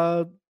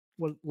about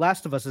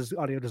Last of Us's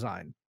audio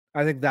design.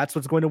 I think that's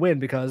what's going to win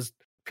because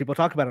people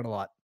talk about it a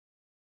lot.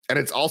 And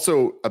it's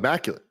also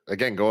immaculate.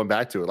 Again, going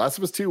back to it, Last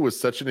of Us 2 was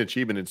such an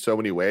achievement in so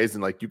many ways.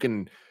 And like you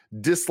can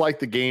dislike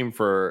the game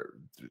for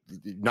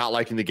not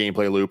liking the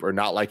gameplay loop or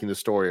not liking the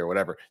story or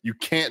whatever. You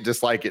can't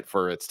dislike it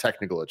for its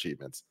technical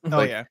achievements.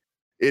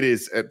 It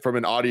is from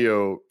an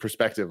audio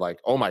perspective, like,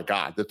 oh my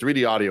God, the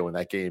 3D audio in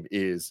that game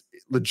is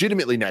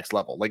legitimately next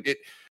level. Like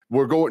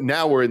we're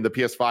in the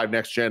PS5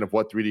 next gen of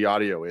what 3D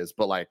audio is,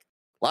 but like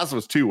Last of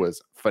Us 2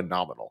 was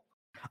phenomenal.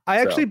 I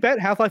actually bet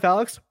Half-Life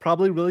Alyx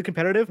probably really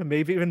competitive and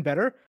maybe even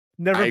better.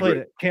 Never played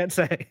it. Can't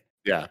say.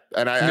 Yeah.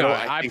 And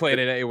I played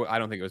it. I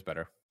don't think it was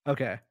better.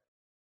 Okay.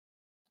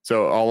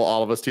 So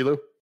all of us, Tilu?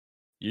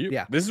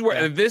 Yeah. This is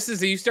where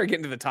you start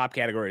getting to the top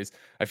categories.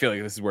 I feel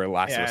like this is where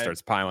Last of Us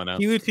starts piling up.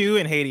 Tilu 2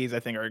 and Hades, I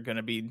think, are going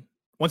to be,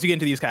 once you get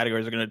into these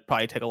categories, are going to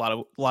probably take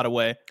a lot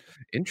away.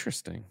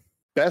 Interesting.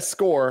 Best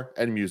score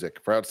and music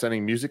for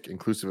outstanding music,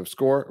 inclusive of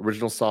score,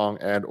 original song,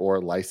 and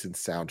or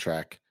licensed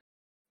soundtrack.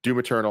 Doom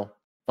Eternal,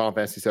 Final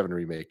Fantasy VII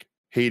Remake,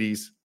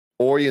 Hades,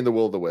 Ori and the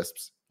Will of the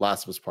Wisps,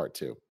 Last of Us Part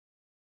 2.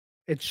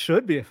 It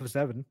should be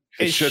FF7.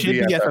 It should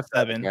be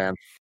FF7. Man.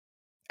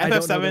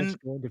 FF7.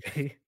 Going to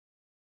be.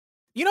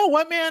 You know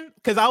what, man?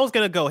 Because I was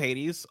going to go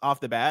Hades off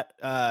the bat,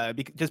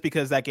 just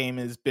because that game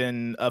has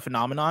been a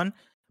phenomenon.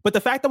 But the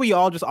fact that we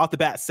all just off the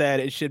bat said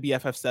it should be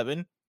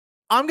FF7,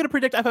 I'm going to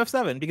predict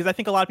FF7 because I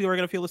think a lot of people are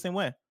going to feel the same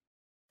way.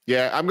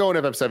 Yeah, I'm going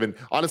FF7.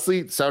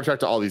 Honestly, soundtrack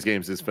to all these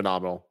games is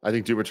phenomenal. I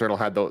think Doom Eternal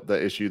had the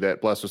issue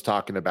that Bless was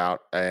talking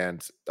about,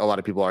 and a lot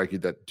of people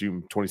argued that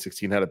Doom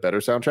 2016 had a better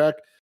soundtrack.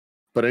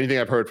 But anything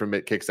I've heard from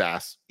it kicks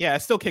ass. Yeah,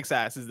 it still kicks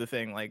ass is the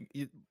thing. Like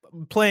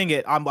playing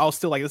it, I was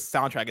still like, this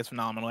soundtrack is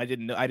phenomenal. I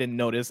didn't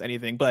notice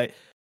anything, but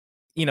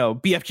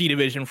BFG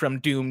Division from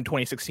Doom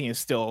 2016 is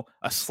still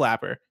a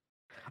slapper.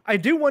 I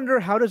do wonder,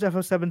 how does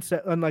FF7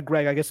 sound? And like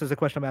Greg, I guess is a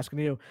question I'm asking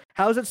you.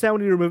 How does it sound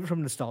when you remove it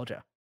from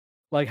nostalgia?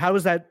 Like, how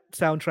is that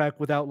soundtrack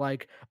without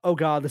like, oh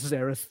god, this is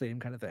Aerith's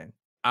theme kind of thing?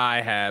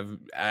 I have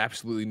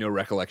absolutely no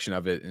recollection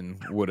of it,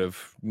 and would have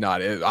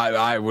not.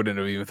 I wouldn't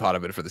have even thought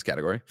of it for this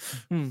category.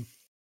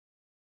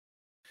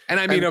 And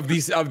I mean, of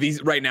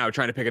these right now,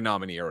 trying to pick a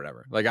nominee or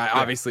whatever. Like,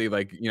 obviously,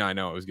 like, I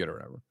know it was good or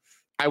whatever.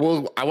 I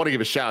want to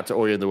give a shout out to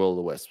Ori and the Will of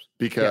the Wisps,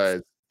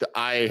 because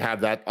I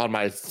have that on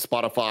my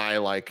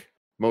Spotify, like,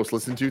 most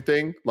listened to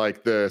thing.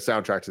 Like, the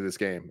soundtrack to this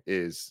game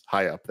is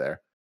high up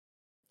there.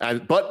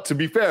 But to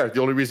be fair,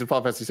 the only reason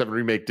Final Fantasy VII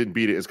Remake didn't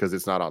beat it is because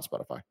it's not on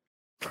Spotify.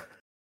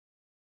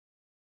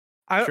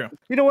 True.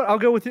 You know what? I'll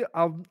go with you.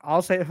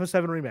 I'll say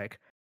FF7 Remake,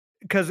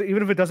 because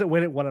even if it doesn't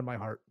win, it won in my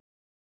heart.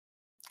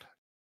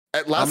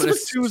 Last of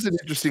Us 2 is an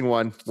interesting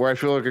one where I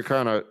feel like it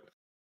kind of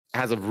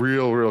has a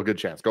real good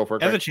chance. Go for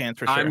it. Has a chance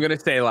for sure. I'm gonna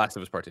say Last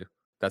of Us Part 2.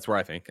 That's where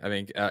I think. I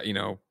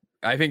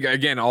think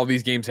again, all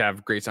these games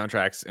have great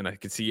soundtracks, and I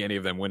could see any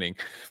of them winning,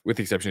 with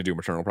the exception of Doom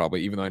Eternal,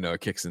 probably. Even though I know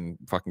it kicks and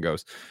fucking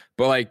goes,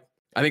 but like,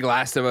 I think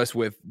Last of Us,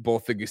 with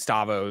both the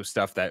Gustavo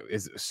stuff that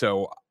is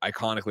so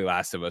iconically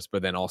Last of Us,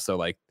 but then also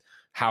like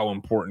how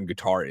important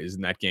guitar is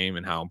in that game,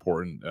 and how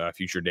important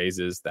Future Days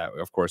is. That,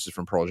 of course, is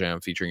from Pearl Jam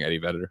featuring Eddie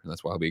Vedder, and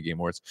that's why he'll be at Game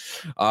Awards.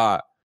 I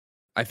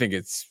think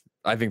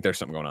there's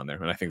something going on there,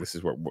 and I think this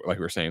is where, like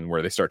we were saying,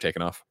 where they start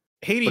taking off.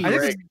 Hades,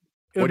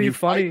 it would be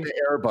funny. The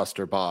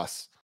Airbuster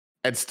boss,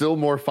 and still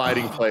more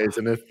fighting plays,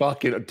 and a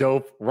fucking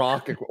dope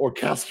rock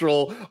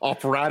orchestral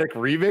operatic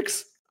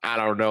remix. I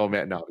don't know,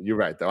 man. No, you're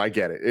right, though. I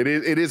get it.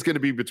 It is going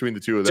to be between the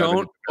two of them.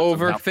 Don't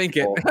overthink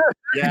it.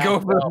 Go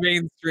for the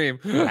mainstream.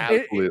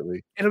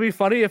 Absolutely. It'll be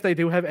funny if they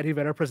do have Eddie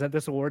Vedder present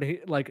this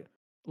award. Like,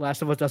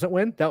 Last of Us doesn't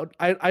win.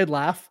 I'd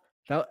laugh.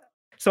 So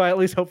I at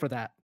least hope for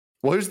that.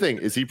 Well, here's the thing: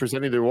 is he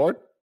presenting the award?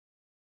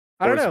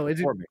 I don't know.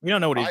 We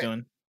don't know what he's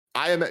doing.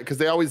 I am, because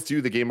they always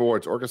do the Game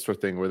Awards orchestra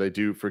thing where they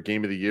do, for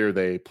Game of the Year,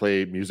 they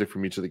play music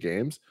from each of the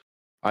games.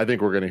 I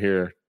think we're going to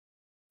hear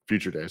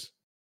Future Days.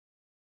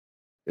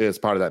 It's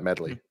part of that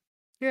medley.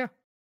 Yeah,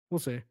 we'll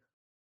see.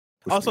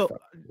 Also,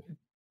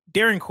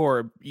 Darren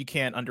Korb, you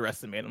can't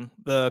underestimate him.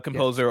 The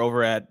composer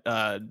over at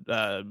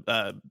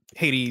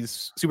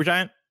Hades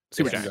Supergiant.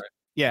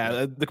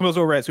 Yeah, the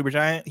composer over at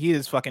Supergiant. He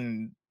is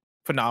fucking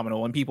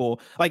phenomenal. And people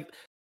like,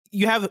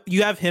 you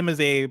have him as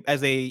a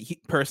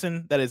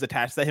person that is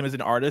attached to him as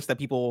an artist that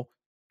people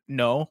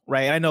know,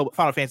 right? And I know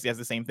Final Fantasy has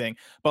the same thing,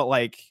 but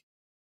like,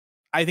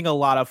 I think a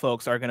lot of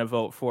folks are going to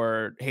vote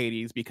for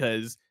Hades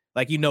because,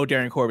 like,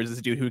 Darren Korb is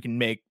this dude who can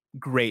make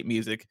great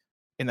music,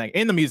 and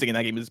the music in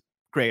that game is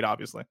great,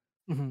 obviously.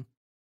 Mm-hmm.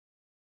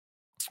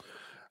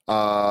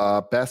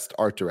 Best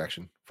art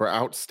direction for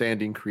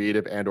outstanding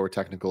creative and/or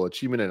technical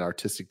achievement in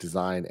artistic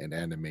design and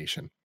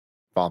animation: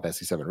 Final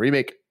Fantasy VII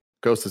Remake,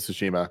 Ghost of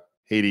Tsushima,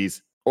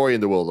 Hades, Ori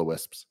and the Will of the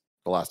Wisps,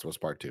 The Last of Us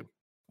Part 2.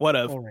 What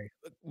a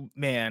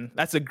man!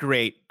 That's a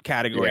great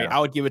category. Yeah. I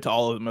would give it to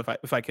all of them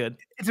if I could.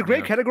 It's a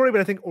great category, but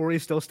I think Ori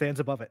still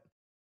stands above it.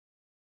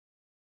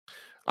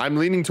 I'm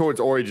leaning towards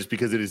Ori just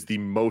because it is the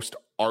most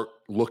art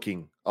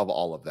looking of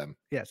all of them.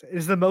 Yes, it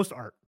is the most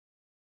art.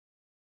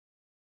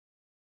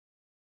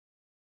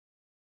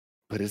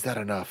 But is that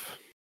enough?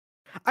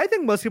 I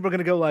think most people are going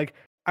to go like,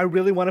 I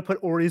really want to put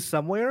Ori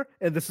somewhere,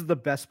 and this is the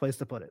best place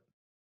to put it.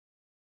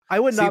 I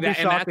would not be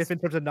shocked if in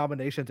terms of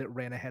nominations it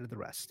ran ahead of the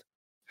rest.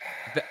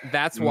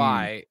 That's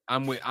why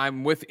I'm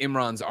with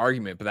Imran's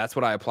argument, but that's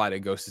what I apply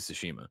to Ghost of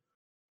Tsushima.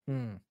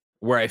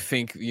 Where I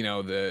think,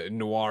 the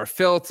noir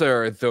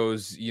filter,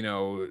 those,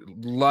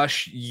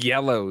 lush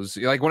yellows.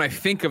 Like, when I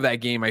think of that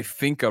game, I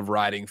think of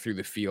riding through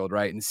the field,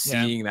 right? And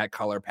seeing that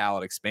color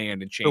palette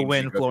expand and change. The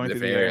wind flowing through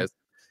the areas.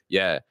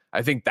 Yeah.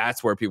 I think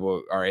that's where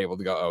people are able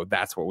to go, oh,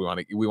 that's what we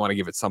want to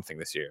give it something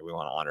this year. We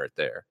want to honor it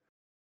there.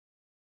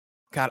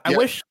 God, I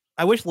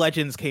wish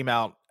Legends came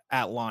out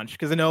at launch,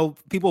 because I know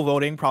people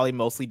voting probably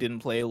mostly didn't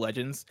play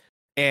Legends.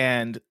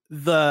 And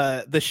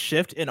the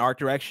shift in art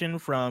direction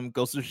from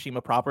Ghost of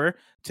Tsushima proper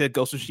to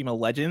Ghost of Tsushima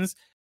Legends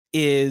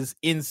is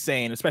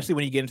insane, especially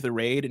when you get into the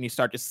raid and you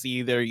start to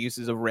see their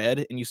uses of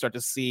red and you start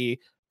to see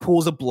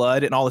pools of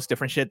blood and all this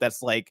different shit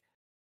that's like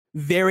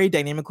very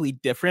dynamically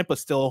different, but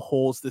still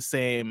holds the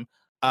same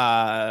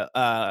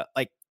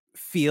like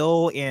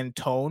feel and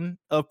tone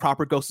of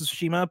proper Ghost of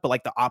Tsushima, but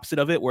like the opposite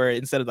of it, where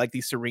instead of like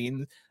these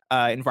serene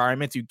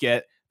environments, you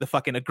get the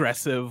fucking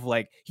aggressive,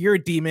 like, here are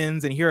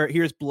demons and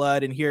here's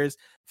blood and here's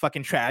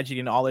fucking tragedy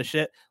and all this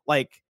shit.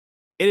 Like,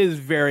 it is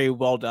very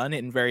well done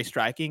and very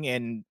striking,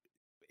 and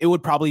it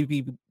would probably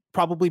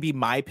be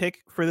my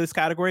pick for this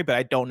category, but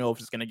I don't know if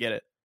it's gonna get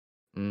it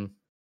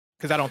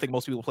because I don't think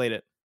most people played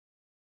it.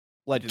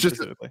 Legends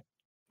specifically.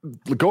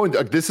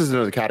 This is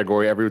another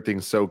category.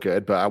 Everything's so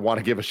good, but I want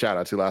to give a shout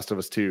out to Last of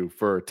Us 2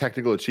 for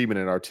technical achievement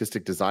in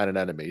artistic design and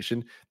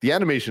animation. The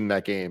animation in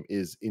that game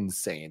is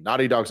insane.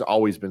 Naughty Dog's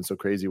always been so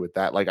crazy with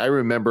that. Like I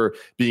remember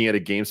being at a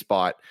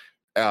GameSpot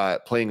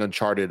playing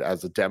Uncharted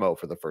as a demo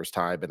for the first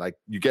time, and like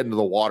you get into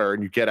the water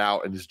and you get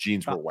out and his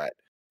jeans were wet.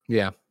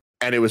 Yeah.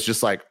 And it was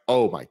just like,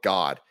 oh my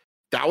God.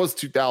 That was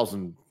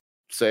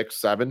 2006,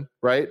 7,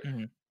 right?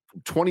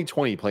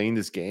 2020 playing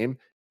this game,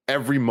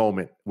 every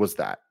moment was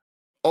that.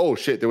 Oh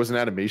shit, there was an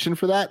animation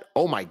for that?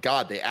 Oh my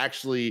God, they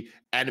actually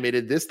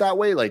animated this that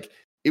way? Like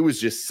it was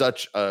just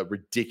such a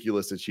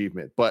ridiculous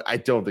achievement, but I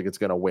don't think it's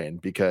going to win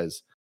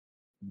because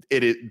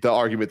it is the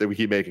argument that we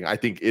keep making. I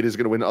think it is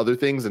going to win other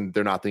things and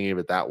they're not thinking of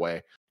it that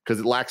way because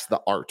it lacks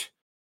the art.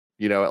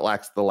 You know, it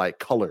lacks the like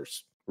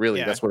colors.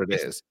 Really, that's what it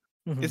is.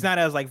 It's not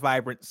as like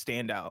vibrant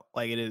standout.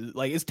 Like it is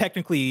like it's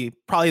technically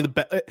probably the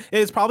best. It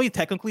is probably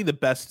technically the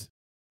best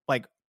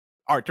like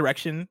art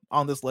direction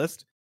on this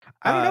list.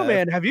 I don't know,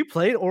 man. Have you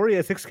played Ori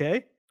at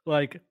 6K?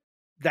 Like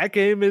that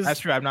game is. That's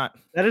true. I'm not.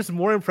 That is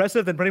more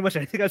impressive than pretty much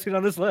anything I've seen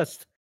on this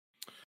list.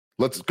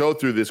 Let's go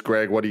through this,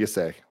 Greg. What do you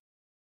say?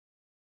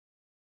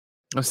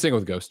 I'm sticking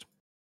with Ghost.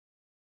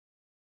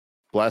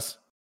 Bless.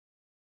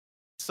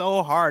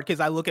 So hard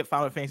because I look at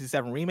Final Fantasy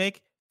VII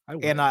Remake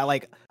and I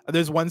like.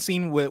 There's one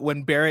scene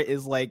when Barrett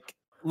is like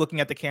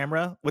looking at the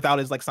camera without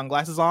his like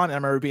sunglasses on, and I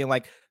remember being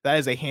like, "That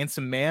is a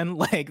handsome man."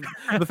 Like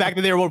the fact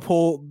that they were able to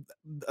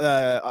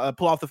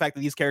pull off the fact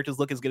that these characters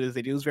look as good as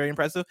they do is very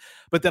impressive.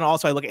 But then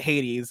also I look at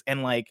Hades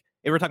and like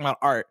if we're talking about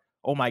art,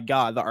 oh my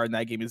God, the art in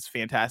that game is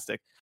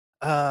fantastic.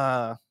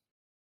 I'm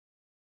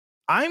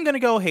gonna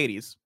go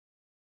Hades.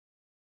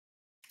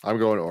 I'm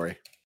going Ori.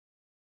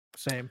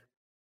 Same.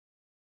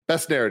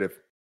 Best narrative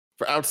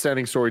for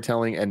outstanding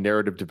storytelling and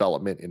narrative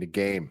development in a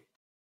game.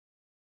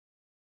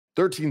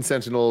 13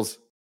 Sentinels,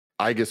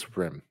 Aegis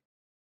Rim,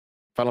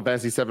 Final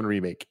Fantasy VII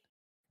Remake,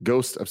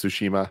 Ghost of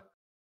Tsushima,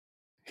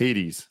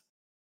 Hades,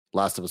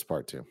 Last of Us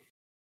Part 2.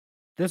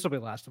 This will be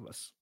Last of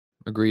Us.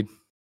 Agreed.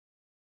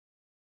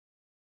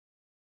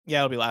 Yeah,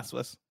 it'll be Last of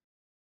Us.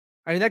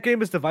 I mean, that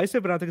game is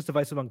divisive, but I don't think it's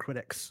divisive on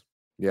critics.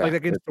 Yeah. Like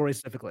that game's story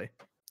specifically.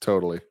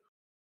 Totally.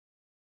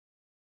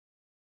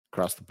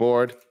 Across the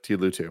board,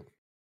 Tlu 2.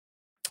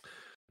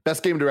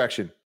 Best game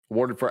direction,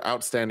 awarded for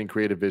outstanding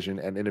creative vision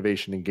and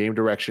innovation in game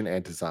direction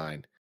and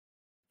design.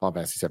 Final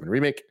Fantasy VII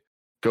Remake,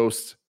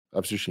 Ghost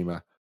of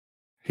Tsushima,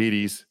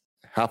 Hades,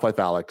 Half-Life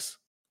Alyx,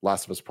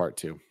 Last of Us Part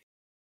 2.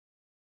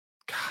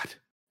 God,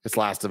 it's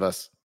Last of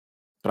Us.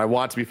 But I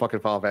want to be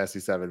fucking Final Fantasy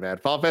VII, man.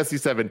 Final Fantasy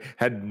VII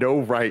had no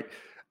right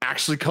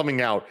actually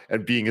coming out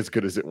and being as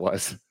good as it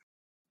was.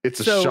 It's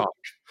a shock.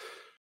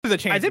 There's a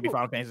chance to be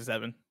Final Fantasy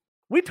VII.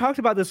 We talked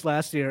about this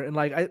last year, and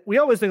like we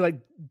always think like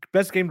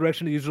best game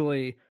direction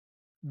usually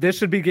this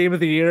should be game of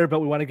the year,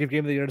 but we want to give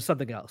game of the year to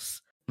something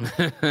else.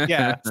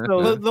 Yeah.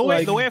 So the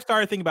way I've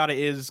started thinking about it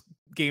is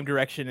game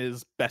direction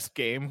is best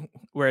game,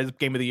 whereas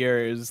game of the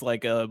year is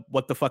like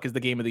what the fuck is the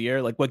game of the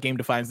year? Like what game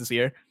defines this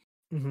year?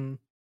 Mm-hmm.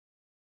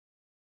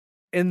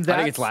 I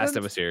think it's Last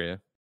of Us here. Yeah.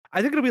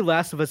 I think it'll be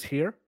Last of Us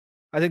here.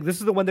 I think this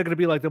is the one they're going to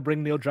be like they'll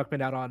bring Neil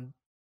Druckmann out on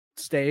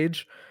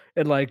stage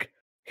and like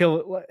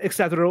he'll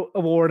accept the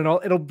award and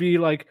all. It'll be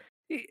like,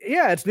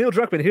 yeah, it's Neil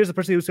Druckmann. Here's the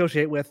person you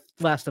associate with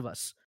Last of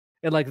Us.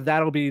 And like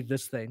that'll be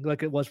this thing,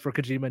 like it was for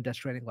Kojima and Death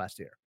Stranding last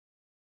year.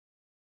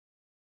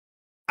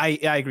 I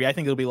agree. I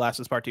think it'll be Last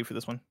of Us Part 2 for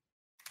this one.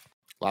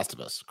 Last of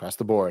Us across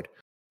the board.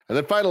 And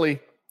then finally,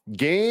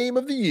 Game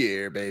of the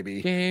Year,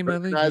 baby. Game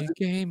of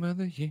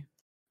the Year.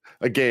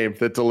 A game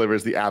that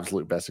delivers the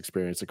absolute best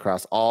experience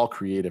across all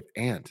creative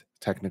and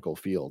technical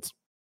fields.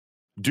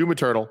 Doom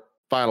Eternal,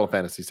 Final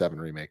Fantasy VII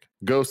Remake,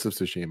 Ghost of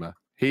Tsushima,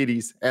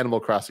 Hades, Animal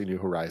Crossing New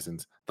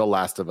Horizons, The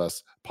Last of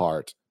Us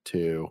Part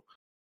 2.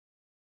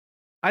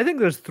 I think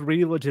there's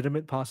 3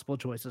 legitimate possible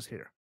choices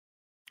here.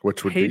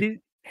 Which would be?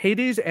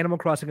 Hades, Animal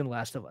Crossing, and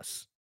Last of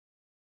Us.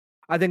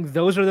 I think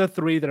those are the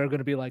 3 that are going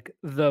to be like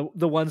the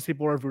ones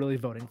people are really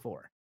voting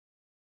for.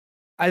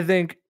 I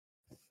think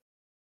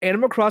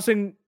Animal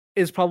Crossing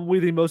is probably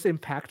the most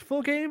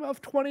impactful game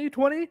of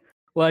 2020.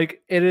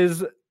 Like it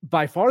is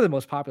by far the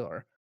most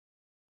popular.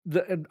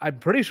 I'm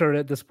pretty sure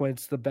at this point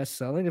it's the best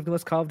selling,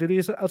 unless Call of Duty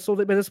is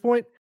outsold it by this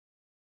point.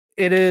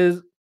 It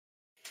is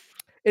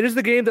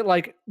the game that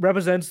like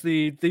represents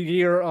the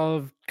year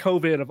of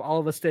COVID, of all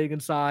of us staying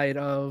inside,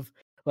 of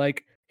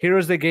like, here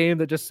is the game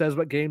that just says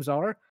what games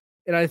are.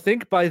 And I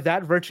think by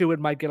that virtue, it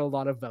might get a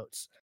lot of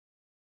votes.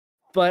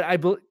 But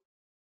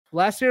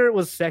last year it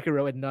was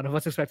Sekiro, and none of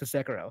us expected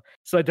Sekiro.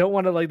 So I don't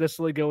want to like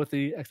necessarily go with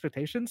the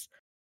expectations.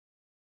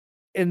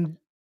 And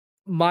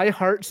my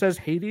heart says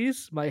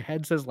Hades, my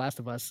head says Last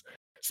of Us.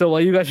 So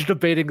while you guys are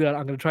debating that,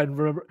 I'm going to try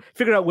and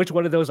figure out which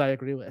one of those I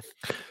agree with.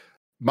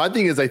 My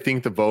thing is, I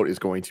think the vote is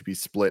going to be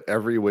split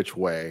every which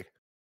way,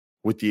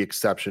 with the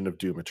exception of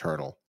Doom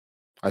Eternal.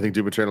 I think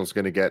Doom Eternal is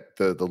going to get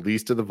the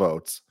least of the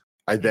votes.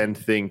 I then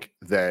think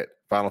that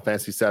Final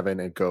Fantasy VII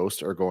and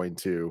Ghost are going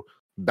to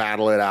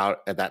battle it out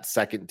at that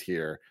second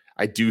tier.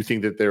 I do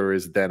think that there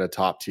is then a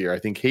top tier. I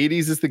think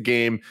Hades is the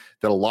game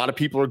that a lot of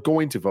people are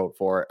going to vote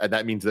for, and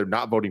that means they're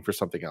not voting for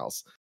something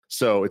else.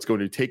 So it's going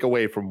to take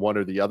away from one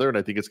or the other, and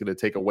I think it's going to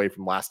take away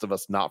from Last of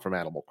Us, not from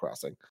Animal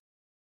Crossing.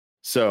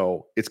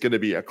 So it's going to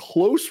be a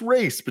close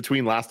race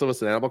between Last of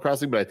Us and Animal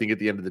Crossing, but I think at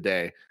the end of the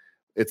day,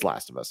 it's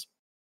Last of Us.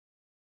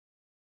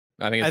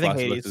 I think it's Last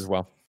of Us as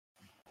well.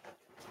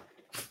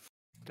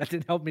 That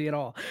didn't help me at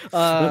all.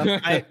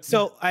 I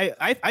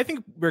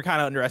think we're kind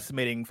of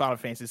underestimating Final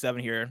Fantasy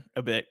VII here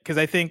a bit, because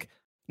I think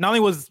not only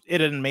was it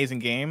an amazing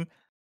game,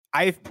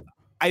 I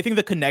think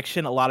the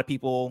connection a lot of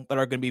people that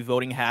are going to be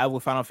voting have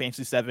with Final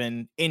Fantasy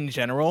VII in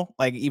general,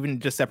 like even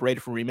just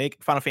separated from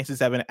remake, Final Fantasy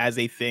VII as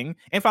a thing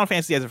and Final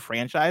Fantasy as a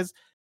franchise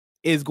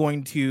is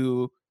going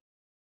to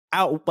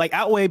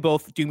outweigh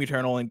both Doom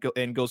Eternal and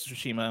Ghost of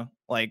Tsushima,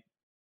 like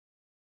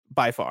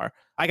by far.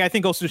 Like I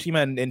think Ghost of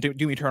Tsushima and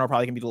Doom Eternal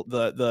probably can be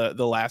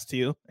the last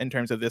two in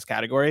terms of this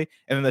category,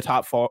 and then the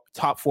top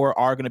four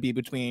are going to be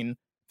between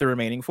the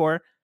remaining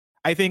four.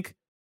 I think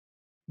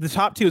the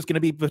top two is going to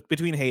be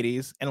between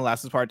Hades and The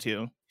Last of Us Part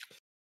 2,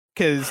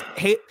 because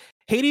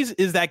Hades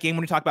is that game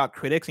when you talk about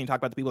critics and you talk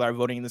about the people that are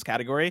voting in this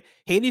category.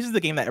 Hades is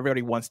the game that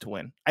everybody wants to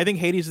win. I think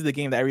Hades is the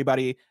game that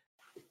everybody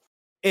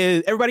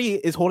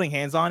is holding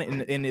hands on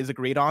and is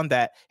agreed on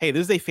that, hey,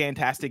 this is a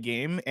fantastic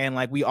game, and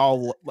like we're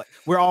all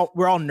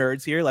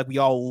nerds here, like we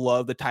all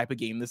love the type of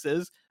game this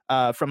is,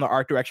 from the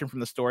art direction,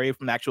 from the story,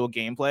 from the actual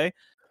gameplay.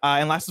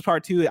 And Last of Us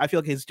Part 2, I feel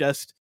like is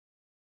just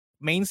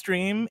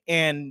mainstream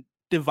and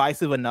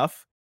divisive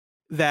enough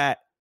that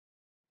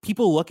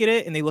people look at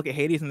it and they look at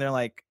Hades and they're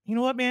like, you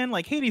know what, man,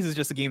 like Hades is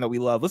just a game that we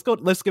love.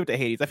 Let's give it to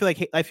Hades.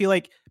 I feel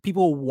like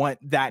people want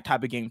that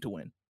type of game to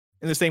win.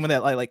 In the same way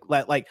that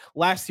like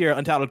last year,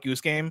 Untitled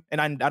Goose Game,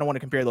 and I don't want to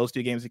compare those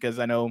two games because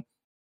I know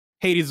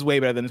Hades is way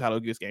better than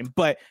Untitled Goose Game,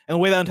 but in the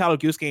way that Untitled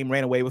Goose Game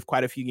ran away with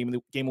quite a few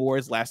game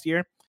awards last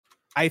year,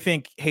 I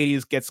think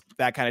Hades gets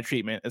that kind of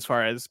treatment as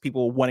far as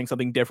people wanting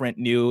something different,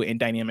 new, and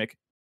dynamic.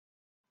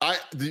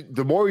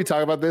 The more we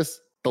talk about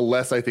this, the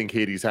less I think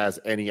Hades has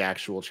any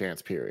actual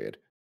chance, period.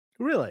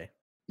 Really?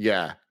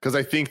 Yeah, because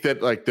I think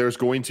that like there's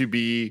going to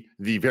be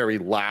the very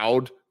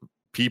loud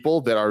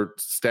people that are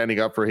standing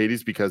up for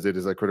Hades because it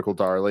is a critical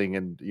darling,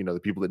 and you know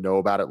the people that know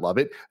about it love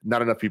it.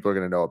 Not enough people are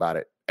going to know about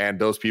it, and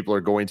those people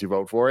are going to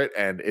vote for it,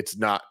 and it's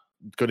not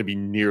going to be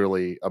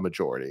nearly a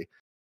majority.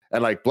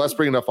 And like Bless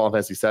bringing up Final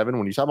Fantasy VII,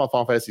 when you talk about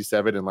Final Fantasy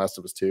VII and Last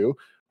of Us 2,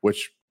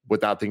 which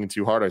without thinking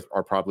too hard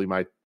are probably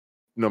my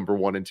number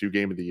 1 and 2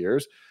 game of the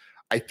years,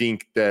 I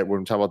think that when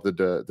we talk about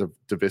the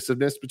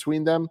divisiveness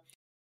between them,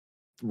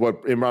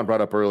 what Imran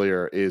brought up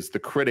earlier is the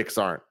critics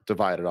aren't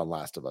divided on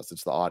Last of Us,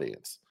 it's the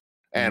audience.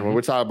 And when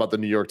we're talking about the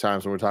New York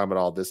Times, when we're talking about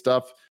all this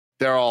stuff,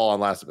 they're all on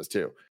Last of Us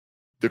 2.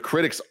 The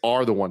critics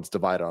are the ones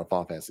divided on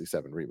Final Fantasy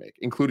VII Remake,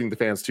 including the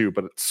fans too,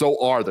 but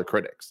so are the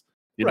critics,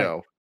 you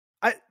know.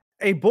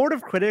 A board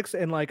of critics,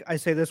 and like I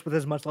say this with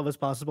as much love as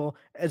possible,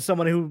 as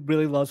someone who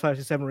really loves Final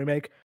Fantasy VII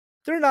Remake,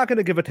 they're not going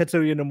to give a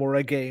Tetsuya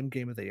Nomura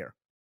game of the year.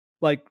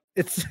 Like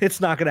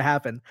it's not going to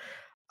happen.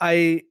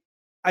 I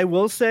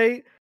will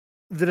say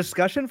the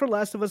discussion for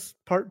Last of Us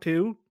Part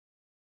 2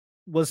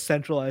 was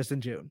centralized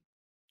in June.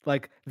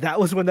 Like that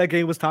was when that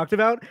game was talked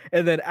about,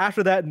 and then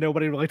after that,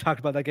 nobody really talked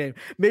about that game.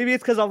 Maybe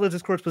it's because all the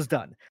discourse was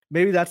done.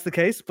 Maybe that's the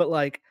case, but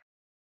like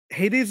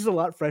Hades is a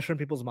lot fresher in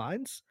people's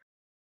minds.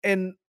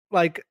 And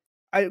like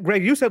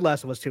Greg, you said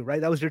Last of Us 2,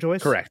 right? That was your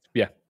choice? Correct.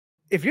 Yeah.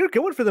 If you're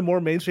going for the more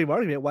mainstream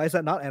argument, why is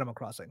that not Animal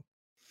Crossing?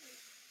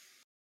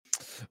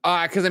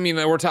 Because I mean,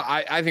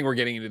 I think we're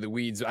getting into the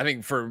weeds. I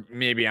think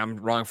maybe I'm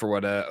wrong for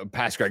what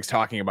Past Greg's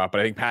talking about, but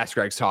I think Past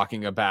Greg's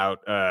talking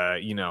about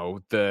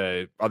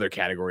the other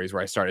categories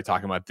where I started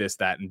talking about this,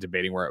 that, and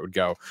debating where it would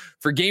go.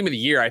 For Game of the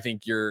Year, I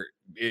think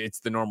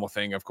it's the normal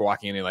thing of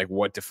walking in and like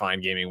what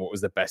defined gaming, what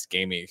was the best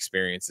gaming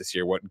experience this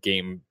year, what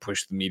game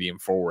pushed the medium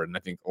forward, and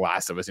I think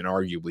Last of Us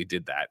arguably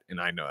did that,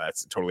 and I know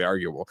that's totally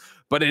arguable,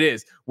 but it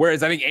is.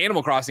 Whereas I think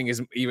Animal Crossing is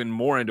even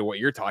more into what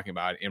you're talking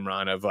about,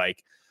 Imran, of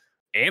like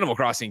Animal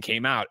Crossing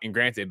came out, and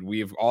granted,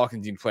 we've all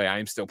continued to play. I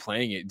am still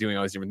playing it, doing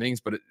all these different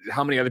things. But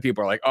how many other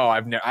people are like, "Oh, I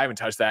haven't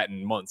touched that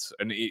in months,"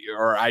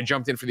 or I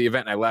jumped in for the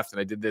event and I left and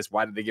I did this.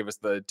 Why did they give us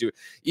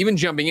even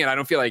jumping in? I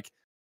don't feel like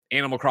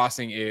Animal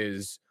Crossing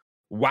is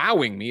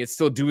wowing me. It's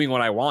still doing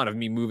what I want of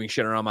me moving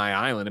shit around my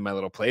island in my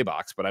little play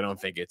box. But I don't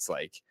think it's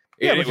like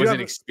it was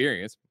an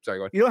experience. Sorry,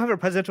 go ahead. You don't have a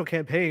presidential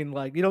campaign.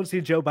 Like you don't see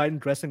Joe Biden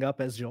dressing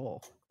up as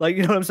Joel. Like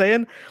you know what I'm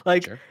saying?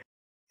 Like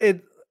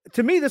it.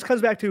 To me, this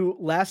comes back to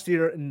last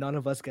year, none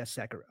of us guessed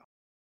Sekiro.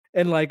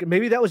 And like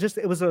maybe that was just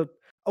it was a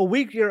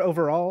weak year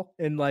overall.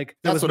 And like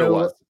that's what it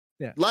was.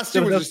 Yeah. Last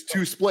year was just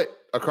too split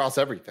across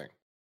everything.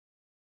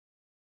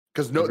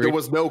 Because there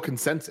was no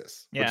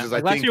consensus. Yeah. Which is,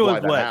 like I last think, year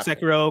was why what?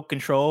 Sekiro,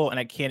 Control, and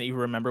I can't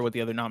even remember what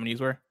the other nominees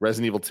were.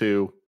 Resident Evil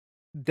 2.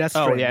 Death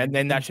Stranding. Oh yeah, and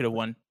then that should have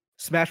won.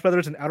 Smash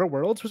Brothers and Outer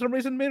Worlds for some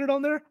reason made it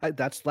on there.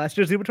 That's last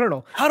year's Doom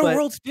Eternal. Outer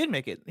Worlds did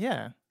make it.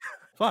 Yeah.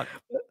 Fuck.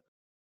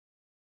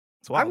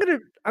 I'm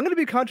gonna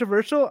be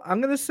controversial.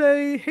 I'm gonna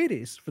say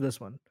Hades for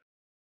this one.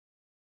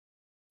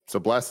 So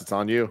Bless, it's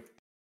on you.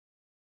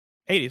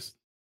 Hades.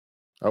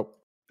 Oh,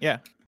 yeah.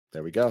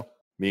 There we go.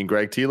 Me and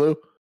Greg Tilu,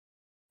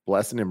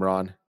 blessing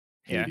Imran.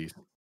 Hades.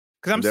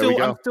 Because I'm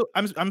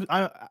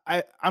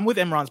with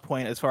Imran's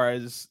point as far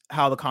as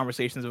how the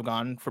conversations have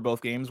gone for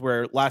both games.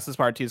 Where Last of Us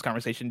Part 2's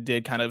conversation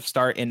did kind of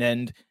start and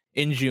end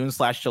in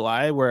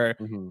June/July, where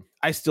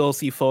I still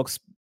see folks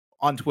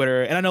on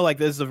Twitter, and I know like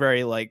this is a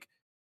very like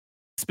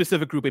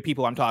specific group of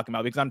people I'm talking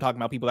about, because I'm talking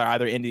about people that are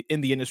either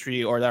in the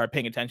industry or that are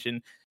paying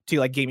attention to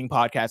like gaming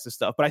podcasts and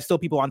stuff. But I still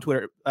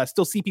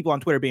see people on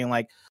Twitter being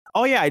like,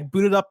 oh yeah, I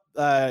booted up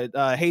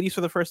Hades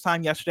for the first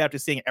time yesterday after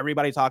seeing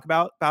everybody talk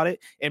about it,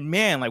 and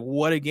man, like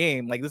what a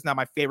game. Like this is not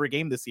my favorite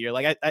game this year.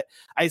 Like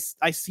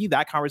I see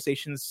that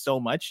conversation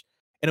so much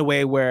in a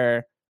way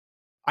where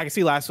I can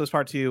see Last of Us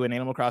Part 2 and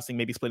Animal Crossing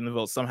maybe splitting the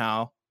votes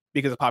somehow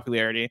because of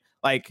popularity.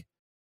 Like,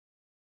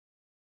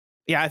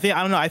 yeah, I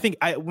don't know. I think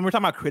when we're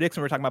talking about critics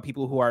and we're talking about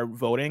people who are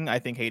voting, I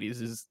think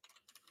Hades is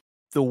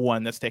the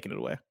one that's taking it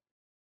away.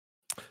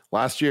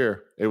 Last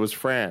year, it was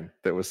Fran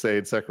that was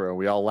saying Sekiro, and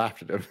we all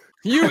laughed at him.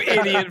 You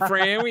idiot,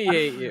 Fran. We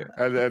hate you.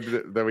 And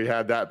then we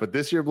had that. But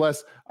this year,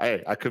 Bless,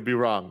 I could be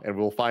wrong, and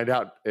we'll find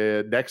out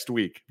next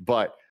week.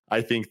 But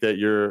I think that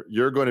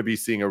you're going to be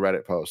seeing a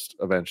Reddit post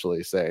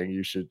eventually saying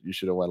you should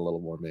have went a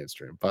little more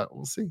mainstream. But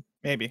we'll see.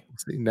 Maybe. We'll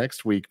see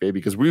next week, baby,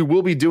 because we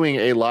will be doing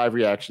a live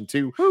reaction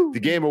to the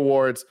Game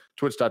Awards,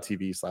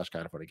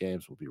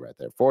 twitch.tv/kindoffunnygames. We'll be right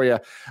there for you.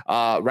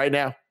 Right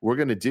now, we're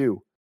going to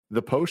do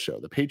the post show,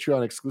 the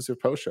Patreon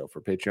exclusive post show for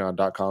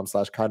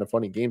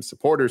patreon.com/kindoffunnygames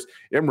supporters.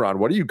 Imran,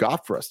 what do you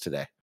got for us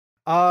today?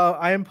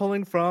 I am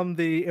pulling from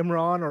the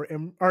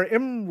Imran or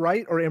Im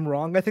right or Im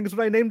wrong, I think is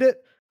what I named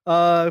it,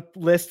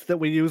 list that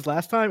we used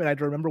last time, and I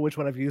remember which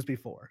one I've used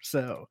before.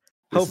 So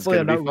hopefully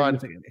I'm not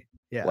using any.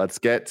 Yeah. Let's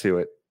get to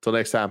it. Till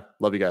next time.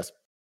 Love you guys.